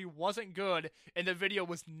quality wasn't good, and the video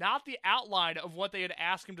was not the outline of what they had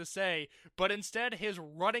asked him to say, but instead his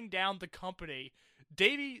running down the company.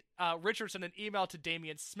 Davey Richards sent an email to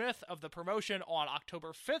Damian Smith of the promotion on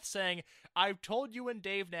October 5th saying, "I've told you and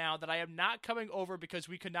Dave now that I am not coming over because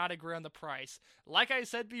we could not agree on the price. Like I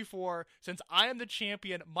said before, since I am the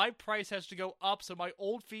champion, my price has to go up, so my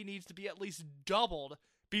old fee needs to be at least doubled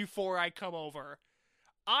before I come over."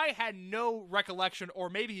 I had no recollection or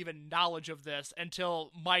maybe even knowledge of this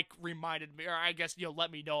until Mike reminded me, or I guess,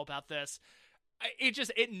 let me know about this.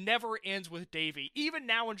 It never ends with Davey. Even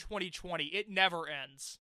now in 2020, it never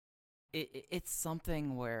ends. It's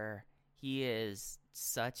something where he is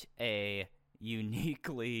such a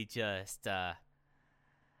uniquely just, I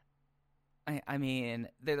mean,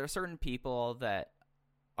 there are certain people that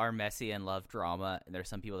are messy and love drama, and there's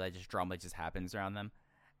some people that drama just happens around them.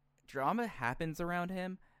 Drama happens around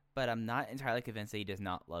him, but I'm not entirely convinced that he does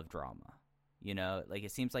not love drama.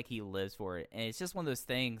 It seems like he lives for it, and it's just one of those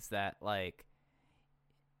things that,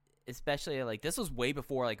 especially, this was way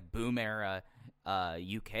before, Boom era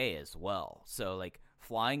UK as well. So,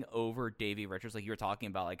 flying over Davey Richards, like you were talking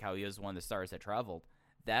about, how he was one of the stars that traveled,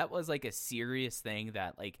 that was, a serious thing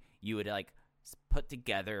that, you would, put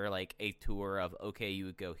together, a tour of, okay, you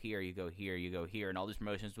would go here, you go here, you go here, and all these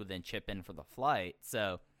promotions would then chip in for the flight.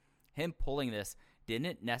 So him pulling this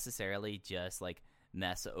didn't necessarily just,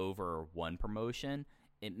 mess over one promotion.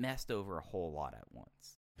 It messed over a whole lot at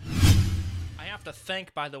once. I have to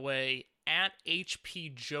thank, by the way, at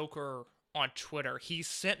HP Joker on Twitter. He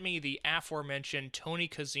sent me the aforementioned Tony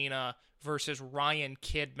Kozina versus Ryan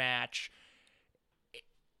Kidd match.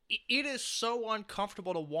 It is so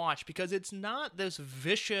uncomfortable to watch because it's not this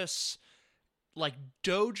vicious,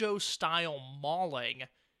 dojo-style mauling.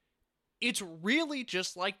 It's really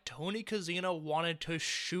just like Tony Kozina wanted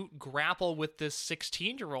to grapple with this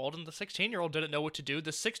 16-year-old, and the 16-year-old didn't know what to do.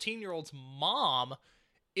 The 16-year-old's mom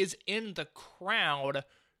is in the crowd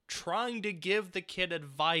trying to give the kid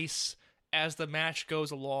advice as the match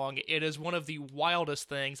goes along. It is one of the wildest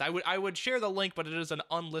things. I would share the link, but it is an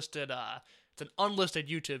unlisted it's an unlisted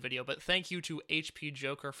YouTube video. But thank you to HP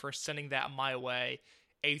Joker for sending that my way.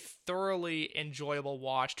 A thoroughly enjoyable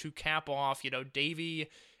watch to cap off, Davey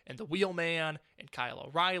and the Wheelman and Kyle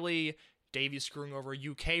O'Reilly, Davey screwing over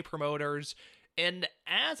UK promoters. And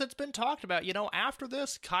as it's been talked about, after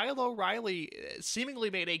this, Kyle O'Reilly seemingly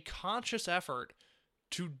made a conscious effort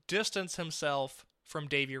to distance himself from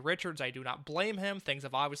Davey Richards. I do not blame him. Things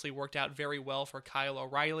have obviously worked out very well for Kyle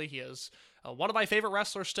O'Reilly. He is one of my favorite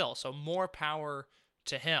wrestlers still, so more power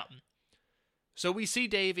to him. So we see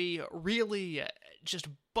Davey really just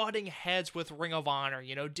butting heads with Ring of Honor.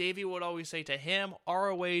 Davey would always say to him,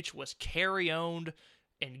 ROH was Kerry-owned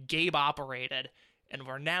and Gabe-operated. And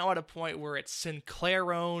we're now at a point where it's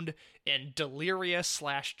Sinclair-owned and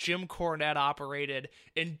Delirious/Jim Cornette-operated.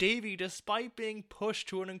 And Davey, despite being pushed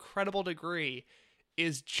to an incredible degree,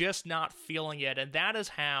 is just not feeling it. And that is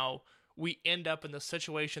how we end up in the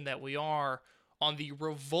situation that we are on the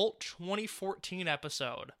Revolt 2014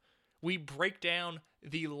 episode. We break down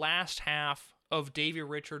the last half of Davey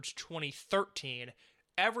Richards 2013,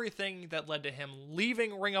 everything that led to him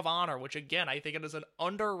leaving Ring of Honor, which again, I think it is an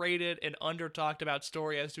underrated and under-talked about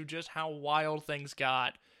story as to just how wild things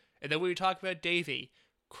got. And then we talk about Davey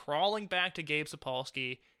crawling back to Gabe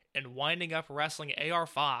Sapolsky and winding up wrestling AR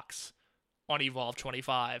Fox on Evolve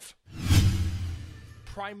 25.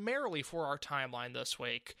 Primarily for our timeline this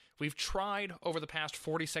week, we've tried over the past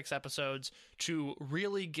 46 episodes to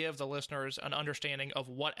really give the listeners an understanding of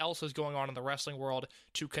what else is going on in the wrestling world,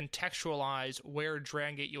 to contextualize where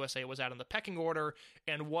Dragon Gate USA was at in the pecking order,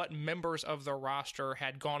 and what members of the roster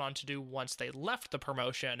had gone on to do once they left the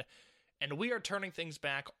promotion. And we are turning things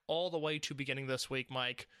back all the way to beginning this week,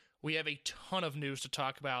 Mike. We have a ton of news to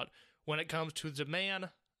talk about when it comes to the man,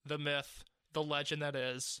 the myth, the legend that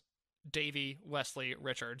is Davey Wesley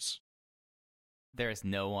Richards. There is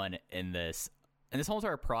no one in this whole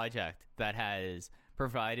entire project that has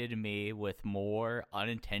provided me with more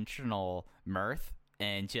unintentional mirth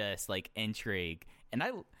and just intrigue. And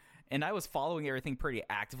I was following everything pretty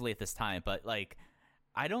actively at this time, but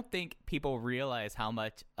I don't think people realize how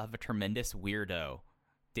much of a tremendous weirdo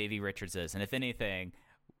Davey Richards is. And if anything,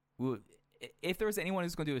 if there was anyone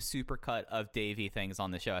who's going to do a supercut of Davey things on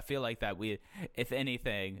the show, I feel like that if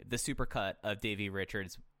anything, the supercut of Davey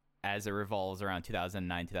Richards as it revolves around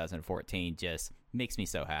 2009, 2014 just makes me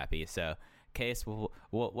so happy. So, Case,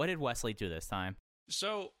 what did Wesley do this time?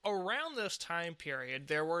 So, around this time period,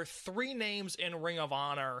 there were 3 names in Ring of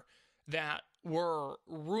Honor that were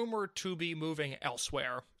rumored to be moving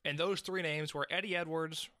elsewhere. And those 3 names were Eddie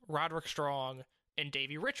Edwards, Roderick Strong, and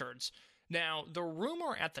Davey Richards. Now, the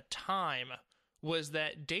rumor at the time was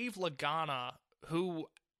that Dave Lagana, who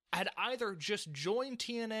had either just joined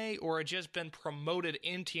TNA or had just been promoted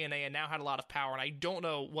in TNA and now had a lot of power, and I don't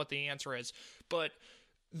know what the answer is, but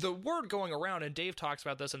the word going around, and Dave talks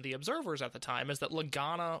about this in The Observers at the time, is that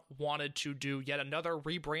Lagana wanted to do yet another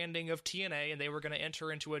rebranding of TNA, and they were going to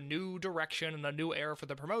enter into a new direction and a new era for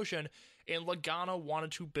the promotion, and Lagana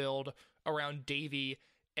wanted to build around Davey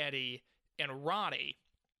Eddie, and Roddy.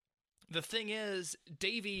 The thing is,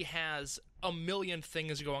 Davey has a million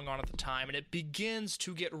things going on at the time, and it begins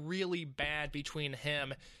to get really bad between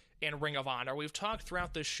him and Ring of Honor. We've talked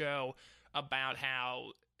throughout this show about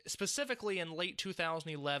how, specifically in late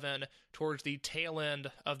 2011, towards the tail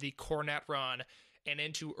end of the Cornette run, and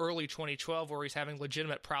into early 2012, where he's having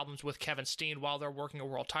legitimate problems with Kevin Steen while they're working a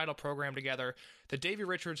world title program together, that Davey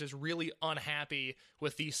Richards is really unhappy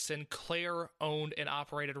with the Sinclair-owned and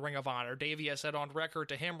operated Ring of Honor. Davey has said on record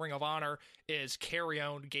to him, Ring of Honor is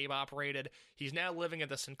Kerry-owned, Gabe-operated. He's now living in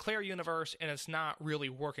the Sinclair universe, and it's not really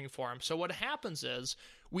working for him. So what happens is,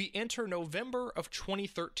 we enter November of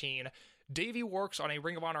 2013, Davey works on a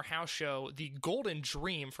Ring of Honor house show, The Golden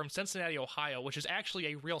Dream, from Cincinnati, Ohio, which is actually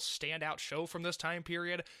a real standout show from this time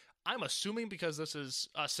period. I'm assuming because this is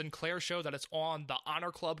a Sinclair show that it's on the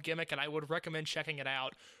Honor Club gimmick, and I would recommend checking it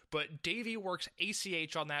out. But Davey works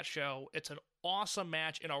ACH on that show. It's an awesome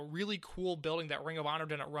match in a really cool building that Ring of Honor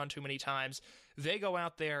didn't run too many times. They go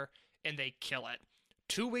out there, and they kill it.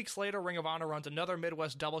 2 weeks later, Ring of Honor runs another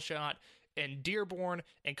Midwest double shot in Dearborn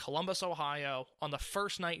and Columbus, Ohio. On the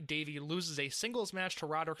first night, Davey loses a singles match to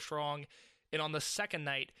Roderick Strong, and on the second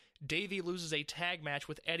night, Davey loses a tag match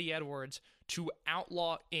with Eddie Edwards to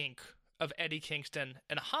Outlaw Inc. of Eddie Kingston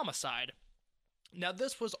and Homicide. Now,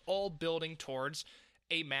 this was all building towards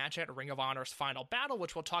a match at Ring of Honor's Final Battle,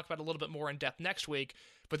 which we'll talk about a little bit more in depth next week,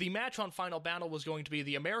 but the match on Final Battle was going to be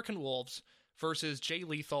the American Wolves versus Jay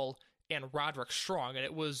Lethal and Roderick Strong, and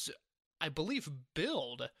it was, I believe,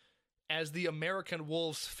 billed as the American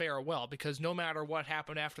Wolves farewell, because no matter what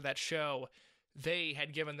happened after that show, they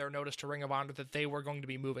had given their notice to Ring of Honor that they were going to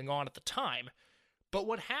be moving on at the time. But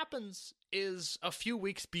what happens is, a few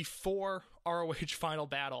weeks before ROH Final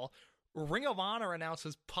Battle, Ring of Honor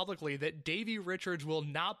announces publicly that Davey Richards will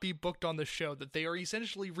not be booked on the show, that they are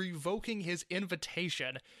essentially revoking his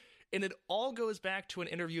invitation. And it all goes back to an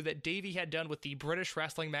interview that Davey had done with the British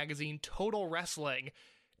wrestling magazine Total Wrestling.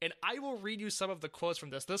 And I will read you some of the quotes from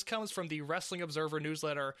this. This comes from the Wrestling Observer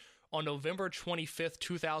newsletter on November 25th,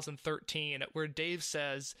 2013, where Dave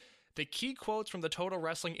says, the key quotes from the Total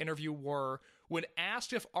Wrestling interview were, when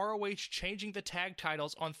asked if ROH changing the tag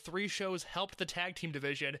titles on 3 shows helped the tag team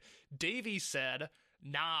division, Davey said,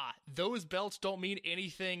 nah, those belts don't mean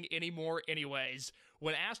anything anymore anyways.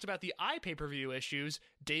 When asked about the iPay-per-view issues,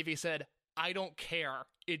 Davey said, I don't care.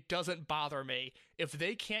 It doesn't bother me. If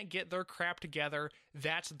they can't get their crap together,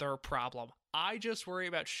 that's their problem. I just worry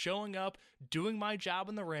about showing up, doing my job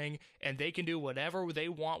in the ring, and they can do whatever they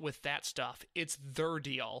want with that stuff. It's their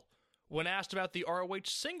deal. When asked about the ROH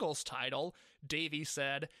singles title, Davey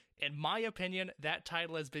said, in my opinion, that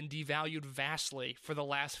title has been devalued vastly for the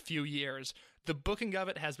last few years. The booking of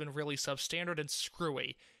it has been really substandard and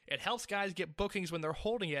screwy. It helps guys get bookings when they're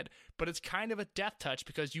holding it, but it's kind of a death touch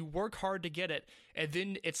because you work hard to get it, and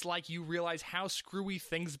then it's like you realize how screwy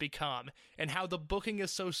things become, and how the booking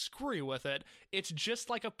is so screwy with it. It's just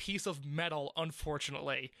like a piece of metal,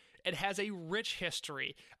 unfortunately. It has a rich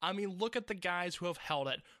history. I mean, look at the guys who have held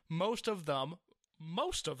it. Most of them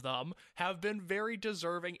have been very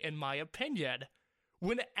deserving, in my opinion.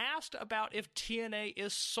 When asked about if TNA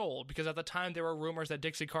is sold, because at the time there were rumors that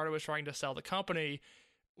Dixie Carter was trying to sell the company,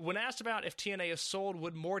 when asked about if TNA is sold,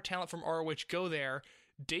 would more talent from ROH go there,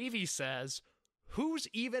 Davey says, who's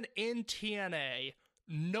even in TNA?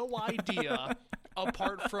 No idea,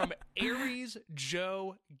 apart from Aries,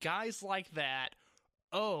 Joe, guys like that.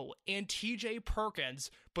 Oh, and TJ Perkins,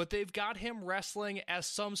 but they've got him wrestling as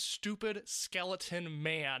some stupid skeleton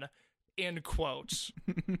man, end quotes.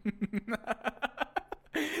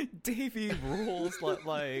 Davey rules,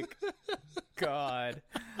 like, God.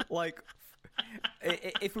 Like,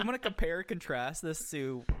 if we want to compare and contrast this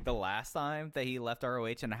to the last time that he left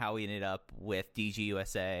ROH and how he ended up with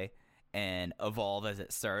DGUSA and Evolve as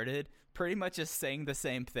it started, pretty much just saying the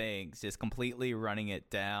same things, just completely running it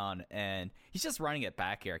down, and he's just running it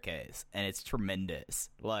back here, Case, and it's tremendous.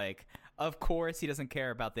 Like, of course he doesn't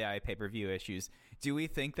care about the iPay-per-view issues. Do we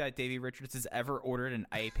think that Davey Richards has ever ordered an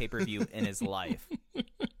iPay-per-view in his life?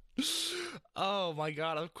 Oh my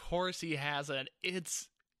God, of course he hasn't. It's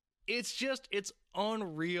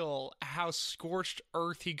unreal how scorched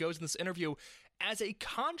earth he goes in this interview as a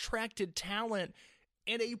contracted talent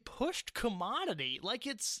and a pushed commodity. Like,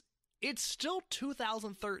 it's still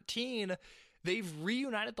 2013. They've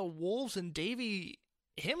reunited the Wolves, and Davey,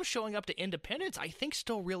 him showing up to Independence, I think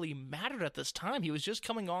still really mattered at this time. He was just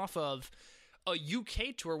coming off of a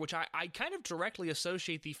UK tour, which I kind of directly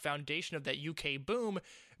associate the foundation of that UK boom.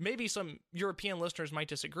 Maybe some European listeners might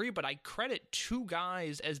disagree, but I credit 2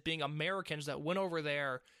 guys as being Americans that went over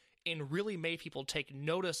there and really made people take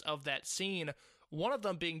notice of that scene. One of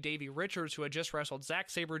them being Davey Richards, who had just wrestled Zack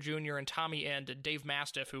Sabre Jr. and Tommy End, and Dave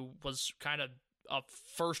Mastiff, who was kind of a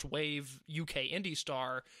first wave UK indie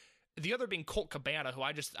star. The other being Colt Cabana, who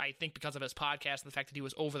I think because of his podcast and the fact that he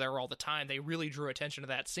was over there all the time, they really drew attention to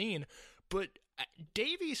that scene. But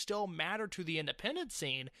Davey still mattered to the independent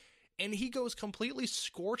scene, and he goes completely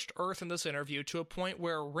scorched earth in this interview to a point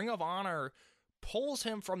where Ring of Honor pulls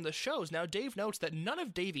him from the shows. Now, Dave notes that none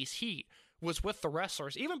of Davey's heat was with the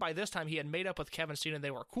wrestlers. Even by this time, he had made up with Kevin Steen and they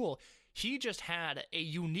were cool. He just had a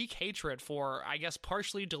unique hatred for, I guess,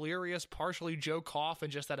 partially Delirious, partially Joe Koff,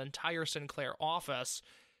 and just that entire Sinclair office.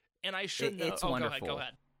 And I should know. It's Go wonderful.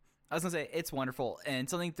 ahead. I was going to say, it's wonderful. And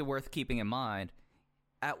something worth keeping in mind,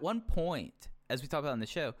 at one point, as we talked about on the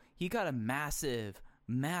show, he got a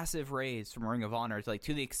massive raise from Ring of Honor, like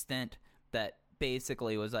to the extent that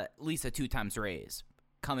basically was at least a 2 times raise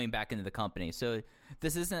coming back into the company. So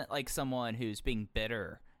this isn't like someone who's being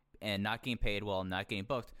bitter and not getting paid well and not getting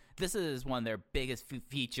booked. This is one of their biggest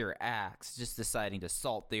feature acts, just deciding to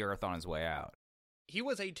salt the earth on his way out. He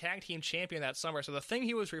was a tag team champion that summer. So the thing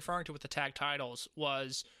he was referring to with the tag titles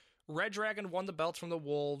was Red Dragon won the belts from the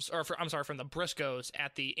Wolves, from the Briscoes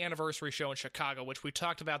at the anniversary show in Chicago, which we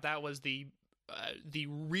talked about. That was the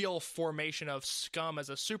real formation of Scum as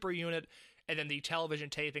a super unit, and then the television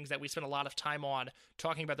tapings that we spent a lot of time on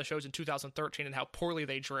talking about the shows in 2013 and how poorly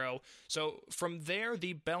they drew. So from there,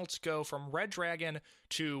 the belts go from Red Dragon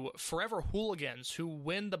to Forever Hooligans, who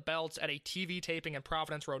win the belts at a TV taping in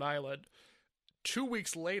Providence, Rhode Island. 2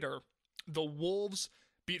 weeks later, the Wolves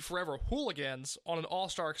beat Forever Hooligans on an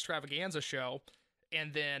All-Star Extravaganza show,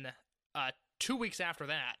 and then 2 weeks after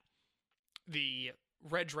that, the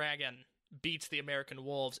Red Dragon beats the American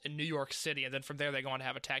Wolves in New York City, and then from there they go on to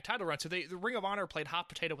have a tag title run. So the Ring of Honor played hot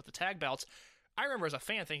potato with the tag belts. I remember as a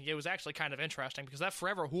fan thinking it was actually kind of interesting because that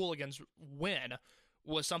Forever Hooligans win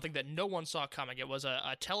was something that no one saw coming. It was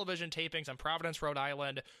a television tapings in Providence, Rhode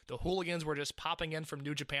Island. The Hooligans were just popping in from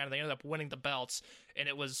New Japan, and they ended up winning the belts, and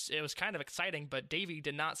it was kind of exciting, but Davey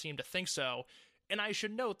did not seem to think so. And I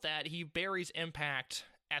should note that he buries Impact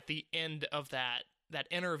at the end of that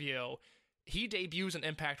interview. He debuts in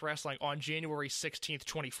Impact Wrestling on January 16th,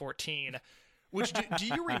 2014, which, do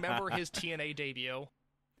you remember his TNA debut?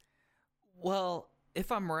 Well,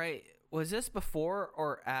 if I'm right, was this before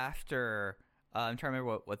or after? I'm trying to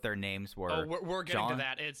remember what their names were. Oh, we're getting John? to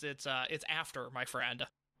that. It's after, my friend.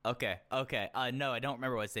 Okay. No, I don't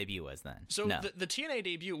remember what his debut was then. So no. the TNA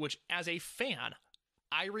debut, which as a fan,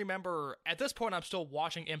 I remember at this point I'm still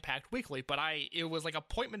watching Impact Weekly, but it was like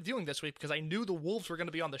appointment viewing this week because I knew the Wolves were going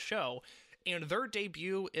to be on the show. And their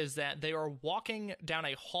debut is that they are walking down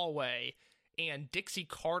a hallway and Dixie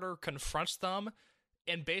Carter confronts them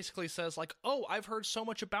and basically says like, "Oh, I've heard so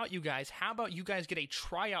much about you guys. How about you guys get a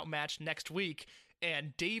tryout match next week?"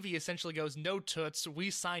 And Davey essentially goes, "No toots, we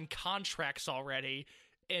signed contracts already."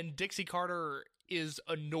 And Dixie Carter is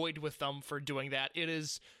annoyed with them for doing that. It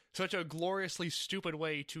is such a gloriously stupid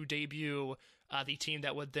way to debut the team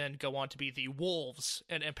that would then go on to be the Wolves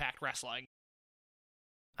in Impact Wrestling.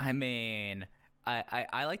 I mean,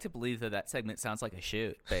 I like to believe that segment sounds like a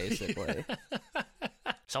shoot, basically.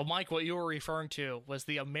 So, Mike, what you were referring to was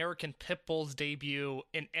the American Pitbull's debut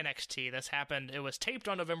in NXT. This happened, it was taped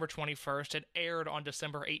on November 21st. It aired on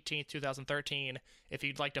December 18th, 2013, if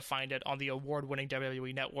you'd like to find it on the award-winning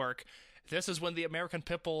WWE Network. This is when the American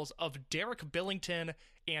Pitbulls of Derek Billington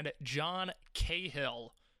and John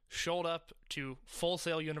Cahill showed up to Full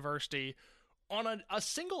Sail University on a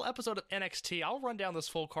single episode of NXT. I'll run down this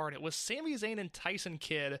full card. It was Sami Zayn and Tyson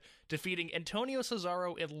Kidd defeating Antonio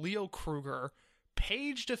Cesaro and Leo Kruger,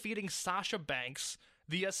 Paige defeating Sasha Banks,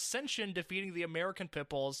 The Ascension defeating the American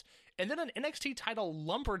Pitbulls, and then an NXT title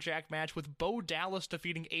lumberjack match with Bo Dallas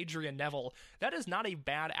defeating Adrian Neville. That is not a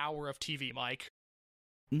bad hour of TV, Mike.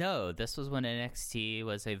 No, this was when NXT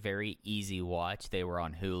was a very easy watch. They were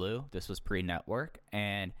on Hulu. This was pre-network,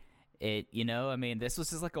 and this was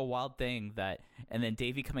just like a wild thing and then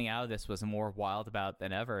Davey coming out of this was more wild about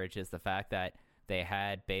than ever. It's just the fact that they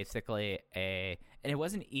had basically and it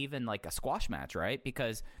wasn't even like a squash match, right?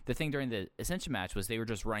 Because the thing during the Ascension match was they were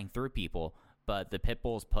just running through people, but the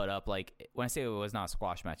Pitbulls put up when I say it was not a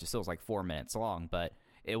squash match, it still was like 4 minutes long, but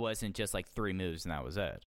it wasn't just like 3 moves and that was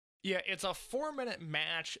it. Yeah, it's a 4-minute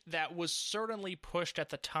match that was certainly pushed at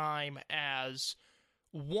the time as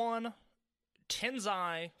one,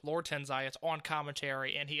 Lord Tenzai, it's on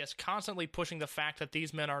commentary, and he is constantly pushing the fact that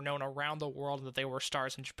these men are known around the world and that they were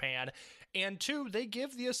stars in Japan. And two, they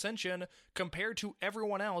give the Ascension, compared to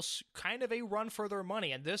everyone else, kind of a run for their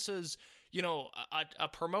money. And this is, a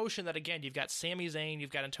promotion that, again, you've got Sami Zayn,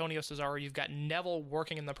 you've got Antonio Cesaro, you've got Neville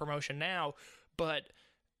working in the promotion now, but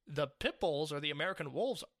the Pitbulls, or the American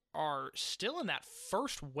Wolves, are still in that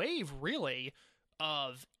first wave, really,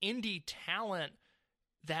 of indie talent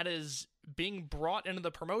that is being brought into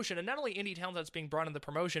the promotion. And not only indie talent that's being brought into the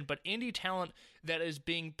promotion, but indie talent that is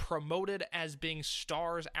being promoted as being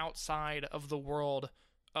stars outside of the world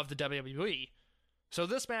of the WWE. So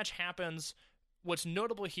this match happens. What's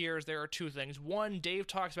notable here is there are two things. One, Dave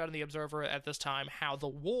talks about in The Observer at this time how the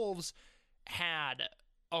Wolves had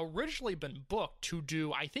originally been booked to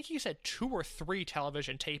do, I think he said 2 or 3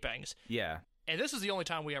 television tapings. Yeah. And this is the only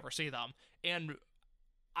time we ever see them. And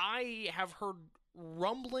I have heard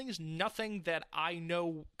rumblings, nothing that I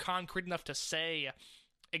know concrete enough to say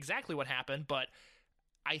exactly what happened, but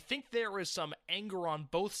I think there is some anger on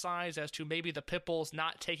both sides as to maybe the Pitbulls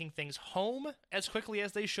not taking things home as quickly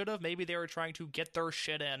as they should have. Maybe they were trying to get their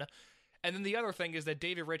shit in. And then the other thing is that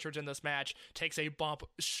Davey Richards in this match takes a bump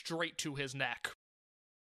straight to his neck.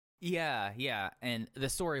 Yeah. And the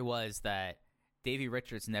story was that Davey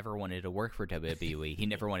Richards never wanted to work for WWE. He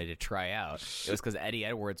never wanted to try out. It was because Eddie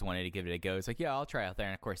Edwards wanted to give it a go. It's like, yeah, I'll try out there.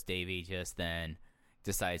 And of course, Davey just then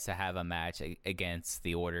decides to have a match against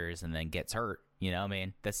the Orders and then gets hurt. You know, I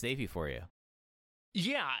mean, that's Davey for you.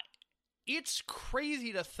 Yeah, it's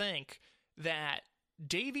crazy to think that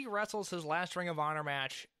Davey wrestles his last Ring of Honor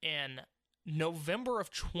match in November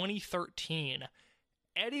of 2013.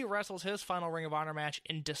 Eddie wrestles his final Ring of Honor match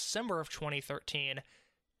in December of 2013.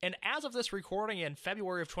 And as of this recording in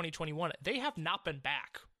February of 2021, they have not been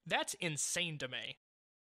back. That's insane to me.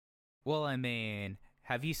 Well, I mean,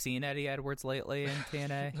 have you seen Eddie Edwards lately in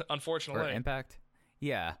TNA? Unfortunately. Or Impact?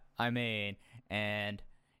 Yeah, I mean, and,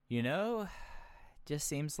 you know, just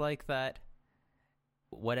seems like that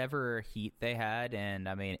whatever heat they had, and,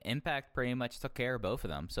 I mean, Impact pretty much took care of both of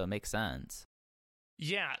them, so it makes sense.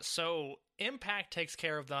 Yeah, so Impact takes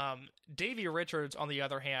care of them. Davey Richards, on the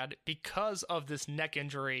other hand, because of this neck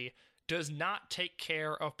injury, does not take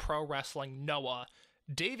care of Pro Wrestling Noah.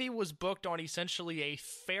 Davey was booked on essentially a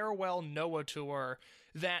farewell Noah tour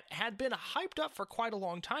that had been hyped up for quite a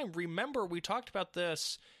long time. Remember, we talked about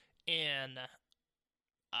this in,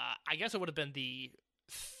 I guess it would have been the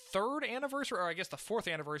 3rd anniversary, or I guess the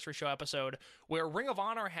 4th anniversary show episode, where Ring of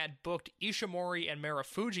Honor had booked Ishimori and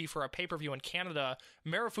Marufuji for a pay-per-view in Canada.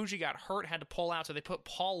 Marufuji got hurt, had to pull out, so they put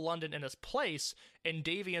Paul London in his place, and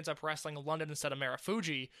Davey ends up wrestling London instead of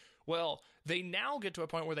Marufuji. Well, they now get to a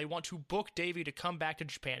point where they want to book Davey to come back to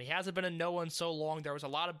Japan. He hasn't been in Noah in so long. There was a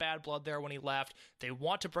lot of bad blood there when he left. They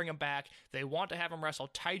want to bring him back. They want to have him wrestle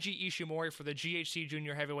Taiji Ishimori for the GHC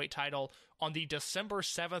Junior Heavyweight title on the December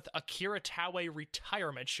 7th Akira Taue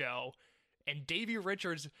retirement show. And Davey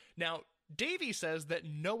Richards... Now, Davey says that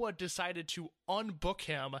Noah decided to unbook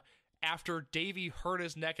him after Davey hurt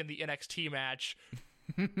his neck in the NXT match.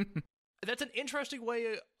 That's an interesting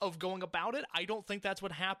way of going about it. I don't think that's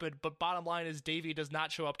what happened, but bottom line is Davey does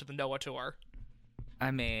not show up to the Noah tour.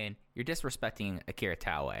 I mean, you're disrespecting Akira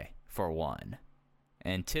Taue, for one.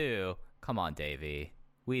 And two, come on, Davey.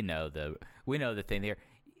 We know the thing there.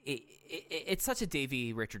 It's such a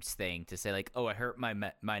Davey Richards thing to say, like, oh, I hurt my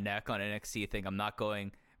neck on NXT thing. I'm not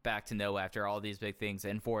going back to Noah after all these big things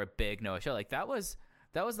and for a big Noah show. Like, that was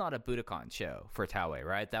not a Budokan show for Taue,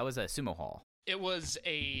 right? That was a Sumo Hall. It was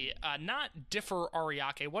a, not Differ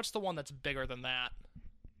Ariake. What's the one that's bigger than that?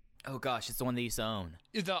 Oh gosh, it's the one that you used to own.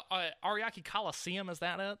 The Ariake Coliseum, is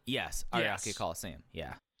that it? Yes, Ariake Coliseum,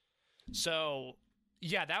 yeah. So,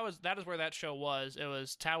 yeah, that is where that show was. It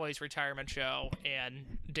was Taue's retirement show,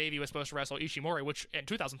 and Davey was supposed to wrestle Ishimori, which in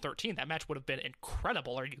 2013, that match would have been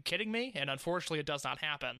incredible. Are you kidding me? And unfortunately, it does not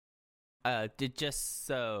happen. Just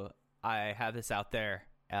so I have this out there,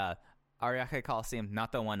 Ariake Coliseum,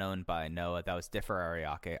 not the one owned by Noah. That was Differ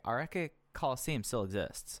Ariake. Ariake Coliseum still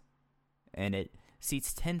exists, and it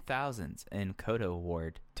seats 10,000 in Koto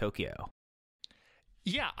Ward, Tokyo.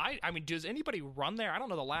 Yeah, I mean, does anybody run there? I don't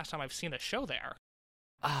know the last time I've seen a show there.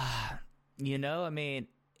 You know, I mean,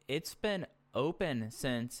 it's been open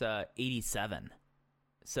since 87.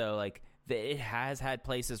 So, like, it has had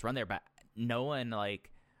places run there, but no one,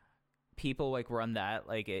 like, people, like, run that.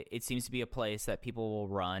 Like, it seems to be a place that people will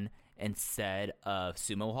run instead of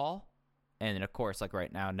Sumo Hall. And then, of course, like,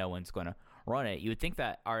 right now, no one's going to run it. You would think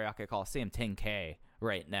that Ariake Coliseum 10K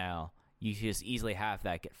right now, you just easily have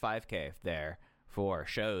that get 5K there for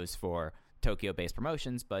shows for Tokyo-based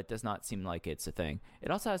promotions, but it does not seem like it's a thing. It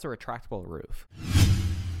also has a retractable roof.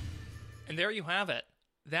 And there you have it.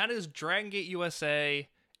 That is Dragon Gate USA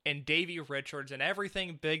and Davey Richards and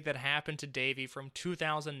everything big that happened to Davey from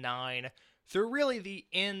 2009 through really the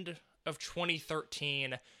end of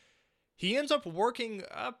 2013. He ends up working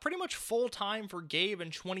pretty much full-time for Gabe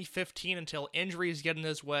in 2015 until injuries get in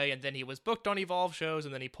his way, and then he was booked on Evolve shows,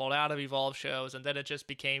 and then he pulled out of Evolve shows, and then it just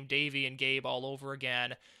became Davey and Gabe all over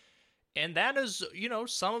again. And that is,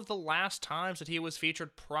 some of the last times that he was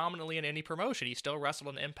featured prominently in any promotion. He still wrestled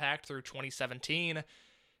on Impact through 2017,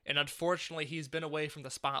 and unfortunately, he's been away from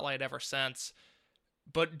the spotlight ever since.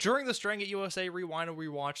 But during the Dragon Gate USA Rewind and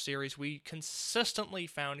Rewatch series, we consistently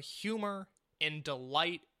found humor and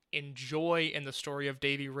delight and joy in the story of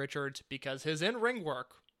Davey Richards because his in-ring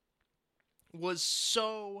work was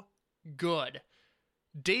so good.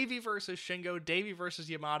 Davey versus Shingo, Davey versus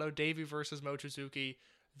Yamato, Davey versus Mochizuki,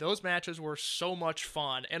 those matches were so much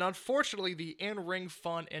fun. And unfortunately, the in-ring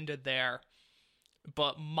fun ended there.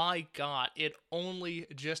 But my God, it only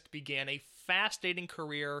just began. A fascinating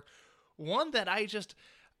career. One that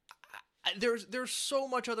there's so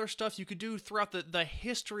much other stuff you could do throughout the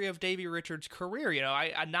history of Davey Richards' career.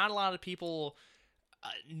 Not a lot of people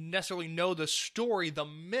necessarily know the story, the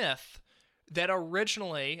myth that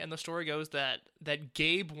originally, and the story goes that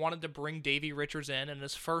Gabe wanted to bring Davey Richards in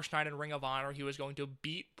his first night in Ring of Honor, he was going to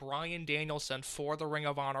beat Bryan Danielson for the Ring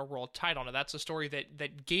of Honor World title. Now, that's a story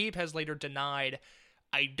that Gabe has later denied.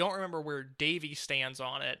 I don't remember where Davey stands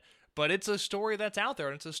on it, but it's a story that's out there,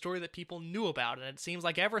 and it's a story that people knew about, and it seems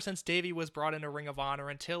like ever since Davey was brought into Ring of Honor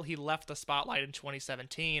until he left the spotlight in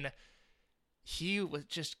 2017, he was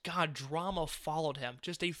just, drama followed him.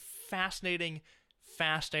 Just a fascinating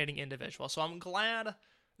individual. So I'm glad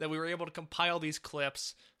that we were able to compile these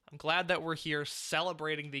clips. I'm glad that we're here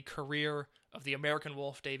celebrating the career of the American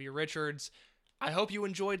Wolf, Davey Richards. I hope you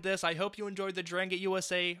enjoyed this. I hope you enjoyed the Dragon Gate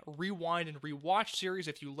USA Rewind and Rewatch series.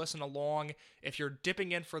 If you listen along, if you're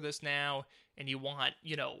dipping in for this now and you want,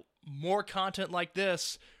 more content like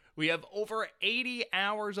this, we have over 80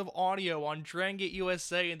 hours of audio on Dragon Gate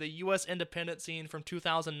USA and the US independent scene from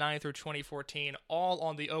 2009 through 2014, all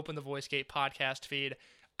on the Open the Voice Gate podcast feed.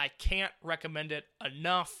 I can't recommend it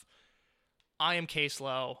enough. I am Case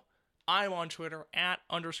Lowe. I'm on Twitter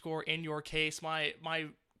 @_inyourcase. My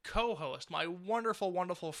co-host, my wonderful,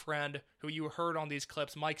 wonderful friend who you heard on these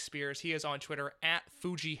clips, Mike Spears, he is on Twitter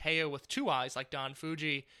 @FujiHeo with 2 eyes like Don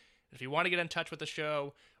Fuji. If you want to get in touch with the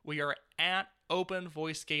show, we are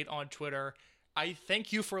 @OpenVoiceGate on Twitter. I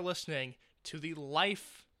thank you for listening to the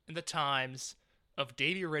life and the times of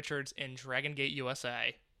Davey Richards in Dragon Gate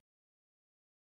USA.